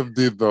 We have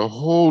did the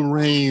whole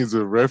range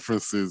of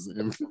references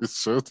in this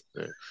show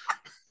today.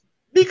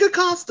 Nika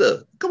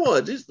Costa, come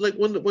on, just like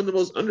one of the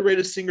most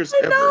underrated singers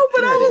ever. No,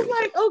 but I was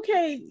like,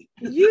 okay,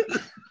 you.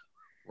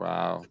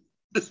 Wow.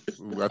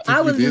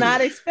 I was not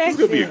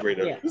expecting.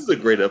 This is a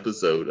great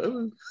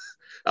episode.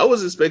 I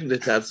was expecting to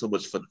have as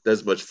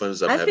much fun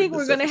as I'm having. I think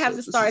we're going to have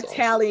to start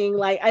tallying.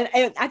 Like,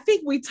 I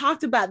think we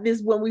talked about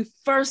this when we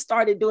first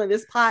started doing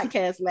this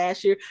podcast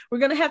last year. We're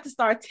going to have to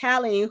start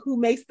tallying who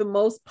makes the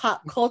most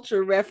pop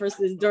culture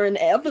references during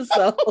the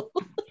episode.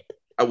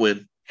 I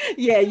win.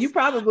 Yeah, you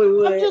probably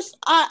would.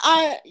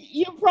 I'm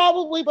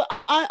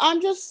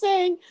just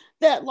saying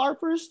that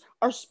LARPers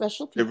are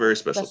special people. They're very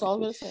special. That's all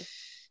I'm going to say.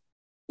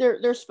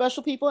 They're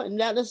special people, and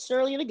not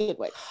necessarily in a good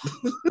way.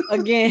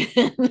 Again.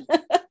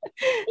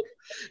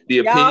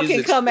 Y'all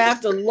can come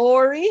after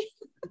Lori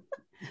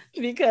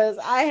because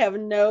I have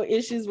no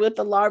issues with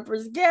the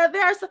LARPers. Yeah,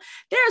 there are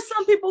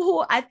some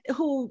people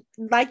who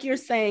like you're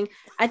saying,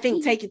 I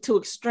think take it to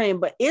extreme,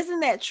 but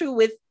isn't that true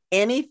with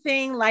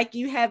anything? Like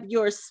you have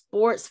your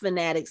sports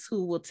fanatics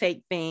who will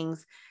take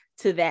things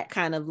to that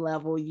kind of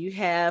level. You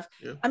have,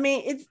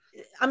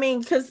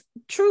 because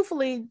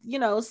truthfully,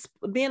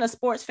 being a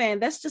sports fan,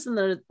 that's just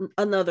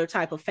another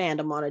type of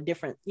fandom on a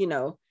different,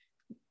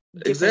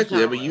 Exactly.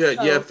 genres. I mean,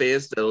 you have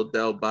fans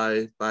that'll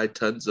buy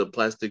tons of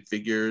plastic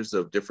figures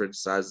of different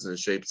sizes and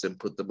shapes and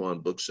put them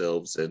on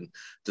bookshelves and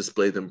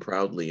display them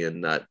proudly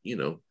and not,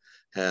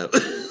 have.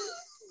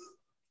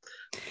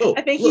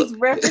 I think he's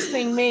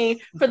referencing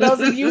me. For those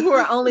of you who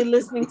are only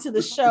listening to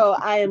the show,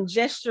 I am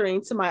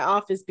gesturing to my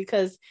office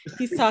because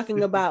he's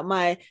talking about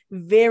my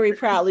very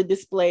proudly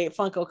displayed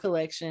Funko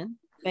collection.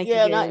 Thank you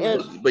very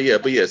much. But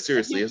yeah,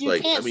 seriously,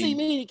 you can't see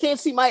me. You can't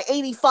see my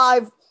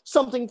 85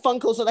 something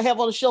Funkos that I have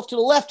on the shelf to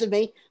the left of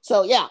me.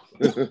 So yeah.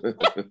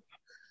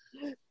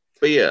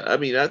 But yeah, I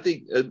mean, I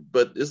think,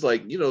 but it's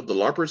like, the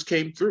LARPers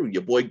came through.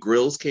 Your boy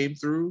Grills came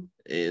through,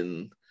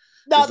 and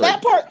now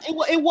that part,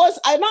 it was.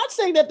 I'm not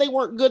saying that they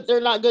weren't good. They're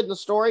not good in the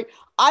story.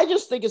 I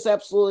just think it's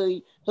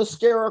absolutely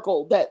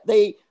hysterical that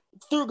they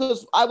threw,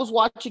 because I was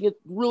watching it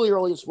really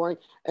early this morning,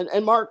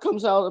 and Mark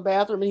comes out of the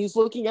bathroom and he's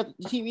looking at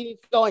the TV and he's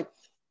going,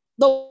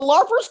 "The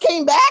LARPers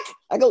came back?"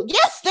 I go,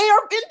 "Yes, they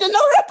are in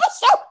another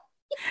episode."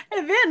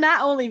 And then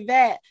not only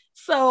that,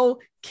 so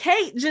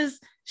Kate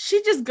just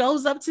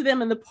goes up to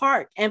them in the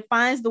park and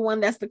finds the one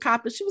that's the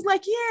cop. And she was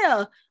like,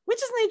 "Yeah, we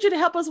just need you to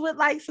help us with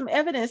like some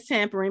evidence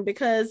tampering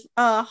because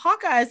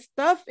Hawkeye's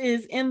stuff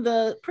is in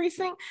the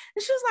precinct."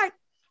 And she was like,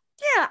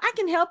 "Yeah, I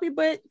can help you,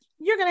 but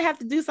you're going to have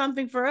to do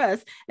something for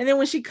us." And then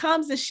when she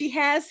comes and she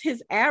has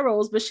his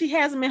arrows, but she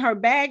has them in her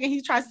bag and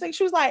he tries to take,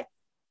 she was like,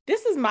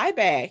 "This is my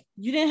bag.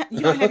 You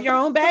don't have your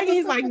own bag?" And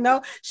he's like,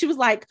 "No." She was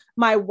like,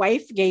 "My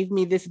wife gave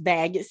me this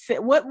bag. It said,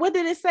 what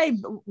did it say?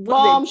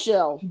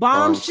 Bombshell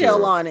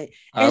on it."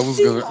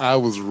 And I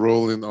was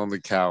rolling on the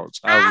couch.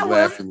 I was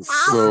laughing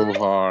so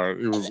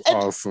hard. It was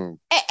awesome.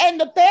 And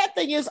the bad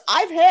thing is,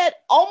 I've had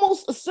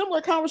almost a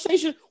similar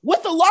conversation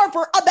with the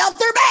LARPer about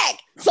their bag.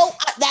 So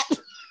that.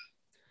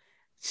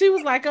 She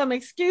was like,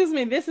 "Excuse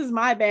me, this is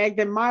my bag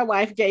that my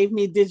wife gave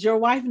me. Did your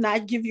wife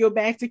not give you a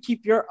bag to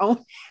keep your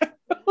own?"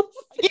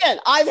 Again,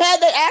 I've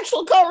had that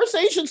actual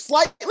conversation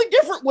slightly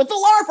different with the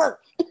LARPer.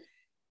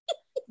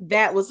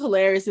 That was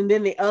hilarious. And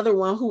then the other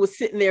one who was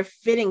sitting there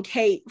fitting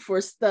Kate for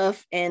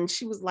stuff, and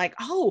she was like,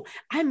 "Oh,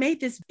 I made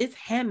this. It's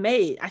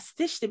handmade. I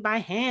stitched it by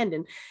hand."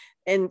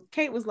 And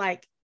Kate was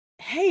like,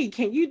 "Hey,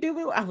 can you do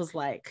it?" I was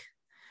like,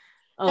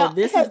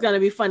 this is going to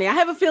be funny. I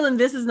have a feeling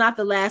this is not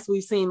the last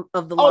we've seen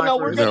of the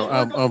LARPers.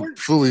 I'm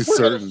fully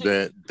certain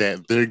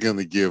that they're going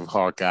to give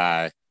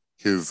Hawkeye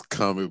his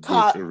comic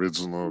book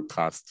original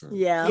costume.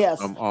 Yeah. Yes.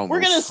 I'm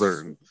almost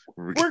certain.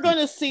 We're going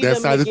to see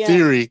that's them not again. A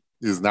theory.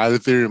 It's not a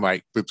theory,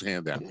 Mike. Put your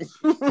hand down.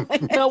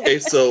 Okay,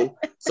 so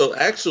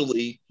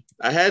actually,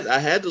 I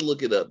had to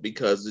look it up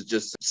because it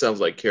just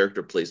sounds like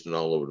character placement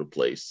all over the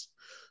place.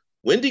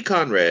 Wendy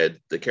Conrad,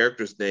 the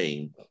character's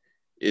name,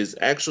 is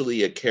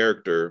actually a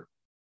character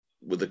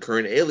with the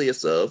current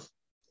alias of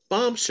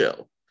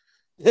Bombshell.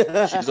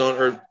 She's on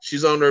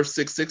Earth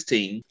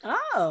 616.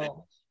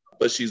 Oh.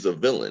 But she's a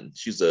villain.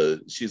 She's a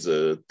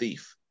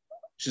thief.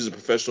 She's a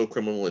professional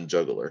criminal and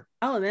juggler.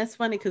 Oh, that's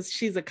funny because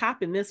she's a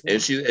cop in this one.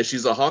 And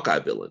she's a Hawkeye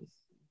villain.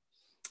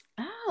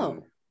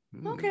 Oh,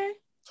 okay.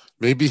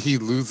 Maybe he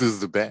loses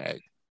the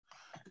bag.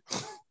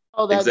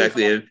 Oh,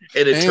 exactly. And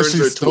it turns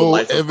her to a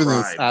life of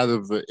evidence crime. Out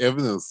of the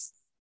evidence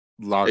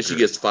locker. And she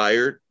gets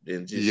fired.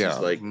 And she's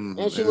like, and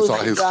it's all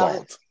his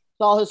fault.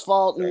 It's all his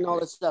fault and all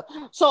that stuff.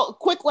 So,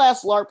 quick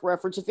last LARP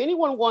reference. If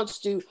anyone wants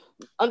to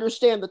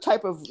understand the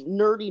type of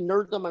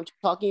nerddom I'm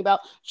talking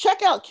about,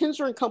 check out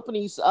Kinzer and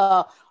Company's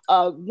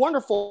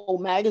wonderful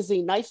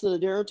magazine, Knights of the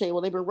Dinner Table.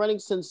 They've been running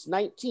since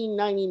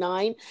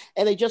 1999,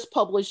 and they just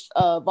published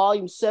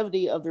volume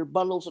 70 of their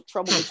Bundles of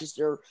Trouble, which is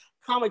their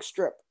comic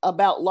strip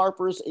about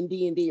LARPers and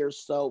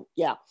D&Ders. So,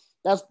 yeah,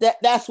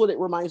 that's what it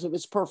reminds me of.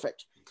 It's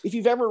perfect. If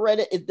you've ever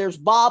read it, there's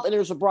Bob and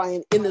there's a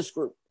Brian in this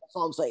group. That's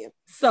all I'm saying.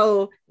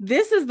 So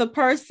this is the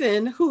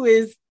person who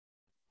is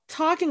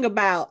talking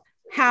about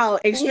how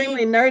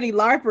extremely nerdy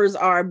LARPers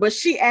are, but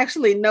she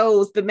actually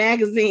knows the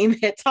magazine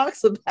that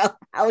talks about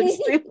how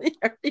extremely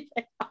nerdy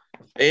they are.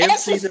 And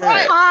see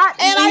that. Hot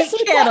and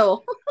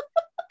kettle.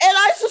 And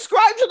I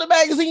subscribe to the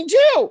magazine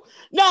too.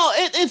 No,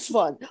 it's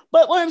fun.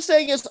 But what I'm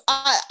saying is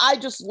I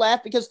just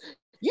laugh because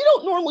you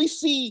don't normally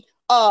see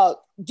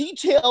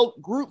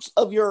detailed groups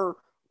of your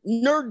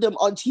nerddom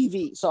on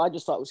TV. So I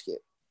just thought it was cute.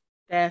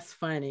 That's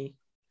funny.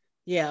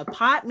 Yeah,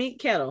 pot, meat,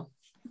 kettle.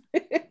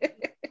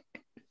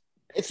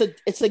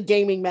 It's a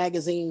gaming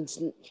magazine.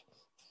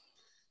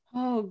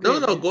 Oh,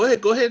 goodness. No, go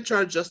ahead and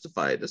try to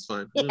justify it. That's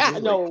fine.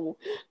 No,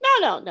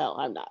 I'm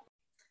not.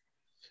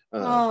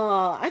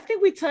 I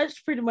think we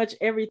touched pretty much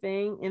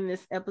everything in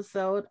this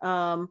episode.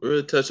 We're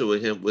gonna touch it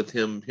with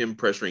him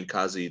pressuring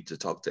Kazi to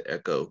talk to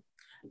Echo.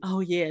 Oh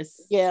yes.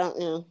 Yeah.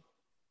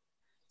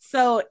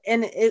 So,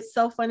 and it's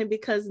so funny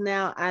because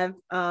now I've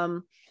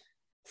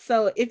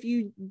so if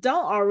you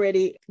don't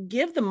already,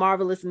 give the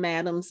Marvelous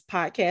Madams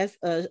podcast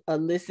a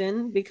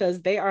listen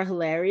because they are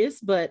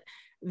hilarious, but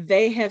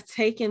they have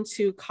taken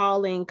to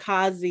calling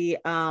Kazi,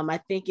 I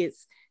think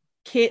it's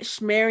Kit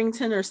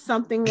Schmerrington or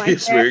something like that.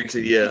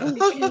 Schmerrington, yeah.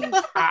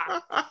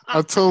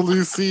 I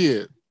totally see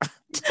it.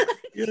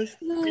 Yes,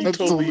 I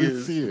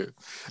totally see it.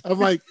 I'm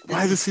like,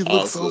 why does he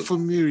look so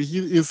familiar?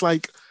 It's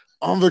like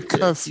on the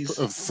cusp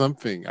of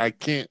something. I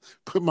can't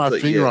put my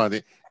finger on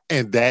it.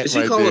 And that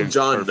she call him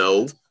John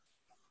No.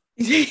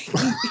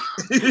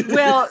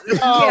 Well,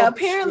 yeah,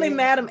 apparently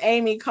Madam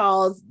Amy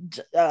calls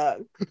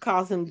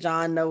him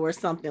John No or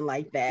something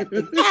like that.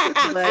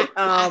 But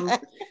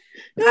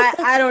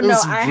I don't know.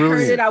 I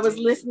heard it. I was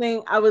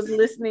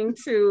listening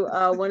to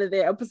one of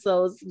their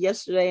episodes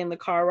yesterday in the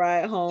car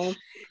ride home,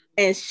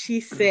 and she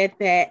said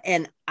that,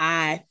 and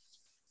I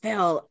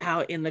fell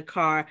out in the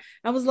car.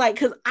 I was like,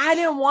 because I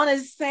didn't want to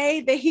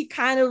say that he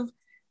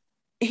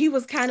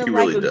was kind of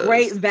like really a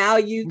great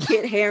value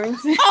Kit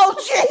Harington. Oh,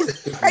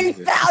 jeez, great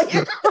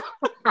value.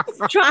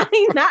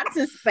 Trying not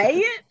to say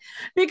it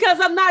because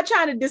I'm not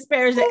trying to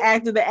disparage the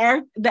actor.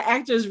 The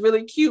actor is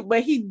really cute,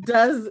 but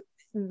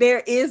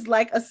there is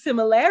like a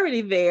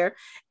similarity there.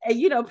 And,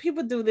 you know,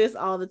 people do this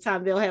all the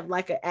time. They'll have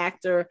like an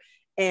actor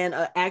and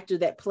an actor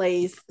that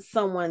plays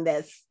someone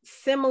that's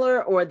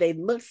similar or they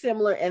look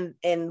similar, and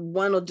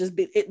one will just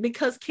be it,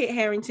 because Kit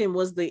Harington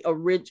was the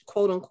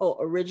quote unquote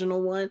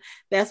original one.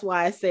 That's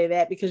why I say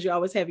that, because you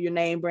always have your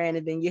name brand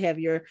and then you have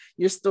your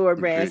store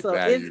brand. So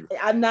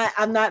I'm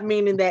not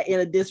meaning that in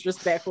a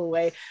disrespectful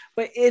way,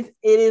 but it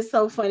is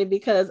so funny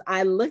because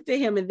I looked at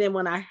him, and then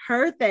when I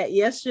heard that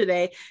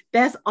yesterday,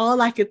 that's all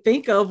I could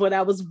think of when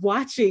I was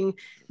watching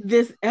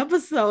this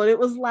episode. It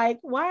was like,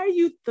 why are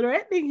you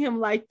threatening him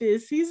like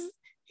this? He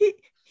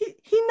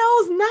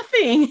knows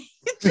nothing.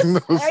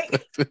 Just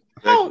like,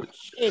 oh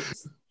shit.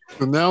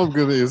 So now I'm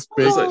gonna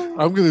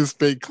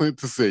expect Clint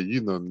to say,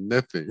 you know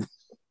nothing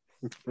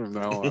from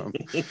now on.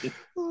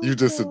 You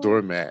just a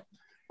doormat.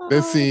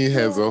 That scene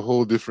has a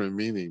whole different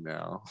meaning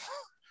now.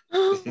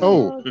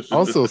 Oh,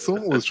 also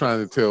someone was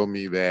trying to tell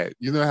me that,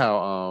 you know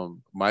how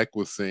Mike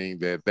was saying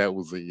that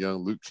was a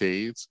young Luke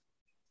Cage,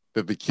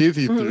 that the kid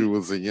he threw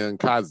was a young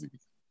Kazi.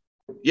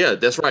 Yeah,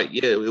 that's right.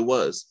 Yeah, it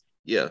was.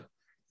 Yeah.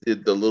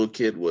 The little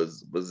kid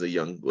was a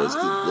young little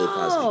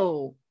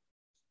Cosby.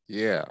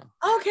 Yeah.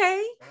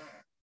 Okay.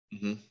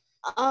 Mm-hmm.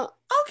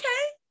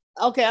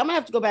 Okay. I'm gonna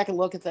have to go back and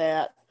look at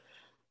that.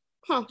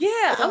 Huh.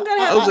 Yeah, I'm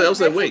gonna. I was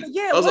like, wait.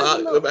 Yeah.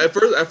 At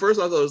first, I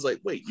thought it was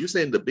like, wait, you're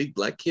saying the big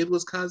black kid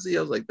was Kazi?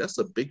 I was like, that's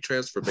a big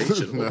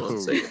transformation. Hold on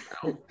a second.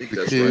 I don't think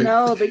that's right.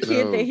 No, the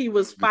kid that he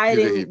was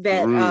fighting,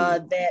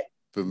 that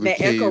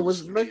Echo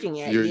was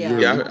looking at.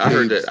 I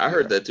heard that. I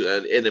heard that too,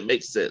 and it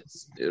makes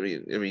sense. I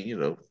mean, you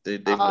know,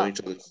 they've known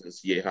each other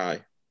since Yay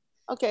High.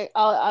 Okay,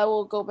 I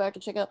will go back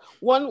and check out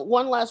one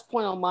last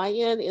point on my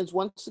end is,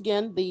 once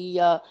again,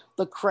 the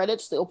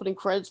credits, the opening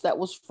credits, that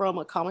was from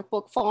a comic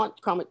book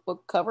font, comic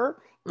book cover,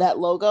 that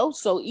logo.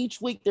 So each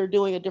week they're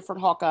doing a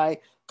different Hawkeye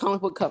comic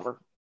book cover.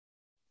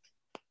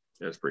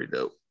 That's pretty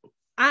dope.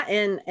 I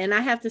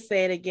have to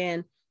say it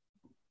again.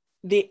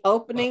 The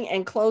opening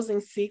and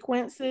closing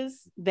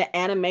sequences, the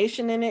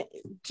animation in it,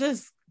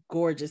 just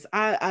gorgeous.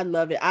 I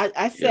love it.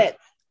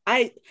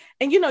 And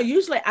you know,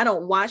 usually I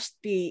don't watch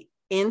the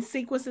end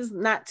sequences,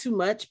 not too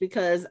much,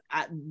 because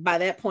by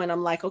that point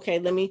I'm like, okay,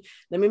 let me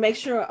make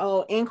sure.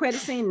 Oh, end credit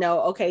scene, no,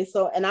 okay.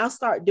 So, and I'll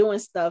start doing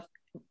stuff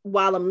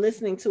while I'm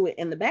listening to it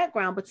in the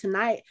background. But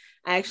tonight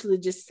I actually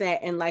just sat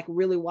and like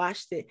really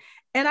watched it,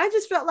 and I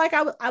just felt like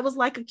I was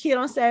like a kid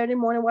on Saturday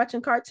morning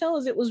watching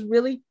cartoons. It was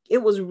really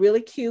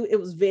cute. It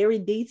was very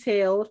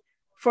detailed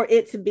for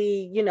it to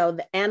be, you know,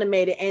 the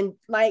animated, and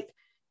like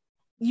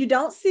you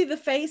don't see the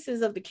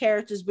faces of the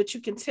characters, but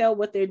you can tell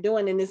what they're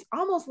doing. And it's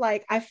almost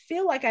like I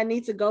feel like I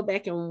need to go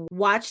back and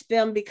watch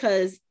them,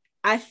 because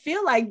I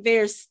feel like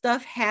there's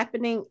stuff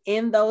happening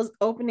in those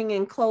opening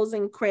and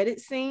closing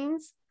credit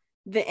scenes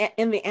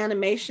in the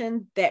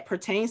animation that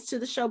pertains to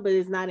the show, but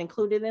is not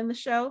included in the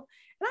show.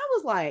 And I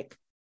was like,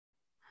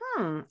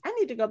 I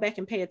need to go back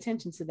and pay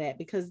attention to that,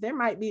 because there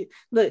might be,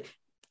 look,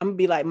 I'm gonna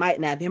be like Mike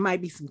now, there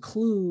might be some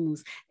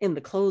clues in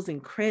the closing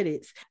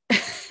credits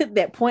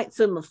that point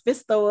to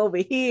Mephisto over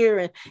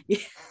here.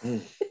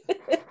 And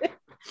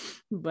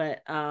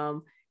but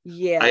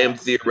yeah. I am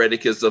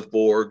Theoreticus of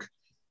Borg.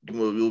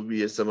 Will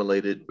be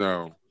assimilated.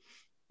 No.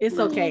 It's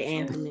okay,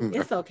 Anthony.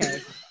 It's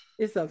okay.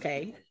 It's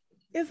okay.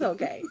 It's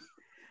okay.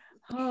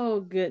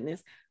 Oh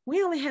goodness.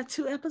 We only have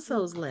 2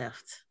 episodes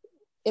left.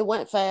 It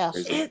went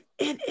fast. It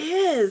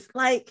is.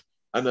 Like,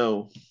 I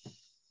know.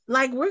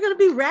 Like, we're gonna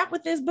be wrapped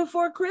with this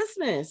before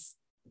Christmas.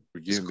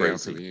 We're getting down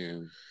to the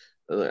end.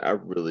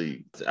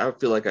 I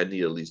feel like I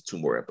need at least 2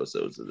 more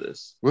episodes of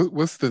this.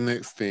 What's the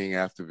next thing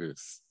after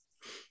this?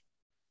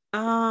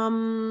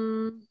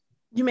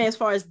 You mean as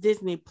far as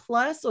Disney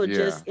Plus or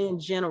just in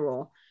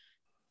general?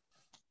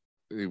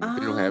 They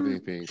don't have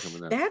anything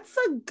coming up. That's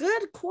a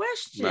good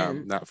question. No,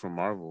 not from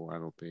Marvel, I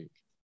don't think.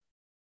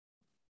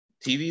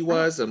 TV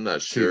wise, I'm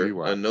not sure.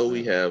 TV-wise, I know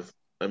we have.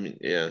 I mean,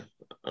 yeah,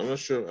 I'm not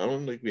sure. I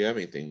don't think we have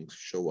anything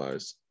show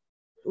wise.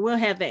 We'll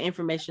have that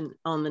information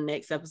on the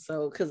next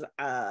episode, because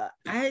I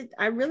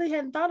really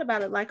hadn't thought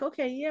about it. Like,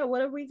 okay, yeah,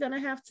 what are we gonna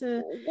have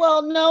to?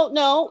 Well,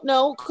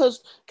 no,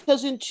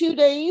 because in 2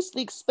 days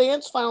the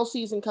Expanse final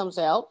season comes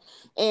out,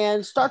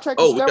 and Star Trek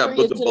Discovery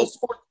is in its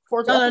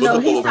fourth episode. No,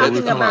 he's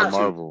talking about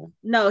Marvel.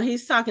 No,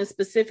 he's talking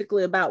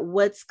specifically about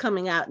what's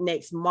coming out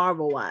next,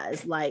 Marvel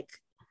wise. Like,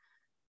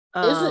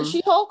 Isn't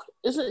She-Hulk?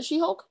 Isn't it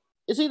She-Hulk?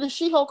 It's either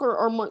She-Hulk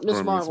or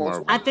Miss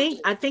Marvel. I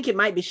think it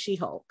might be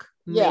She-Hulk.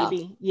 Yeah.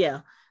 Maybe.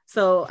 Yeah.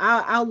 So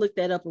I'll look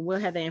that up and we'll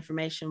have the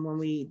information when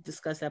we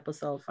discuss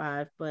episode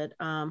 5. But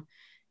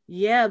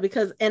yeah,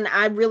 because and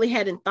I really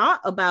hadn't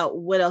thought about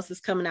what else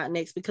is coming out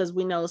next, because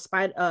we know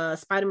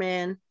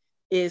Spider-Man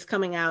is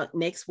coming out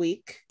next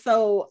week.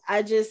 So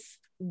I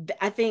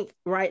think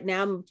right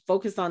now I'm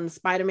focused on the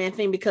Spider-Man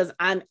thing, because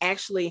I'm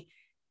actually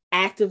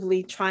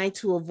actively trying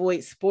to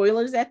avoid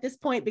spoilers at this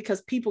point,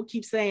 because people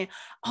keep saying,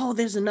 oh,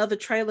 there's another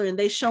trailer and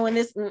they showing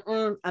this.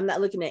 I'm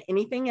not looking at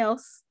anything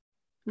else.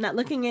 I'm not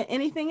looking at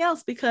anything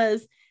else,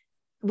 because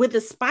with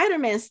the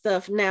Spider-Man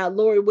stuff now,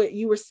 Lori, what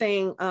you were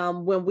saying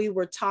when we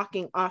were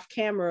talking off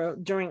camera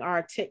during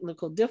our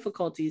technical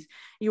difficulties,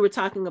 you were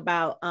talking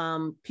about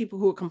people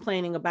who are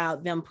complaining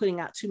about them putting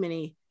out too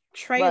many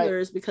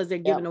trailers because they're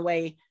giving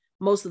away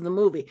most of the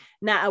movie.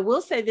 Now, I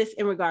will say this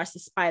in regards to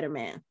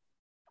Spider-Man.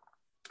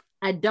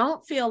 I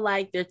don't feel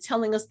like they're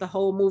telling us the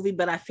whole movie,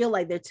 but I feel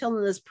like they're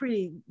telling us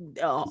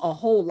a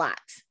whole lot.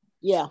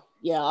 Yeah,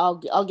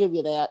 I'll give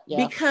you that.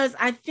 Yeah. Because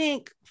I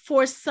think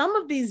for some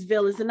of these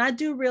villains, and I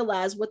do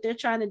realize what they're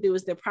trying to do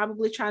is they're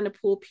probably trying to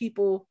pull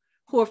people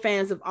who are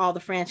fans of all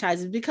the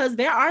franchises, because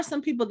there are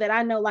some people that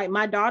I know, like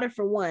my daughter,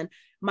 for one.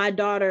 My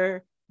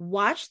daughter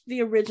watched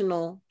the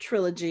original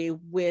trilogy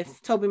with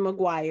Tobey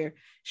Maguire.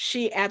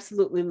 She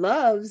absolutely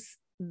loves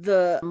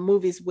the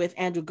movies with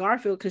Andrew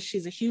Garfield because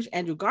she's a huge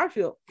Andrew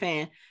Garfield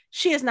fan.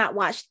 She has not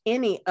watched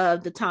any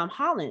of the Tom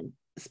Holland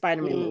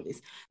Spider-Man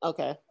movies.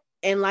 Okay.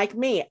 And like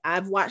me,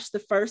 I've watched the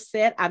first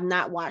set. I've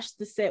not watched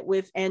the set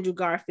with Andrew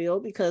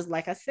Garfield because,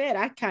 like I said,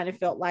 I kind of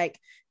felt like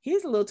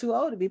he's a little too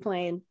old to be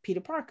playing Peter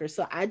Parker.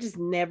 So I just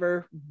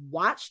never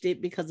watched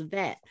it because of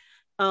that.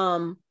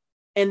 And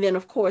then,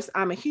 of course,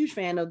 I'm a huge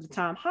fan of the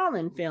Tom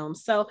Holland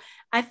films. So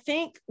I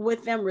think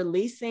with them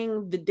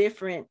releasing the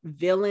different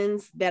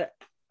villains that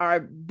are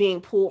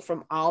being pulled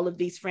from all of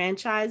these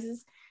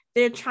franchises,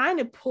 they're trying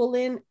to pull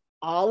in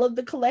all of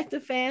the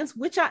collective fans,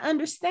 which I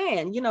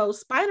understand. You know,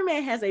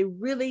 Spider-Man has a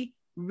really,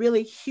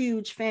 really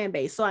huge fan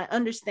base, so I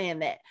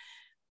understand that.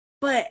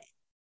 But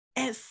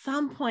at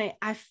some point,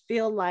 I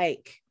feel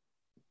like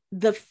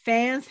the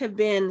fans have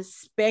been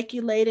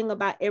speculating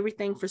about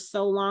everything for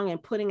so long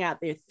and putting out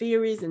their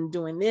theories and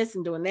doing this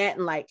and doing that.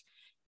 And like,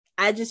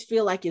 I just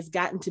feel like it's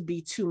gotten to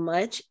be too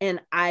much.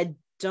 And I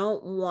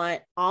don't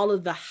want all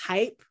of the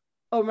hype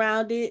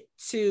around it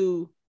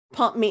to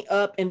pump me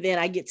up and then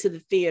I get to the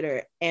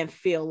theater and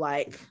feel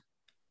like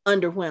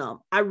underwhelmed.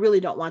 I really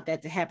don't want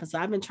that to happen. So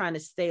I've been trying to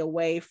stay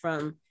away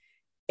from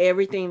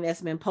everything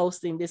that's been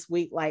posting this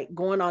week, like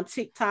going on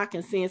TikTok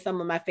and seeing some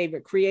of my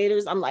favorite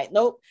creators. I'm like,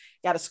 nope,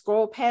 got to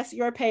scroll past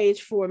your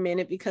page for a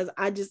minute, because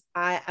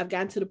I've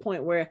gotten to the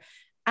point where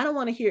I don't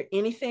want to hear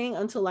anything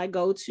until I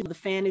go to the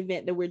fan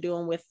event that we're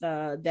doing with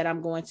that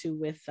I'm going to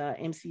with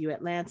MCU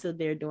Atlanta.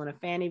 They're doing a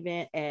fan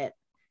event at,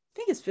 I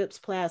think it's Phipps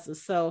Plaza.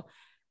 So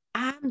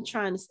I'm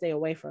trying to stay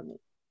away from it.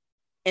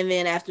 And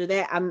then after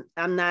that,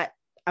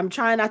 I'm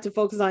trying not to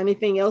focus on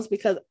anything else,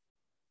 because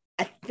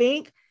I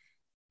think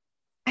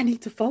I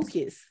need to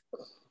focus,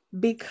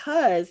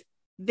 because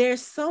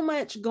there's so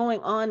much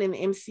going on in the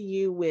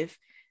MCU with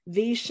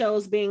these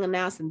shows being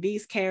announced and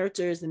these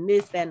characters and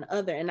this, that, and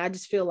other. And I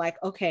just feel like,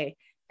 okay,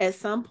 at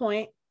some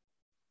point,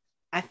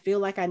 I feel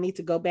like I need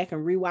to go back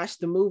and rewatch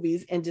the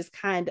movies and just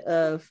kind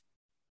of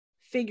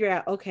figure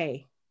out,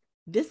 okay,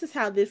 this is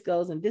how this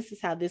goes, and this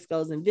is how this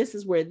goes, and this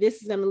is where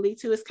this is going to lead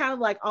to. It's kind of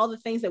like all the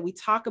things that we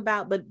talk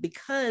about, but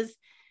because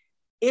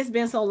it's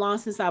been so long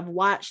since I've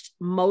watched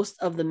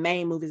most of the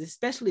main movies,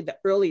 especially the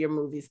earlier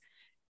movies,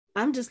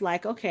 I'm just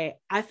like, okay,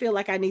 I feel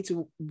like I need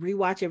to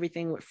rewatch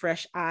everything with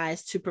fresh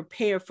eyes to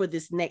prepare for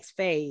this next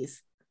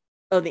phase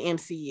of the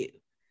MCU.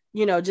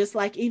 You know, just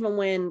like even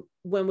when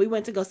we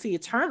went to go see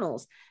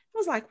Eternals, I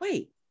was like,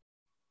 wait,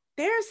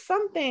 there's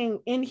something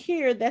in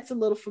here that's a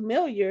little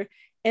familiar.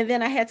 And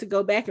then I had to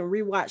go back and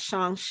rewatch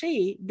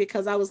Shang-Chi,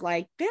 because I was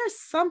like, there's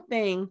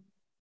something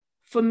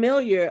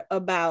familiar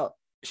about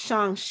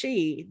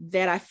Shang-Chi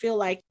that I feel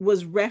like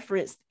was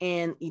referenced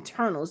in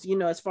Eternals, you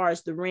know, as far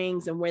as the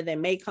rings and where they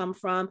may come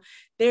from.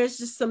 There's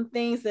just some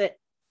things that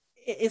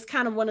it's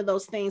kind of one of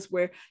those things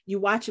where you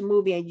watch a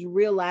movie and you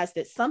realize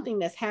that something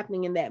that's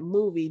happening in that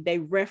movie, they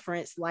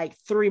referenced like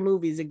 3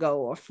 movies ago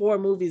or 4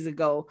 movies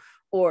ago,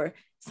 or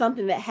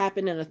something that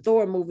happened in a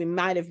Thor movie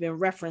might have been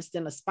referenced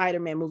in a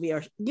Spider-Man movie,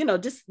 or, you know,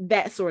 just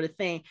that sort of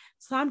thing.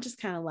 So I'm just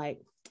kind of like,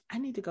 I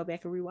need to go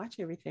back and rewatch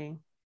everything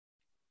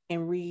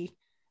and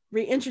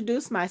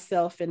reintroduce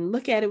myself and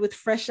look at it with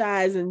fresh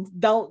eyes. And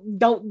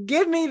don't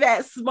give me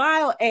that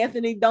smile,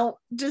 Anthony. Don't,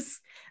 just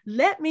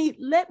let me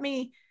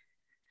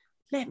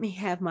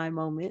have my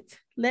moment.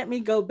 Let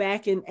me go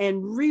back and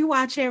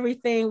rewatch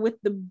everything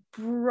with the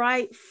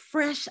bright,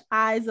 fresh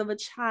eyes of a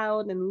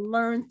child and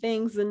learn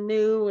things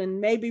anew and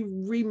maybe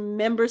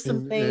remember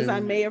some things I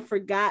may have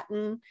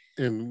forgotten.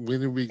 And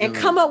when are we gonna,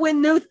 and come up with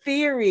new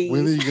theories?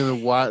 When are you going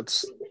to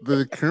watch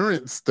the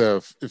current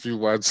stuff if you're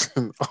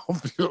watching all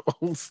the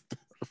old stuff?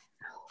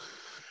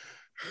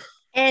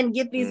 and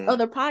get these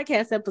other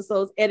podcast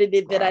episodes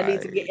edited that I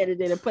need to get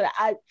edited and put.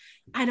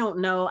 I don't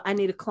know. I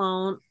need a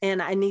clone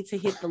and I need to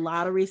hit the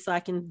lottery so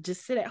I can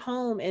just sit at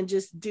home and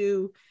just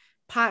do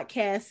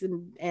podcasts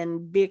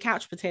and be a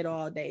couch potato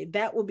all day.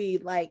 That would be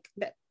like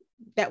that.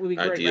 That would be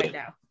great right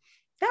now.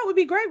 That would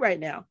be great right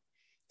now.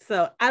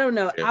 So I don't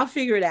know. Yeah. I'll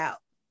figure it out.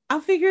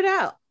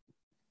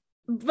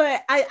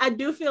 But I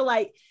do feel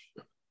like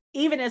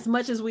even as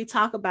much as we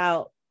talk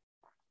about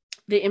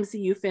the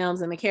MCU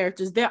films and the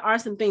characters, there are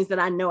some things that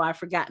I know I've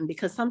forgotten,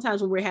 because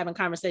sometimes when we're having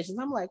conversations,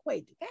 I'm like,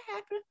 wait, did that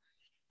happen?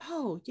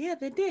 Oh yeah,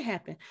 that did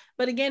happen.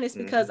 But again, it's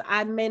because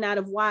I may not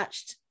have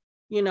watched,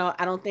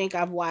 I don't think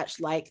I've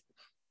watched like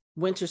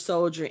Winter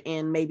Soldier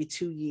in maybe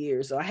 2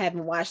 years, or I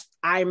haven't watched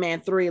Iron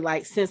Man 3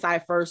 like since I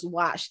first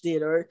watched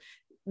it, or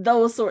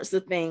those sorts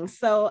of things.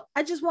 So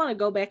I just want to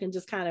go back and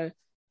just kind of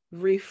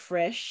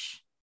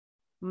refresh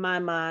my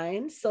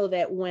mind so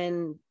that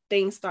when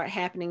things start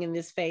happening in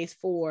this phase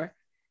 4,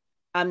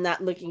 I'm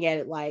not looking at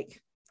it like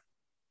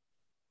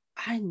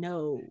I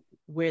know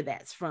where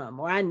that's from,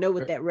 or I know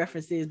what that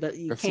reference is, but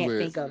you can't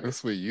think of it.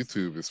 That's what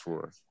YouTube is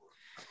for.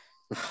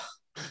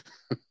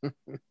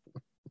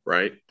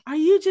 Right? Are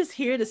you just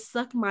here to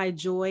suck my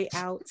joy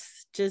out?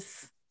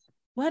 Just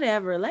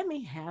whatever. Let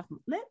me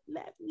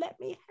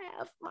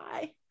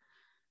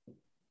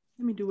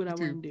do what I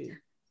want to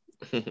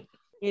do.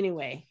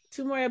 Anyway,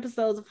 2 more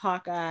episodes of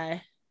Hawkeye.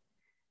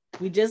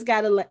 We just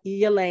got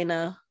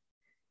Yelena.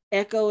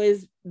 Echo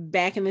is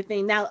back in the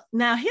thing. Now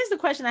here's the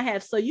question I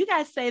have. So you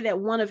guys say that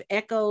one of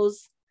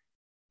Echo's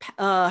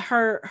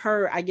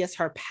her I guess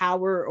her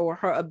power or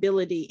her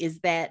ability is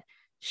that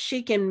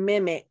she can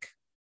mimic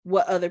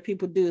what other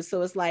people do.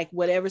 So it's like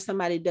whatever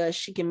somebody does,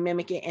 she can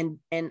mimic it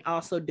and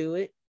also do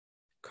it.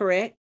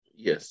 Correct?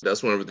 Yes,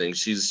 that's one of the things.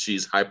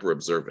 She's hyper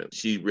observant.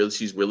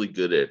 She's really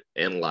good at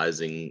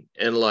analyzing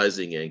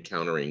and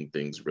countering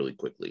things really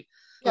quickly.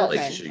 Yeah,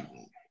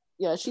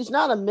 like she's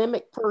not a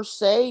mimic per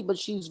se, but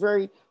she's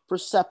very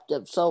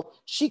perceptive. So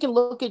she can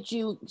look at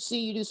you,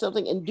 see you do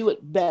something, and do it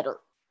better.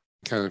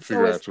 Kind of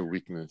figure out your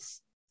weakness.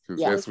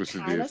 Because that's what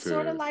she did.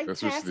 Sort of like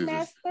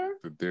Taskmaster.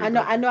 I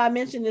know. I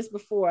mentioned this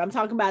before. I'm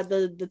talking about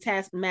the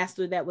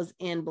Taskmaster that was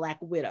in Black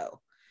Widow.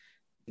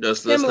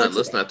 Let's not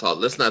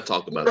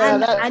talk about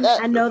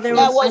that. I know there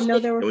was.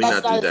 Can we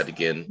not do that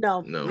again?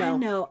 No. I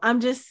know.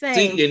 I'm just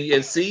saying.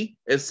 See.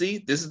 This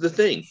is the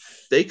thing.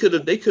 They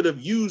could have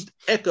used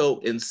Echo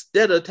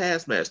instead of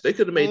Taskmaster. They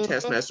could have made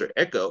Taskmaster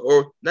Echo,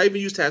 or not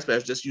even use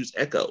Taskmaster. Just use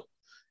Echo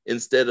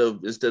instead of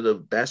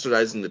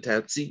bastardizing the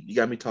Task. See, you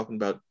got me talking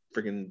about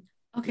freaking.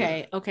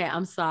 Okay.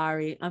 I'm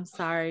sorry.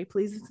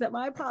 Please accept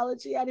my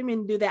apology. I didn't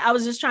mean to do that. I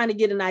was just trying to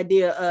get an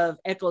idea of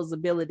Echo's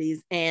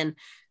abilities, and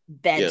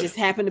that just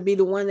happened to be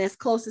the one that's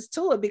closest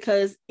to it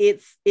because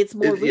it's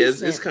more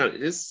recent. It's kind of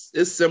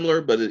it's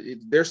similar, but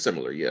they're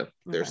similar. Yeah,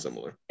 they're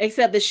similar.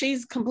 Except that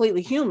she's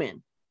completely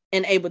human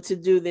and able to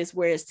do this,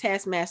 whereas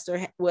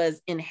Taskmaster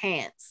was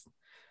enhanced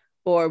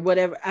or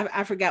whatever.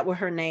 I forgot what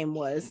her name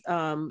was.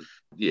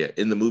 Yeah,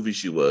 in the movie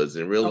she was.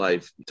 In real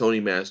life, Tony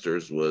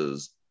Masters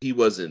was. He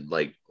wasn't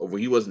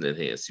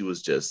enhanced.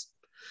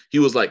 He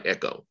was like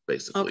Echo,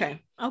 basically.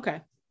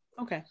 Okay.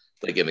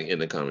 Like in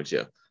the comics,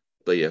 yeah.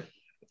 But yeah.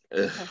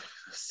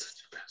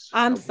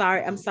 I'm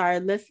sorry.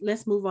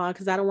 Let's move on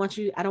because I don't want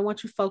you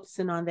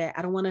focusing on that.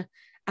 I don't want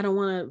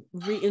to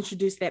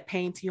reintroduce that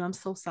pain to you. I'm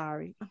so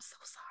sorry.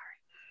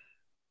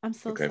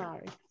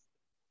 Sorry.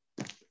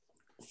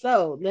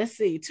 So let's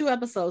see. 2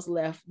 episodes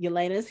left.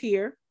 Yelena's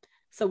here.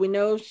 So we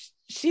know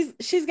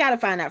she's got to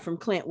find out from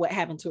Clint what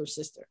happened to her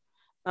sister.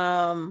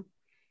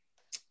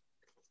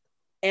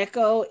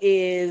 Echo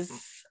is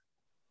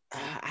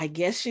I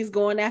guess she's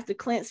going after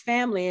Clint's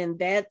family, and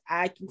that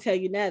I can tell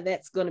you now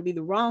that's going to be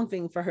the wrong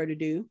thing for her to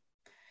do.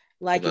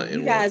 Like, if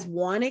you guys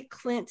wanted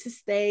Clint to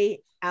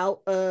stay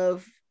out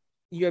of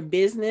your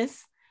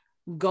business,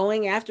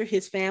 going after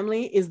his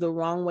family is the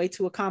wrong way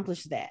to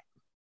accomplish that.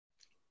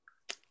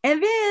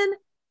 And then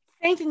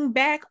thinking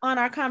back on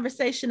our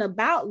conversation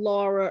about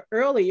Laura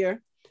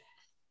earlier,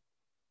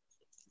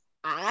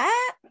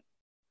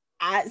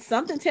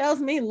 something tells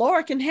me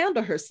Laura can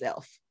handle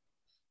herself.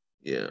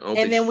 Yeah.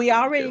 And then we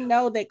already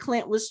know that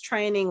Clint was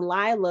training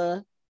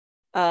Lila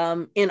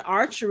in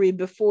archery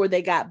before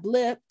they got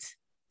blipped.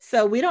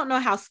 So we don't know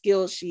how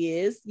skilled she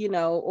is,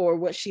 or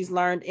what she's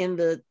learned in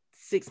the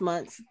 6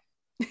 months.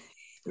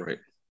 Right.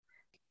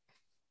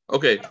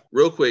 Okay,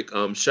 real quick,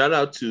 shout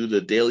out to the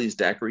Daly's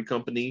Daiquiri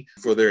Company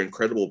for their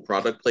incredible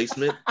product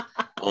placement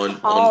on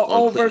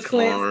over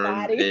Clint's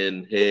body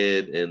and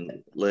head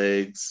and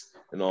legs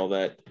and all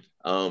that.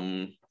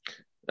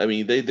 I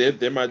mean,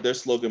 their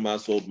slogan might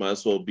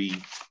as well be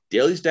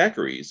Daly's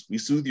Daiquiris. We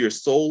soothe your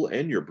soul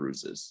and your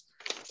bruises.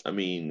 I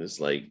mean, it's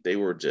like they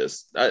were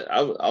just.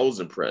 I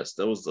was impressed.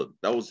 That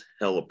was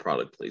hella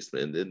product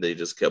placement, and then they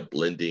just kept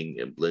blending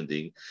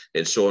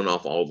and showing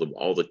off all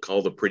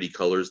the pretty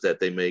colors that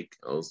they make.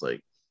 I was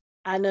like,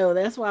 I know.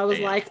 That's why I was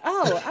like,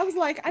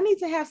 I need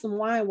to have some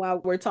wine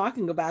while we're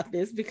talking about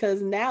this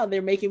because now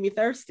they're making me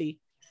thirsty.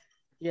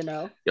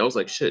 Yeah, I was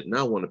like, shit. Now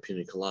I want a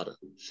pina colada.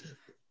 Shit.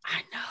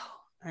 I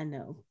know.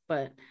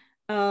 But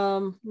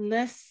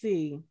let's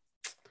see.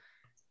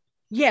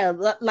 Yeah,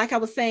 like I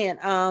was saying,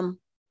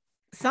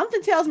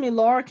 something tells me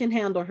Laura can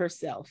handle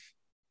herself.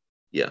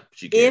 Yeah,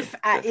 she can.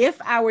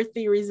 If our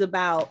theories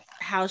about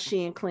how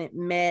she and Clint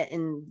met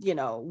and, you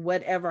know,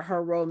 whatever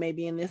her role may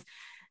be in this,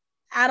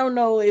 I don't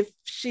know if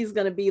she's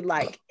going to be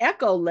like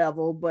Echo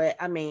level, but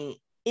I mean,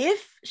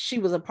 if she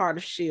was a part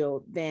of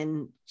Shield,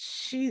 then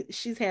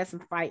she's had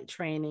some fight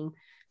training.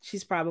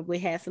 She's probably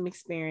had some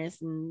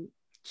experience, and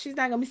she's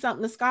not going to be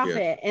something to scoff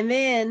at. And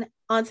then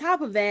on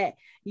top of that,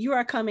 you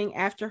are coming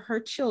after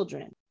her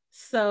children.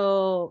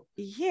 So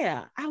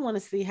yeah, I want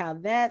to see how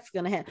that's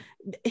going to happen.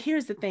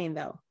 Here's the thing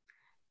though.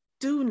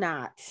 Do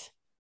not,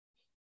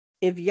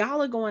 if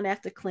y'all are going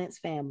after Clint's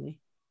family,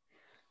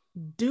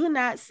 do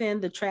not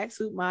send the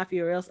Tracksuit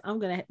Mafia, or else I'm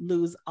going to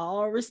lose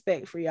all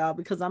respect for y'all,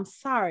 because I'm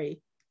sorry.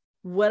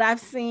 What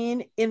I've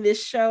seen in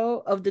this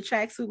show of the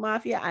Tracksuit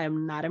Mafia, I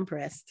am not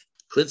impressed.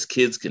 Clint's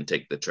kids can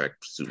take the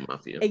Tracksuit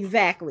Mafia.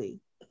 Exactly.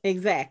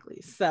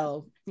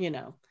 So, you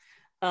know,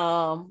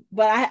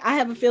 but I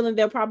have a feeling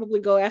they'll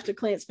probably go after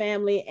Clint's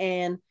family,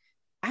 and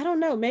I don't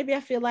know, maybe I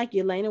feel like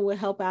Yelena would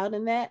help out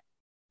in that.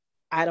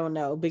 I don't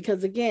know,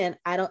 because again,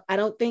 I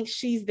don't think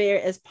she's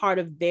there as part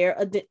of their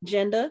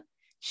agenda.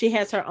 She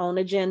has her own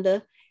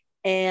agenda,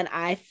 and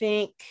I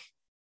think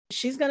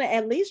she's going to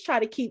at least try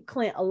to keep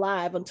Clint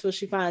alive until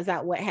she finds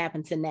out what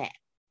happened to Nat.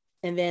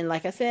 And then,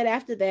 like I said,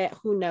 after that,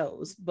 who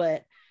knows?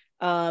 But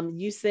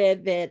you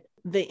said that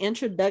the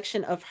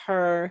introduction of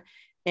her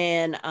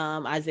and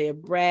Isaiah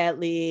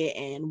Bradley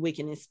and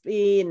Wiccan and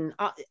Speed, and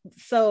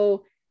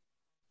so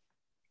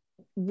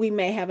we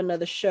may have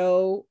another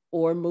show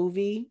or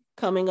movie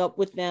coming up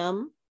with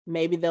them.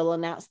 Maybe they'll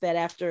announce that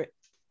after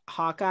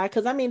Hawkeye,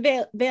 because I mean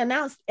they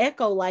announced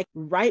Echo like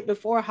right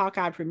before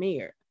Hawkeye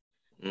premiered.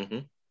 Mm-hmm.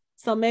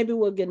 So maybe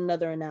we'll get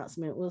another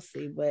announcement. We'll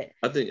see. But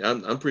I think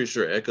I'm pretty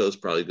sure Echo is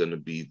probably going to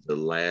be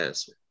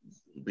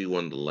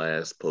one of the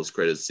last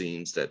post-credit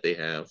scenes that they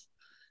have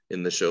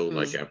in the show.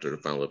 Like after the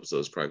final episode,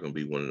 is probably going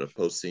to be one of the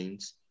post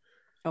scenes.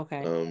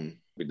 Okay.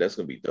 But that's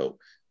going to be dope.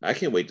 I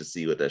can't wait to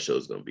see what that show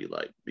is going to be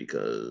like,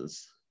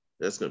 because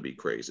that's going to be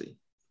crazy.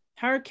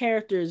 Her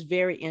character is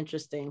very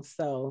interesting.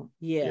 So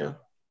yeah.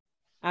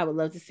 I would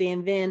love to see.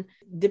 And then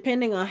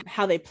depending on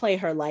how they play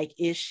her, like,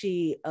 is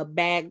she a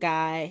bad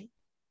guy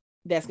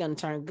that's going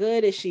to turn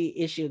good? Is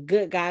she a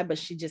good guy, but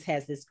she just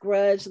has this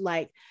grudge?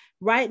 Like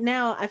right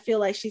now, I feel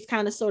like she's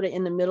kind of sort of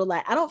in the middle.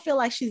 Like, I don't feel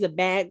like she's a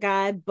bad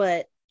guy,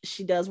 but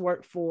she does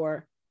work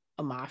for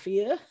a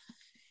mafia,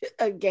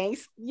 a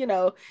gangster, you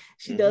know,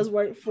 she does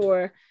work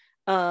for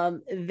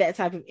that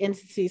type of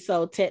entity.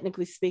 So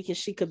technically speaking,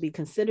 she could be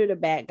considered a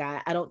bad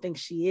guy. I don't think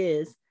she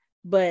is,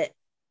 but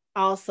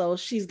also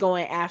she's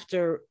going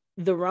after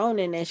the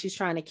Ronin and she's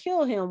trying to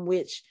kill him,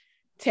 which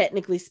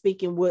technically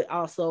speaking would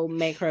also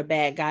make her a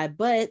bad guy.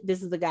 But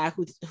this is the guy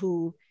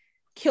who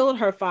killed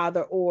her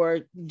father,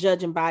 or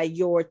judging by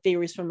your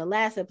theories from the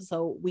last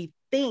episode, we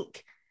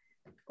think,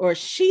 or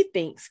she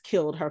thinks,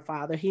 killed her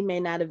father. He may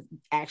not have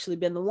actually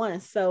been the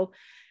one. So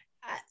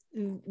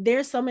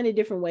there's so many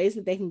different ways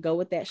that they can go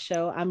with that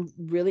show. I'm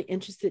really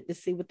interested to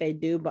see what they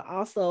do, but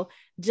also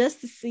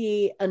just to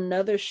see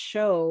another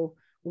show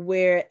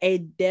where a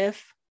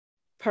deaf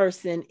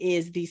person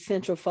is the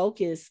central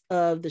focus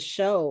of the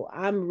show.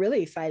 I'm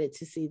really excited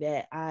to see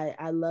that.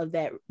 I love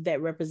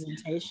that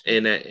representation.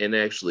 And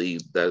actually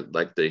that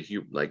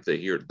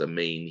the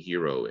main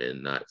hero,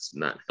 and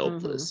not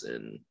helpless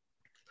and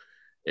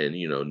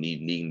you know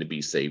needing to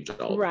be saved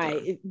all the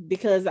time.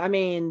 Because I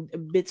mean,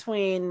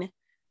 between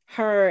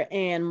her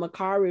and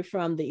Makkari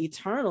from the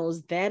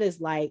Eternals, that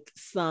is like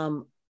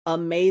some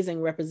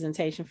amazing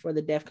representation for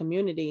the deaf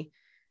community,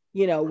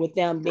 you know, with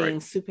them being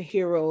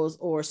superheroes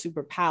or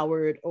super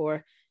powered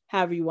or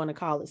however you want to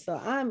call it. So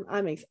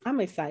I'm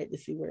excited to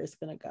see where it's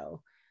going to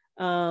go.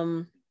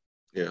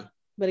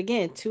 But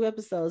again, 2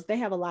 episodes, they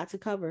have a lot to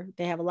cover.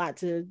 They have a lot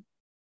to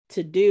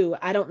do.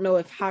 I don't know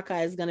if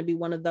Hawkeye is going to be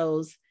one of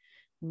those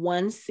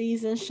 1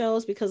 season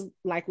shows, because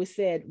like we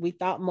said, we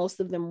thought most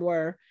of them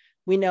were.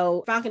 We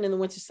know Falcon and the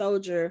Winter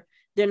Soldier,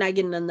 they're not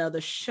getting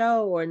another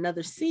show or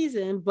another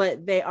season,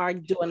 but they are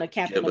doing a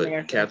Captain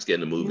America. Cap's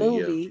getting a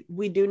movie. Yeah.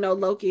 We do know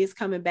Loki is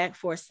coming back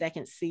for a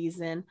 2nd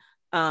season.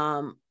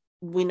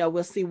 We know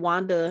we'll see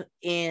Wanda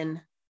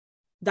in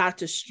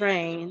Doctor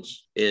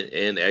Strange.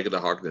 And Agatha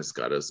Harkness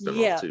got a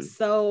spinoff too.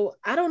 So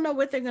I don't know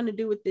what they're going to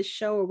do with this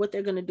show or what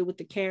they're going to do with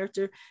the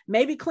character.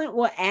 Maybe Clint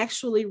will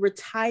actually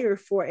retire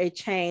for a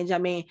change. I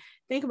mean,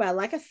 think about it.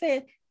 Like I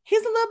said,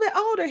 he's a little bit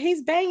older.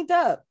 He's banged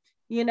up.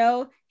 You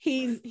know,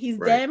 he's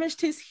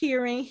damaged his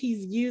hearing.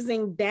 He's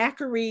using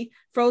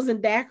frozen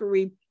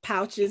daiquiri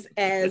pouches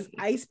as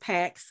ice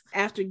packs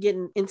after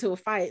getting into a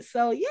fight.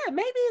 So yeah,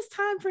 maybe it's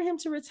time for him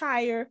to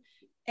retire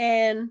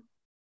and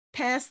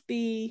pass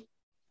the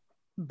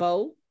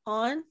bow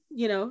on,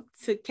 you know,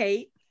 to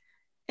Kate.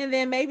 And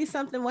then maybe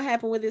something will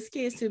happen with his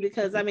kids too,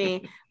 because I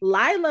mean,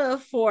 Lila,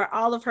 for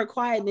all of her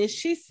quietness,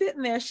 she's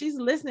sitting there, she's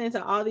listening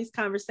to all these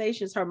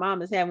conversations her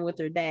mom is having with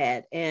her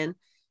dad. And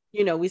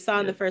You know, we saw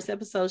in the first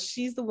episode,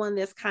 she's the one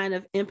that's kind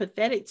of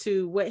empathetic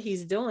to what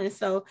he's doing.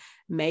 So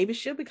maybe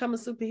she'll become a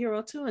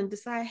superhero too and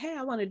decide, hey,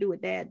 I want to do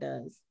what dad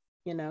does,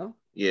 you know?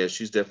 Yeah,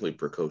 she's definitely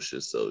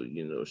precocious. So,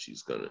 you know, she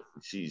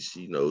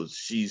knows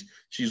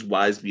she's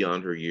wise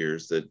beyond her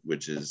years, that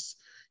which is,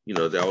 you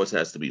know, there always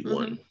has to be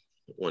one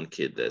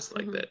kid that's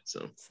like that.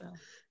 So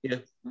yeah.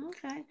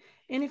 Okay.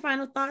 Any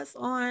final thoughts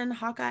on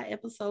Hawkeye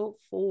episode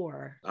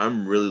 4?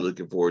 I'm really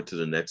looking forward to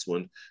the next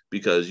one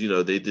because, you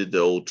know, they did the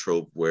old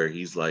trope where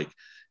he's like,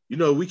 you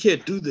know, we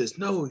can't do this.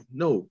 No,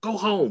 go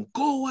home,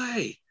 go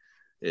away.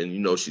 And, you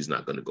know, she's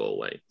not going to go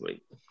away.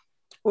 Like,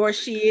 or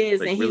she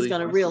is, like, and he's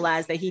going to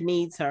realize that he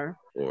needs her.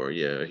 Or,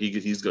 yeah,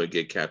 he's going to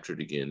get captured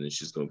again and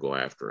she's going to go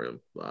after him.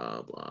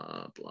 Blah,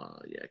 blah, blah.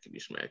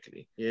 Yakety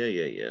schmackety.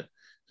 Yeah.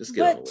 Just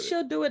get on with it. But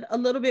she'll do it a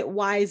little bit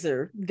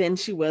wiser than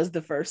she was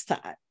the first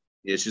time.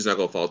 Yeah, she's not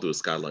gonna fall through a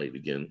skylight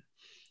again.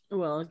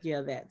 Well,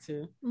 yeah, that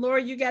too.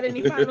 Laura, you got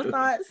any final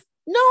thoughts?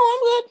 No, I'm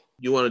good.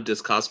 You want to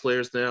diss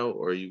cosplayers now,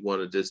 or you want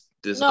to diss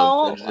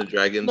Dungeons and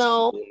Dragons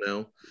now?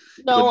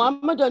 No,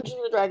 I'm a Dungeons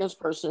and Dragons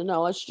person.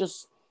 No, it's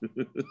just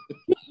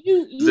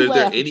Is there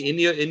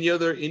any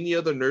other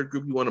nerd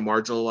group you want to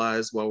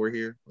marginalize while we're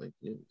here? Like,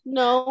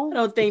 no, I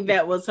don't think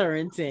that was her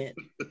intent.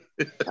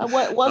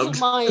 What wasn't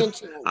my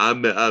intent?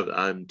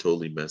 I'm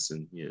totally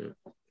messing. Yeah.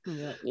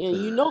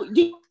 You know,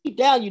 deep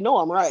down, you know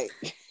I'm right.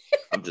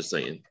 I'm just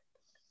saying.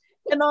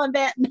 And on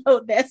that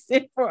note, that's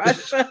it for our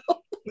show.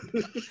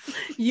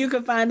 You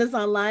can find us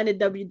online at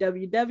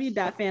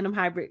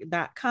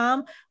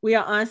www.phantomhybrid.com. We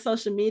are on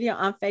social media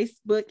on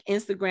Facebook,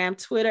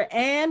 Instagram, Twitter,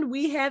 and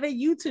we have a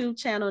YouTube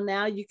channel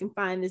now. You can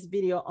find this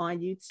video on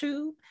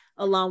YouTube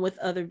along with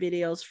other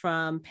videos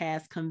from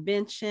past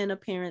convention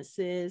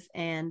appearances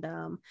and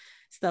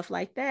stuff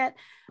like that.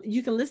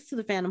 You can listen to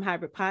the Phantom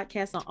Hybrid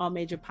podcast on all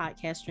major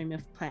podcast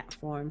streaming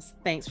platforms.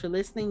 Thanks for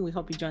listening. We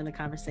hope you join the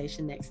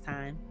conversation next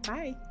time.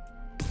 Bye.